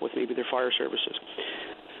marriage up with maybe their fire services.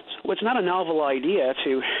 Well, it's not a novel idea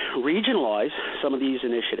to regionalize some of these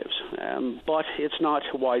initiatives, but it's not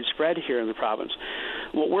widespread here in the province.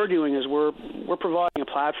 what we're doing is we're providing a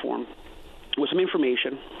platform with some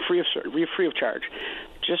information free of charge,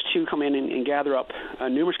 just to come in and gather up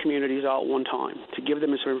numerous communities all at one time to give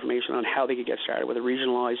them some information on how they could get started with a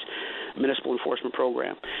regionalized municipal enforcement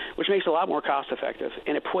program, which makes it a lot more cost effective,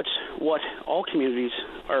 and it puts what all communities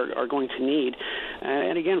are going to need.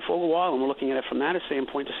 And again, for a while, and we're looking at it from that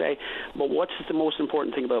standpoint to say, well, what's the most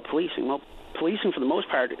important thing about policing? Well, policing, for the most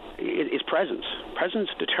part, is presence. Presence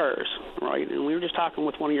deters, right? And we were just talking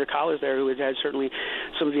with one of your colleagues there who has had certainly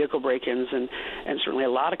some vehicle break-ins, and certainly a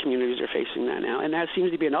lot of communities are facing that now, and that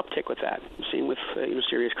seems to be an uptick with that, same with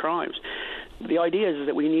serious crimes. The idea is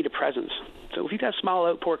that we need a presence. So if you've got small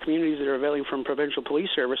outport communities that are availing from provincial police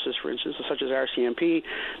services, for instance, such as RCMP,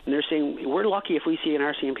 and they're saying, we're lucky if we see an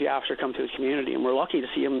RCMP officer come to the community, and we're lucky to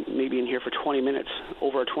see him maybe in here for 20 minutes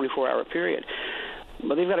over a 24-hour period.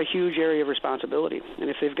 But they've got a huge area of responsibility. And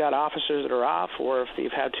if they've got officers that are off, or if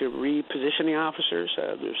they've had to reposition the officers,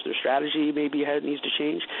 their strategy maybe needs to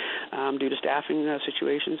change due to staffing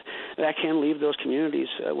situations, that can leave those communities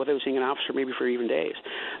without seeing an officer maybe for even days.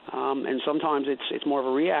 And sometimes it's more of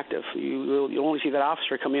a reactive. You only see that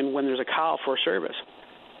officer come in when there's a call for service.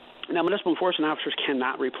 Now, municipal enforcement officers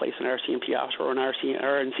cannot replace an RCMP officer or an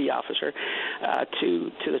RNC officer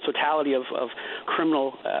to the totality of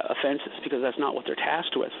criminal offenses, because that's not what they're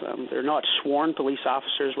tasked with. They're not sworn police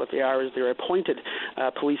officers. What they are is they're appointed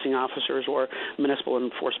policing officers or municipal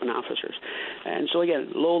enforcement officers. And so,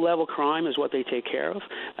 again, low-level crime is what they take care of.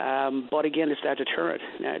 But, again, it's that deterrent.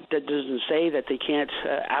 That doesn't say that they can't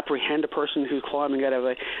apprehend a person who's climbing out of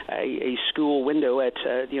a school window at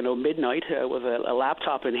midnight with a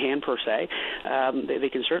laptop in hand, per se. They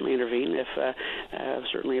can certainly intervene if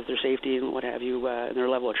their safety and what have you and their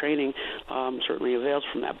level of training certainly avails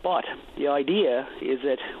from that. But the idea is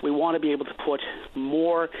that we want to be able to put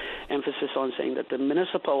more emphasis on saying that the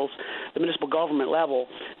municipal government level,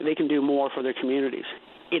 they can do more for their communities.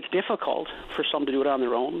 It's difficult for some to do it on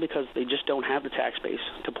their own because they just don't have the tax base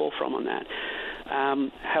to pull from on that.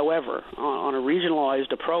 However, on a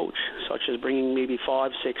regionalized approach, such as bringing maybe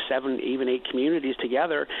 5, 6, 7, even 8 communities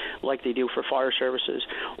together, like they do for fire services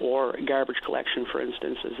or garbage collection, for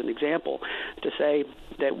instance, as an example, to say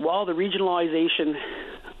that while the regionalization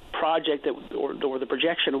project or the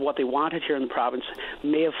projection of what they wanted here in the province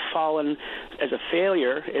may have fallen as a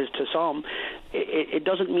failure as to some, it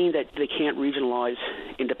doesn't mean that they can't regionalize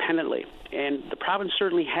independently. And the province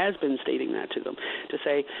certainly has been stating that to them, to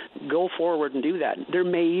say, go forward and do that. There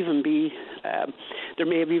may even be,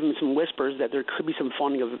 some whispers that there could be some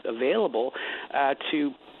funding available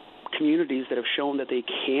to communities that have shown that they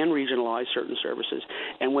can regionalize certain services,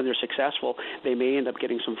 and when they're successful, they may end up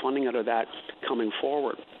getting some funding out of that coming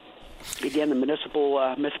forward. Again, the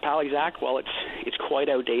Municipalities Act, while it's quite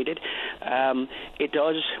outdated, it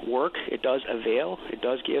does work. It does avail. It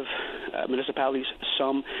does give municipalities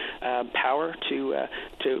some power to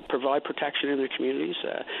provide protection in their communities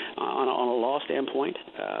on a law standpoint.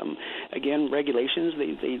 Again, regulations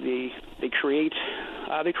they create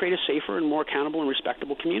a safer and more accountable and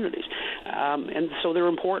respectable communities, and so they're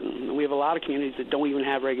important. We have a lot of communities that don't even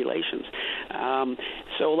have regulations.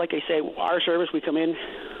 So, like I say, our service, we come in.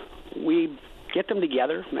 We get them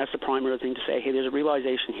together, and that's the primary thing, to say, hey, there's a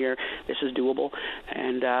realization here, this is doable,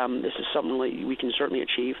 and this is something that we can certainly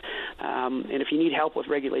achieve. And if you need help with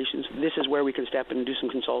regulations, this is where we can step in and do some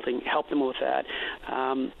consulting, help them with that.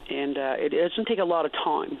 It doesn't take a lot of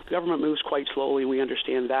time. Government moves quite slowly, we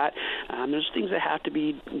understand that. There's things that have to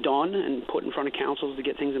be done and put in front of councils to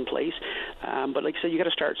get things in place. But like I said, you got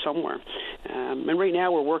to start somewhere. And right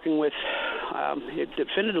now we're working with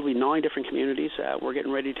definitively 9 different communities. We're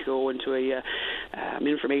getting ready to go into a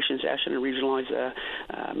information session, a regionalized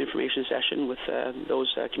information session with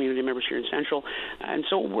those community members here in Central, and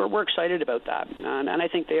so we're excited about that, and I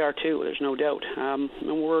think they are too. There's no doubt. And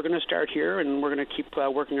we're going to start here, and we're going to keep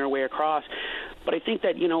working our way across. But I think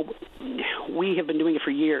that we have been doing it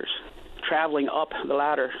for years, traveling up the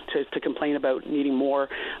ladder to complain about needing more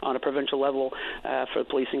on a provincial level for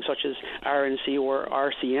policing, such as RNC or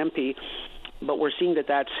RCMP. But we're seeing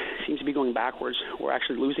that seems to be going backwards. We're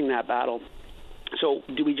actually losing that battle. So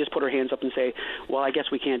do we just put our hands up and say, well, I guess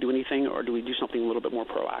we can't do anything, or do we do something a little bit more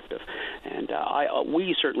proactive? And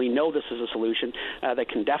we certainly know this is a solution that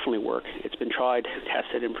can definitely work. It's been tried,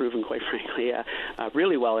 tested, and proven, quite frankly,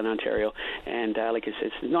 really well in Ontario. And like I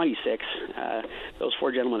said, it's 96. Those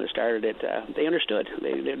 4 gentlemen that started it, they understood.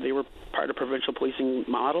 They were part of provincial policing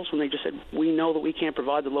models when they just said, we know that we can't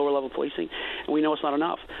provide the lower-level policing, and we know it's not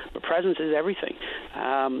enough. But presence is everything.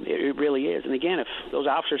 It really is. And again, if those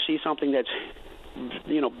officers see something that's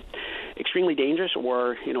extremely dangerous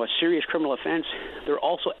or a serious criminal offense, they're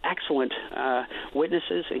also excellent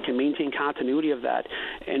witnesses and can maintain continuity of that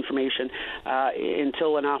information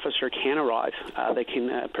until an officer can arrive. They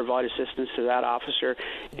can provide assistance to that officer,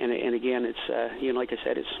 and again, it's like I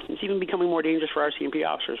said, it's even becoming more dangerous for RCMP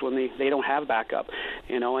officers when they don't have backup,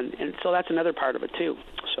 and so that's another part of it too.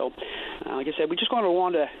 So, like I said, we just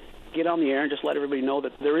want to get on the air and just let everybody know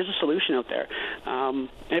that there is a solution out there. And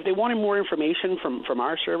if they wanted more information from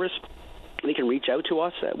our service, they can reach out to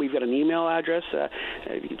us. We've got an email address.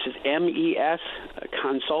 It's just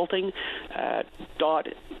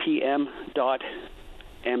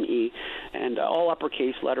mesconsulting.pm.me, and all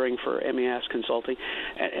uppercase lettering for MES Consulting.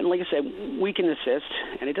 And like I said, we can assist,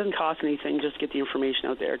 and it doesn't cost anything. Just get the information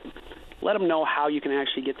out there. Let them know how you can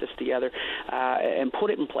actually get this together and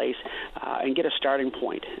put it in place and get a starting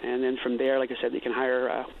point. And then from there, like I said, they can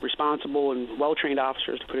hire responsible and well-trained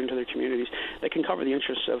officers to put into their communities that can cover the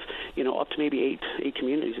interests of, up to maybe eight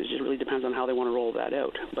communities. It just really depends on how they want to roll that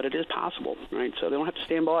out. But it is possible, right? So they don't have to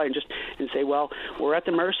stand by and say, well, we're at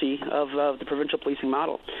the mercy of the provincial policing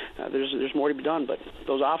model. There's more to be done, but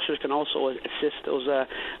those officers can also assist those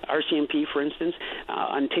RCMP, for instance,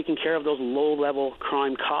 on taking care of those low-level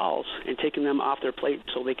crime calls and taking them off their plate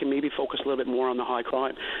so they can maybe focus a little bit more on the high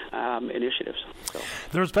crime initiatives. So.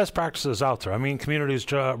 There's best practices out there. I mean, communities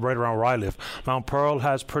right around where I live, Mount Pearl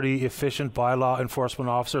has pretty efficient bylaw enforcement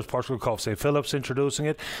officers, Portugal Cove St. Philip's introducing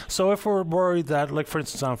it. So if we're worried that, like for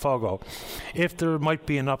instance on Fogo, if there might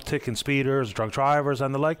be an uptick in speeders, drunk drivers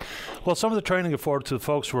and the like, well, some of the training afforded to the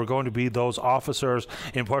folks who are going to be those officers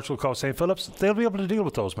in Portugal Cove St. Philip's, they'll be able to deal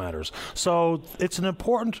with those matters. So it's an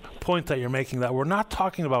important point that you're making, that we're not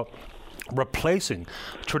talking about replacing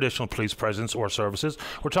traditional police presence or services.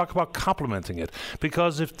 We're talking about complementing it,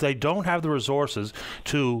 because if they don't have the resources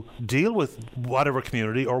to deal with whatever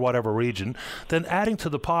community or whatever region, then adding to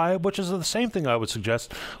the pie, which is the same thing I would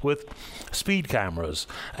suggest with speed cameras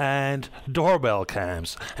and doorbell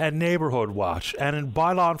cams and neighborhood watch and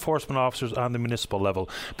by law enforcement officers on the municipal level,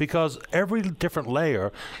 because every different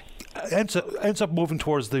layer ends up moving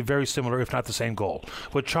towards the very similar, if not the same goal.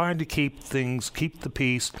 We're trying to keep the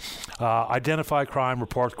peace, identify crime,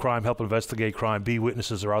 report crime, help investigate crime, be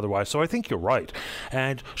witnesses or otherwise. So I think you're right.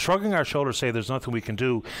 And shrugging our shoulders, say there's nothing we can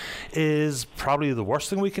do, is probably the worst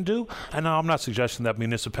thing we can do. And now I'm not suggesting that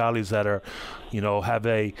municipalities that are, have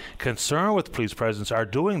a concern with police presence are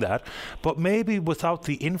doing that, but maybe without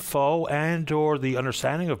the info and or the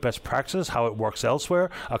understanding of best practices, how it works elsewhere,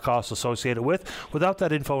 a cost associated without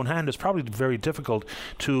that info in hand, it's probably very difficult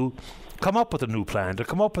to come up with a new plan, to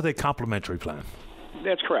come up with a complementary plan.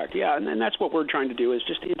 That's correct, yeah, and that's what we're trying to do, is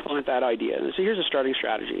just implement that idea. And so here's a starting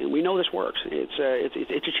strategy, and we know this works.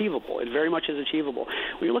 It's achievable. It very much is achievable.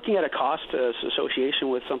 When you're looking at a cost association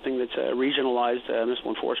with something that's a regionalized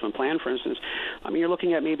municipal enforcement plan, for instance, I mean, you're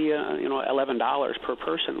looking at maybe $11 per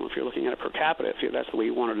person if you're looking at it per capita, if that's the way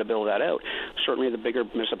you wanted to build that out. Certainly the bigger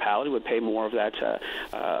municipality would pay more of that,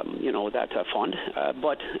 that fund.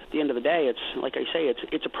 But at the end of the day, it's like I say,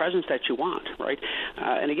 it's a presence that you want, right?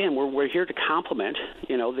 And again, we're here to complement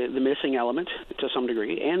the missing element to some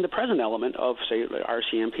degree, and the present element of, say,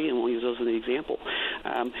 RCMP, and we'll use those as the example.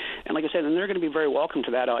 And like I said, and they're going to be very welcome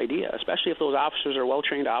to that idea, especially if those officers are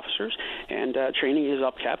well-trained officers, and training is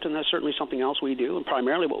upkept, and that's certainly something else we do, and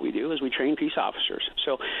primarily what we do is we train peace officers.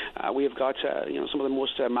 So we have got, some of the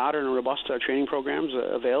most modern and robust training programs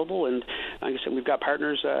available, and like I said, we've got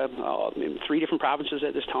partners in 3 different provinces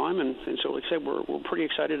at this time, and so like I said, we're pretty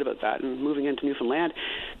excited about that, and moving into Newfoundland,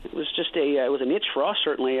 it was just it was a niche for us,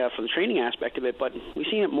 certainly, for the training aspect of it, but we've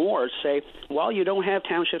seen it more. Say, while you don't have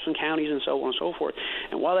townships and counties and so on and so forth,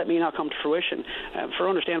 and while that may not come to fruition, for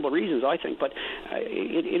understandable reasons, I think, but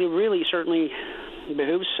it really certainly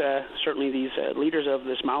behooves certainly these leaders of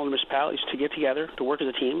the smaller municipalities to get together, to work as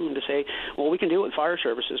a team, and to say, well, we can do it with fire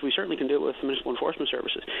services. We certainly can do it with municipal enforcement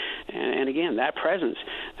services. And again, that presence,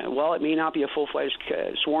 while it may not be a full-fledged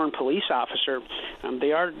sworn police officer,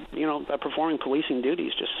 they are, performing policing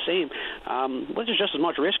duties just the same. But there's just as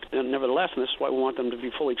much risk, nevertheless, and this is why we want them to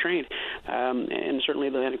be fully trained. And certainly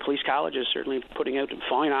the police college is certainly putting out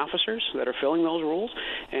fine officers that are filling those roles,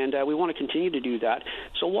 and we want to continue to do that.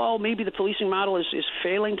 So while maybe the policing model is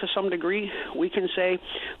failing to some degree, we can say,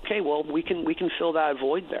 okay, well, we can fill that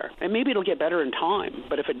void there. And maybe it'll get better in time,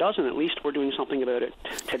 but if it doesn't, at least we're doing something about it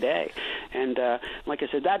today. And like I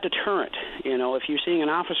said, that deterrent, if you're seeing an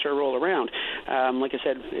officer roll around, like I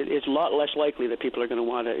said, it's a lot less likely that people are going to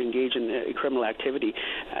want to engage in criminal activity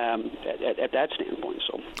at that standpoint.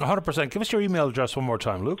 So 100%. Give us your email address one more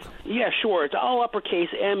time, Luke. Yeah, sure. It's all uppercase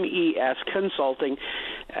MES Consulting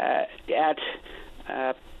at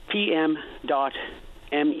pm.me.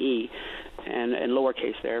 PM.me. And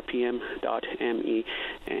lowercase there, PM.me.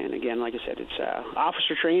 And again, like I said, it's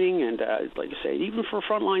officer training, and like I say, even for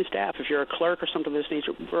frontline staff, if you're a clerk or something of this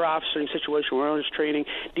nature, we're officering situation, we're owners training,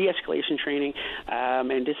 de-escalation training,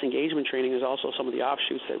 and disengagement training is also some of the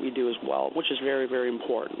offshoots that we do as well, which is very, very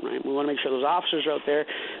important, right? We want to make sure those officers are out there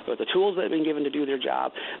with the tools that have been given to do their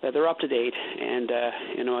job, that they're up to date, and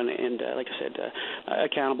like I said,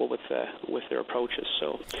 accountable with their approaches.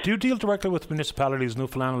 So, do you deal directly with municipalities,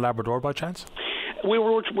 Newfoundland and Labrador, by chance?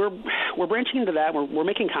 We're branching into that. We're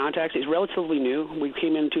making contacts. It's relatively new. We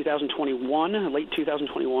came in 2021, late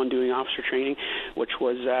 2021, doing officer training, which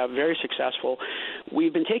was very successful.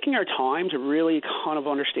 We've been taking our time to really kind of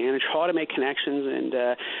understand and try to make connections and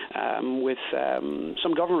with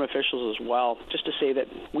some government officials as well, just to say that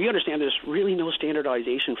we understand there's really no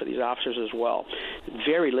standardization for these officers as well.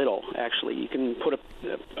 Very little, actually. You can put a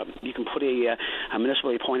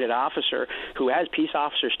municipally appointed officer who has peace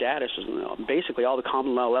officer status, basically all the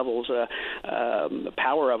common law levels,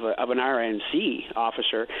 power of an RNC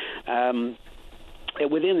officer,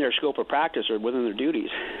 within their scope of practice or within their duties,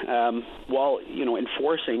 while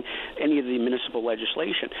enforcing any of the municipal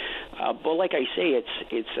legislation. But like I say,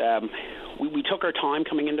 we took our time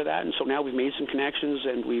coming into that, and so now we've made some connections,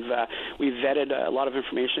 and we've vetted a lot of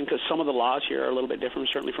information, because some of the laws here are a little bit different,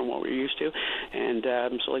 certainly from what we're used to. And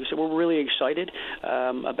so, like I said, we're really excited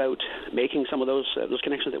about making some of those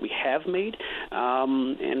connections that we have made,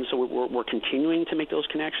 and so we're continuing to make those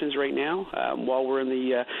connections right now while we're in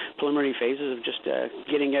the preliminary phases of just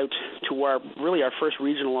getting out to our first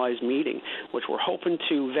regionalized meeting, which we're hoping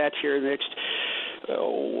to vet here next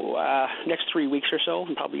 3 weeks or so,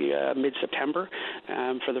 and probably mid-September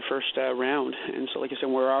for the first round. And so, like I said,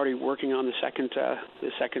 we're already working on the second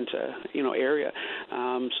area.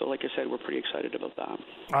 So, like I said, we're pretty excited about that.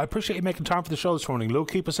 I appreciate you making time for the show this morning,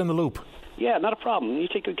 Luke. Keep us in the loop. Yeah, not a problem. You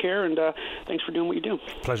take good care, and thanks for doing what you do.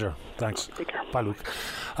 Pleasure. Thanks. Take care. Bye, Luke.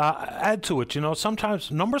 Add to it,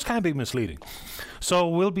 sometimes numbers can be misleading. So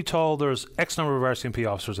we'll be told there's X number of RCMP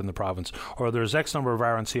officers in the province, or there's X number of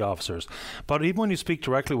RNC officers. But even when you speak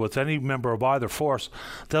directly with any member of either force,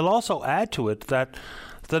 they'll also add to it that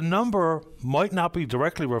the number might not be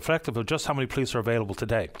directly reflective of just how many police are available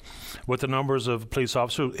today. With the numbers of police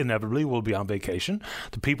officers inevitably will be on vacation,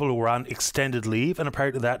 the people who are on extended leave, and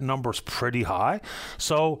apparently that number's pretty high.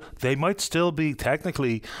 So they might still be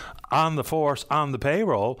technically on the force, on the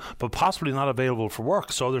payroll, but possibly not available for work.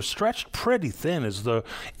 So they're stretched pretty thin, is the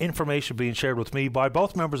information being shared with me by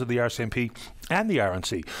both members of the RCMP and the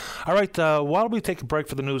RNC. All right, while we take a break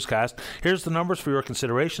for the newscast, here's the numbers for your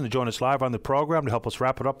consideration to join us live on the programme to help us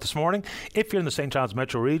wrap it up this morning. If you're in the St. John's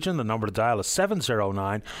Metro region, the number to dial is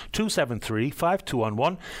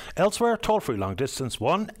 709-273-5211. Elsewhere, toll-free long distance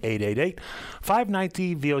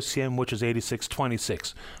 1-888-590-VOCM, which is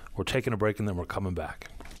 8626. We're taking a break and then we're coming back.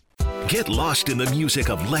 Get lost in the music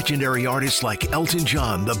of legendary artists like Elton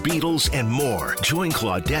John, the Beatles, and more. Join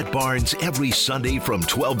Claudette Barnes every Sunday from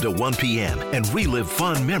 12 to 1 p.m. and relive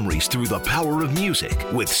fond memories through the power of music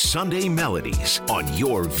with Sunday Melodies on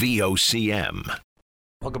your VOCM.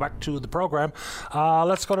 Welcome back to the program.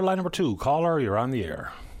 Let's go to line number 2. Caller, you're on the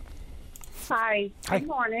air. Hi. Good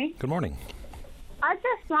morning. Good morning. I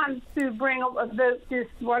just wanted to bring up about this,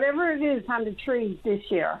 whatever it is on the trees this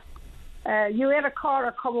year. You had a call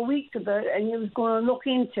a couple of weeks ago, and you was going to look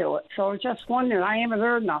into it. So I was just wondering. I haven't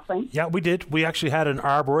heard nothing. Yeah, we did. We actually had an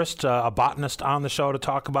arborist, a botanist on the show to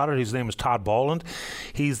talk about it. His name is Todd Boland.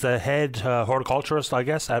 He's the head horticulturist, I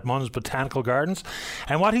guess, at Munn's Botanical Gardens.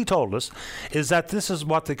 And what he told us is that this is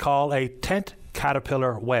what they call a tent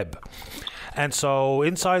caterpillar web. And so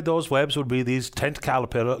inside those webs would be these tent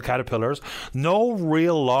caterpillars. No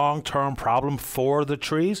real long-term problem for the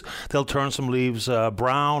trees. They'll turn some leaves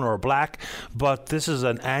brown or black, but this is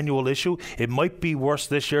an annual issue. It might be worse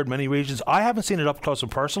this year in many regions. I haven't seen it up close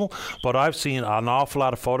and personal, but I've seen an awful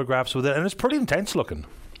lot of photographs with it, and it's pretty intense looking.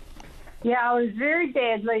 Yeah, it was very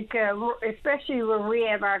bad, especially where we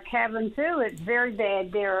have our cabin, too. It's very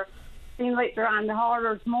bad there. Seems like they're on the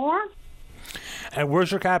hoarders more. And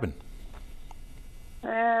where's your cabin?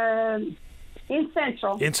 In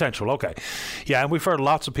Central. In Central, okay. Yeah, and we've heard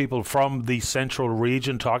lots of people from the Central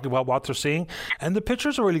region talking about what they're seeing, and the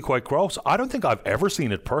pictures are really quite gross. I don't think I've ever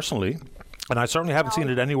seen it personally, and I certainly haven't seen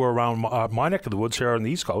it anywhere around my neck of the woods here on the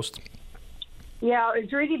East Coast. Yeah,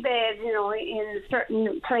 it's really bad, in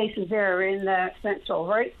certain places there in the Central,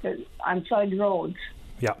 right? On side roads.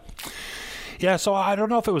 Yeah. Yeah, so I don't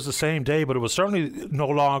know if it was the same day, but it was certainly no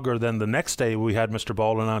longer than the next day we had Mr.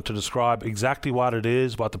 Boland on to describe exactly what it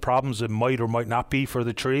is, what the problems it might or might not be for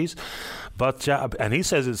the trees. But and he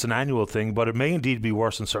says it's an annual thing, but it may indeed be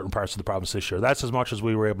worse in certain parts of the province this year. That's as much as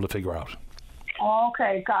we were able to figure out.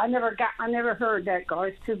 Okay, I never heard that,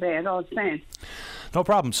 guys. Too bad. I was saying. No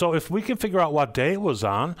problem. So if we can figure out what day it was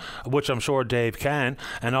on, which I'm sure Dave can,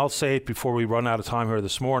 and I'll say it before we run out of time here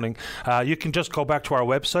this morning, you can just go back to our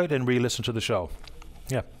website and re-listen to the show.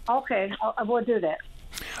 Yeah. Okay, I will do that.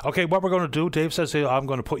 Okay, what we're going to do, Dave says I'm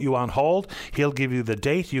going to put you on hold. He'll give you the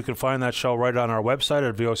date. You can find that show right on our website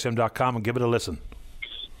at VOCM.com and give it a listen.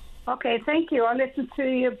 Okay, thank you. I'll listen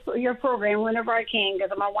to your program whenever I can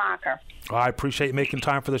because I'm a walker. I appreciate you making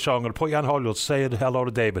time for the show. I'm going to put you on hold. You'll say hello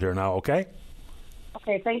to David here now, okay?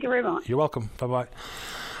 Okay, thank you very much. You're welcome. Bye-bye.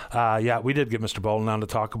 Yeah, we did get Mr. Boland on to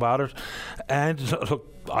talk about it. And look,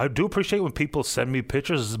 I do appreciate when people send me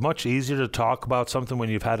pictures. It's much easier to talk about something when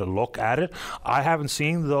you've had a look at it. I haven't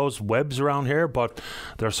seen those webs around here, but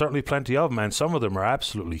there's certainly plenty of them, and some of them are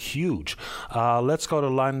absolutely huge. Let's go to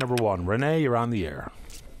line number 1. Renee, you're on the air.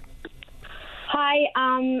 Hi,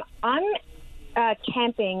 I'm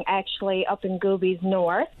camping actually up in Goobies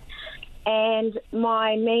North, and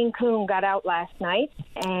my Maine Coon got out last night,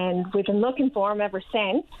 and we've been looking for him ever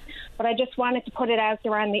since. But I just wanted to put it out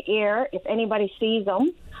there on the air if anybody sees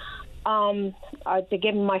him, to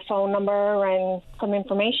give him my phone number and some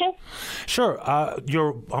information. Sure.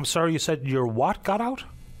 I'm sorry, you said your what got out?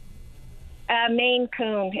 Maine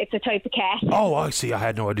Coon. It's a type of cat. Oh, I see. I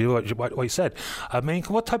had no idea what you said. Maine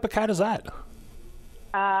Coon. What type of cat is that?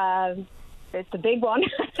 It's a big one.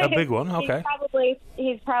 A big one, okay.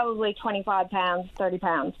 He's probably 25 pounds, 30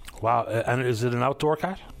 pounds. Wow. And is it an outdoor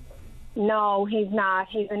cat? No, he's not.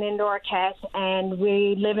 He's an indoor cat, and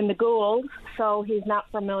we live in the Gould, so he's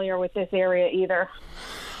not familiar with this area either.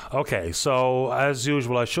 Okay, so as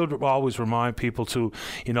usual, I should always remind people to,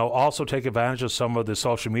 also take advantage of some of the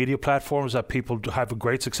social media platforms that people have a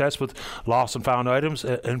great success with lost and found items,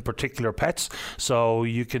 in particular pets. So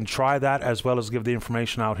you can try that as well as give the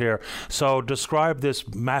information out here. So describe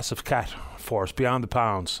this massive cat for us, beyond the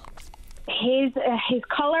pounds. His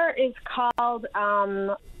color is called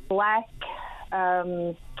black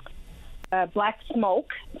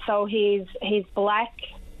smoke. So he's black.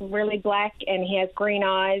 Really black, and he has green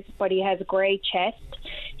eyes, but he has a gray chest.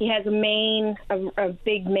 He has a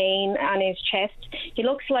big mane on his chest. He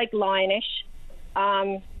looks like lionish,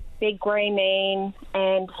 big gray mane,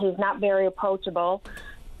 and he's not very approachable.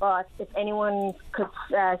 But if anyone could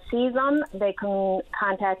see them, they can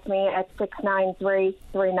contact me at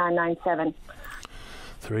 693-3997.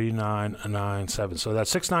 3997. So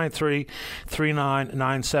that's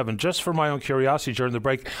 693-3997. Just for my own curiosity during the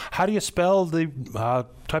break, how do you spell the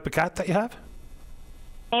type of cat that you have?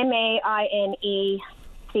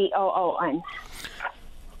 MAINECOON.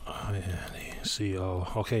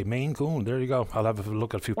 INECO. Okay, Maine Coon. There you go. I'll have a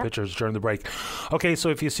look at a few pictures during the break. Okay, so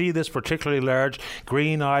if you see this particularly large,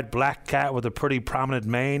 green-eyed black cat with a pretty prominent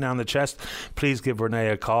mane on the chest, please give Renee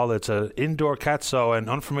a call. It's an indoor cat, and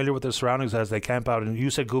unfamiliar with the surroundings as they camp out. And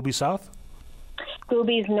you said Gooby South?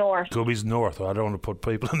 Goobies North. Goobies North. Well, I don't want to put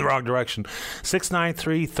people in the wrong direction.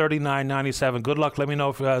 693-3997. Good luck. Let me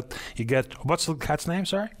know if you get... What's the cat's name,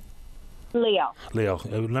 sorry? Leo.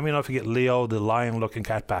 Let me know if you get Leo, the lion-looking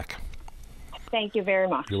cat, back. Thank you very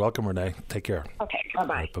much. You're welcome, Renee. Take care. Okay,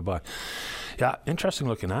 bye-bye. Right, bye-bye. Yeah,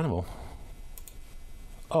 interesting-looking animal.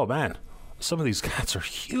 Oh, man. Some of these cats are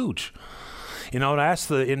huge. And that's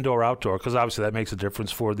the indoor-outdoor, because obviously that makes a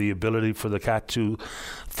difference for the ability for the cat to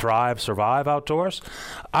survive outdoors.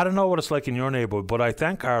 I don't know what it's like in your neighborhood, but I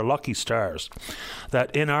thank our lucky stars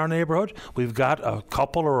that in our neighborhood we've got a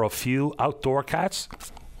couple or a few outdoor cats.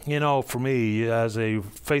 For me, as a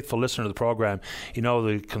faithful listener to the program,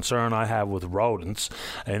 the concern I have with rodents,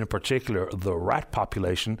 and in particular the rat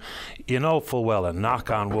population, full well, and knock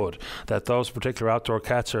on wood, that those particular outdoor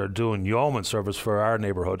cats are doing yeoman service for our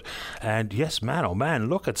neighborhood. And yes, man, oh man,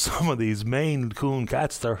 look at some of these Maine Coon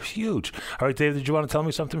cats. They're huge. All right, Dave, did you want to tell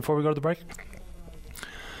me something before we go to the break?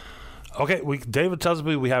 Okay, David tells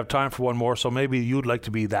me we have time for one more, so maybe you'd like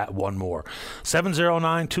to be that one more.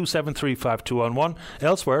 709-273-5211.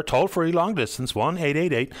 Elsewhere, toll-free, long distance,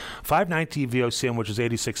 1-888-590-VOCM, which is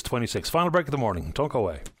 8626. Final break of the morning. Don't go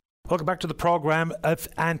away. Welcome back to the program. If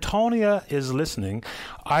Antonia is listening,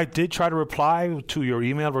 I did try to reply to your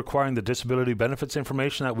email requiring the disability benefits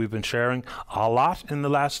information that we've been sharing a lot in the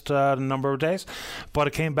last number of days, but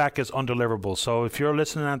it came back as undeliverable. So if you're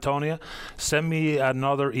listening, Antonia, send me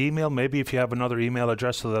another email, maybe if you have another email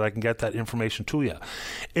address so that I can get that information to you.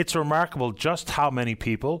 It's remarkable just how many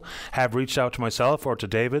people have reached out to myself or to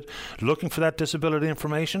David looking for that disability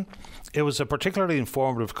information. It was a particularly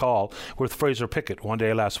informative call with Fraser Pickett one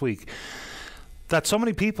day last week, that so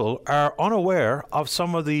many people are unaware of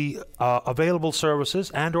some of the available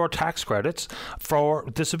services and or tax credits for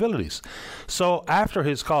disabilities. So after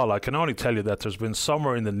his call, I can only tell you that there's been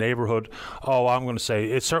somewhere in the neighborhood, I'm going to say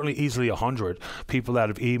it's certainly easily 100 people that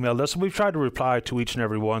have emailed us, and we've tried to reply to each and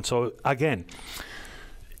every one. So again,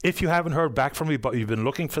 if you haven't heard back from me, but you've been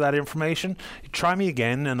looking for that information, try me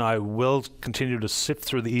again, and I will continue to sift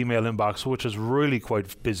through the email inbox, which is really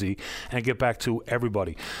quite busy, and get back to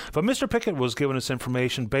everybody. But Mr. Pickett was giving us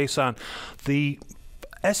information based on the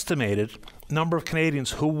estimated number of Canadians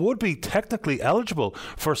who would be technically eligible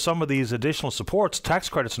for some of these additional supports, tax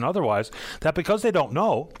credits and otherwise, that because they don't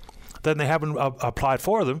know, then they haven't applied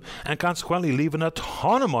for them, and consequently leaving a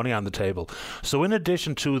ton of money on the table. So in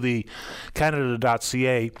addition to the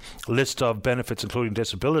Canada.ca list of benefits including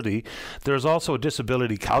disability, there's also a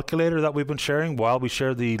disability calculator that we've been sharing while we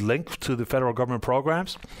share the link to the federal government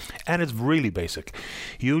programs, and it's really basic.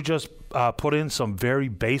 You just put in some very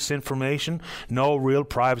base information, no real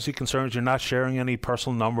privacy concerns. You're not sharing any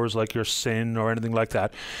personal numbers like your SIN or anything like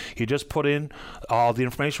that. You just put in all the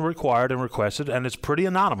information required and requested, and it's pretty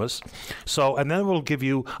anonymous. So, and then we'll give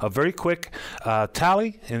you a very quick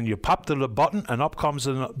tally, and you pop the button, and up comes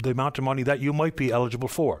the amount of money that you might be eligible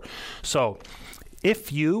for. So,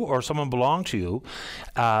 if you or someone belonging to you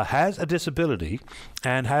has a disability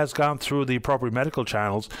and has gone through the appropriate medical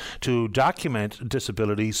channels to document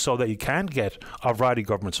disability so that you can get a variety of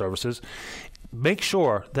government services, make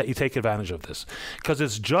sure that you take advantage of this, because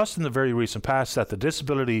it's just in the very recent past that the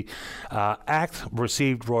Disability Act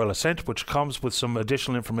received royal assent, which comes with some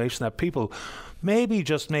additional information that people maybe,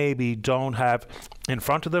 just maybe, don't have in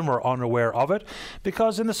front of them or unaware of it,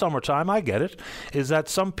 because in the summertime, I get it, is that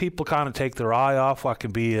some people kind of take their eye off what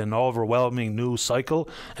can be an overwhelming news cycle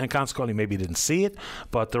and consequently maybe didn't see it,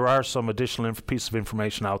 but there are some additional pieces of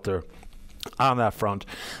information out there on that front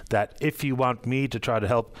that if you want me to try to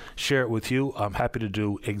help share it with you, I'm happy to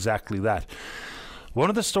do exactly that. One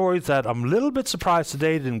of the stories that I'm a little bit surprised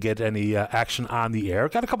today didn't get any action on the air,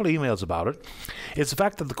 got a couple of emails about it, is the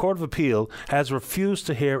fact that the Court of Appeal has refused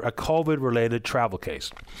to hear a COVID-related travel case.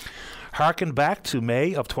 Harken back to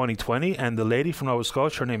May of 2020, and the lady from Nova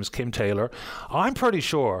Scotia, her name is Kim Taylor. I'm pretty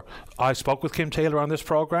sure I spoke with Kim Taylor on this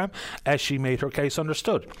program as she made her case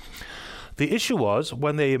understood. The issue was,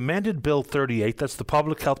 when they amended Bill 38, that's the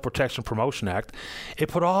Public Health Protection Promotion Act, it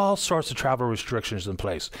put all sorts of travel restrictions in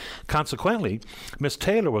place. Consequently, Ms.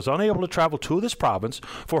 Taylor was unable to travel to this province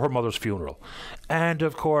for her mother's funeral. And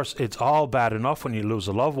of course, it's all bad enough when you lose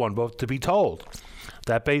a loved one, but to be told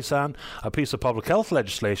that based on a piece of public health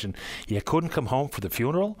legislation, you couldn't come home for the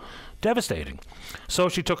funeral, devastating. So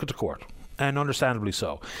she took it to court. And understandably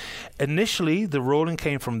so. Initially, the ruling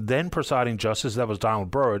came from then presiding justice, that was Donald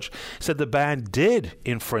Burge, said the ban did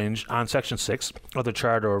infringe on Section 6 of the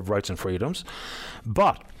Charter of Rights and Freedoms,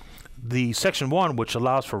 but the Section 1, which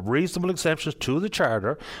allows for reasonable exemptions to the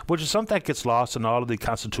Charter, which is something that gets lost in all of the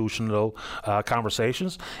constitutional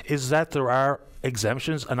conversations, is that there are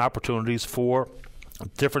exemptions and opportunities for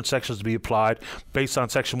different sections to be applied based on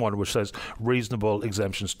Section 1, which says reasonable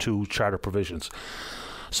exemptions to Charter provisions.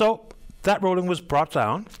 So that ruling was brought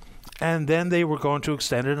down, and then they were going to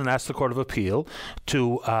extend it and ask the Court of Appeal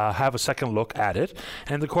to have a second look at it,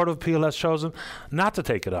 and the Court of Appeal has chosen not to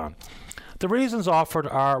take it on. The reasons offered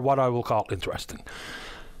are what I will call interesting.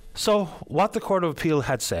 So what the Court of Appeal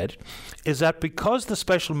had said is that because the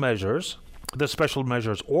special measures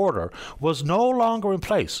order was no longer in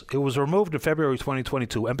place, it was removed in February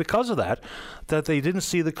 2022, and because of that they didn't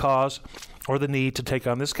see the cause or the need to take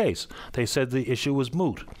on this case. They said the issue was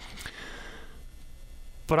moot.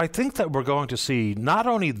 But I think that we're going to see not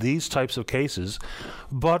only these types of cases,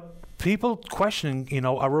 but people questioning,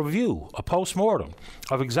 a review, a post-mortem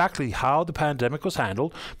of exactly how the pandemic was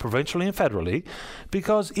handled, provincially and federally,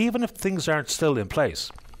 because even if things aren't still in place,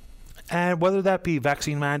 and whether that be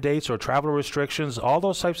vaccine mandates or travel restrictions, all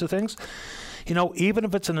those types of things, even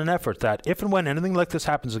if it's in an effort that if and when anything like this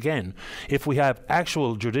happens again, if we have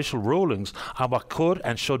actual judicial rulings on what could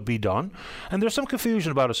and should be done, and there's some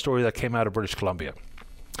confusion about a story that came out of British Columbia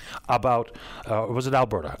about, was it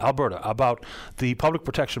Alberta, about the public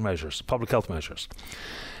protection measures, public health measures.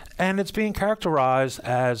 And it's being characterized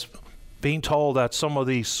as being told that some of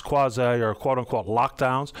these quasi or quote-unquote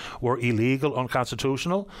lockdowns were illegal,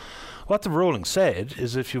 unconstitutional. What the ruling said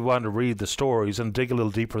is, if you want to read the stories and dig a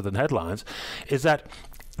little deeper than headlines, is that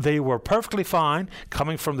they were perfectly fine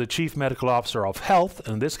coming from the Chief Medical Officer of Health,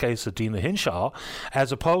 in this case Adina Hinshaw,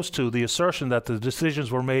 as opposed to the assertion that the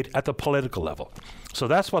decisions were made at the political level. So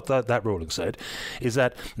that's what that ruling said, is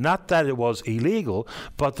that not that it was illegal,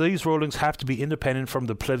 but these rulings have to be independent from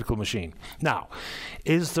the political machine. Now,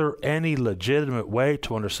 is there any legitimate way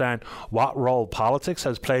to understand what role politics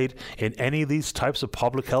has played in any of these types of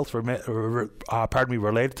public health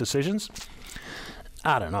related decisions?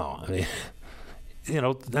 I don't know. I mean,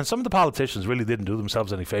 and some of the politicians really didn't do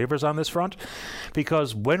themselves any favors on this front,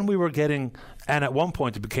 because when we were getting, and at one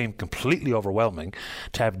point it became completely overwhelming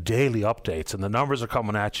to have daily updates and the numbers are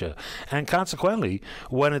coming at you, and consequently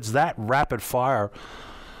when it's that rapid fire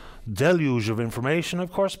deluge of information,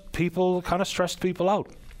 of course people kind of stressed people out.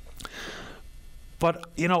 But,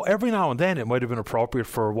 every now and then it might have been appropriate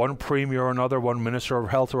for one premier or another, one minister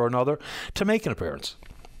of health or another, to make an appearance.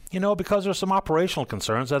 Because there's some operational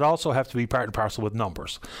concerns that also have to be part and parcel with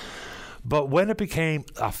numbers. But when it became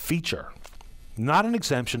a feature, not an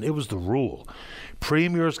exemption, it was the rule.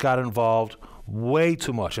 Premiers got involved way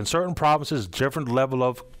too much. In certain provinces, different level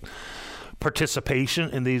of participation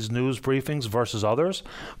in these news briefings versus others.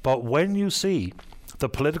 But when you see the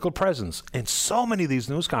political presence in so many of these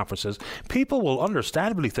news conferences, people will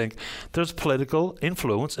understandably think there's political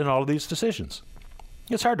influence in all of these decisions.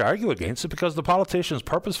 It's hard to argue against it, because the politicians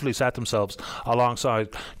purposefully sat themselves alongside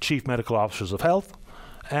chief medical officers of health,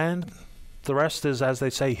 and the rest is, as they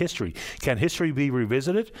say, history. Can history be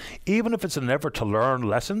revisited? Even if it's an effort to learn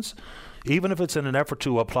lessons, even if it's in an effort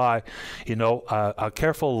to apply, a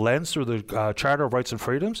careful lens through the Charter of Rights and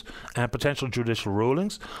Freedoms and potential judicial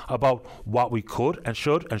rulings about what we could and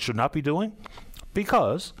should not be doing?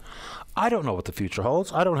 Because I don't know what the future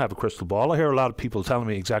holds. I don't have a crystal ball. I hear a lot of people telling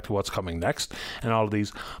me exactly what's coming next in all of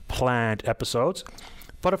these planned episodes.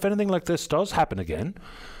 But if anything like this does happen again,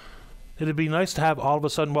 it'd be nice to have all of a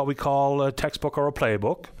sudden what we call a textbook or a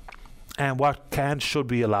playbook, and what should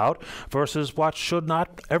be allowed versus what should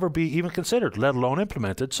not ever be even considered, let alone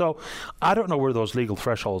implemented. So I don't know where those legal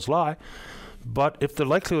thresholds lie. But if the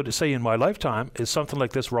likelihood, say in my lifetime, is something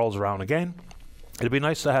like this rolls around again, it'd be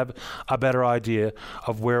nice to have a better idea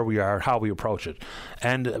of where we are, how we approach it.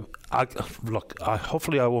 And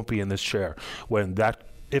hopefully I won't be in this chair when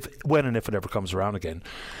if it ever comes around again.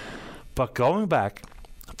 But going back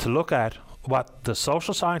to look at what the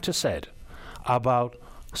social scientists said about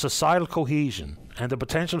societal cohesion and the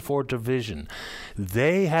potential for division,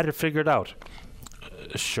 they had it figured out.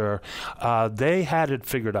 They had it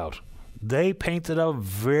figured out. They painted a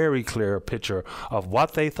very clear picture of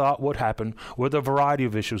what they thought would happen with a variety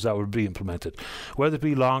of issues that would be implemented, whether it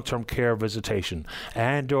be long-term care visitation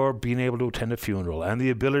and or being able to attend a funeral and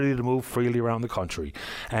the ability to move freely around the country,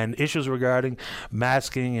 and issues regarding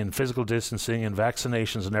masking and physical distancing and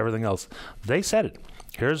vaccinations and everything else. They said it.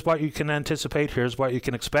 Here's what you can anticipate. Here's what you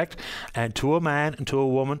can expect. And to a man and to a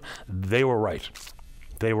woman, they were right.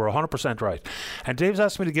 They were 100% right. And Dave's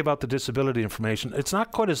asked me to give out the disability information. It's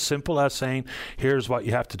not quite as simple as saying, here's what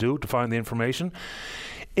you have to do to find the information.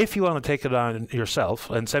 If you want to take it on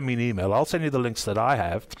yourself and send me an email, I'll send you the links that I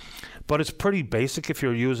have. But it's pretty basic if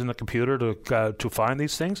you're using a computer to find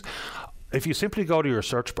these things. If you simply go to your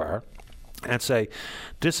search bar and say,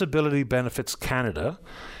 Disability Benefits Canada,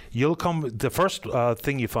 the first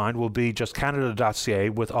thing you find will be just canada.ca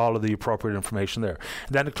with all of the appropriate information there.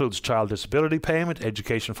 And that includes child disability payment,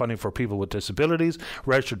 education funding for people with disabilities,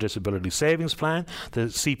 registered disability savings plan, the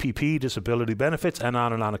CPP disability benefits, and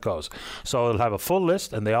on it goes. So it'll have a full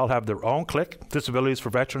list, and they all have their own click. Disabilities for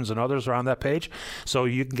veterans and others are on that page, so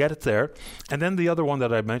you can get it there. And then the other one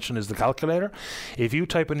that I mentioned is the calculator. If you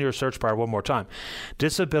type into your search bar one more time,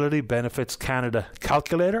 Disability Benefits Canada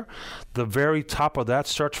calculator, the very top of that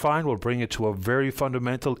search find will bring you to a very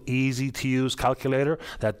fundamental, easy to use calculator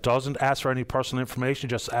that doesn't ask for any personal information,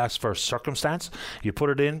 just asks for circumstance. You put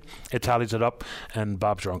it in, it tallies it up, and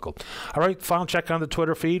Bob's your uncle. All right, final check on the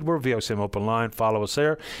Twitter feed. We're VOCM Openline. Follow us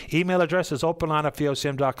there. Email address is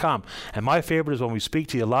openline@vocm.com. And my favorite is when we speak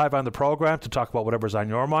to you live on the program to talk about whatever's on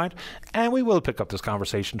your mind. And we will pick up this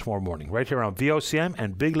conversation tomorrow morning right here on VOCM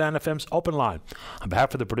and Big Land FM's Open Line. On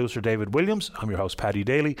behalf of the producer David Williams, I'm your host Paddy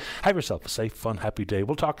Daly. Have yourself a safe, fun, happy day.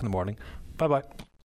 We'll talk in the morning. Bye-bye.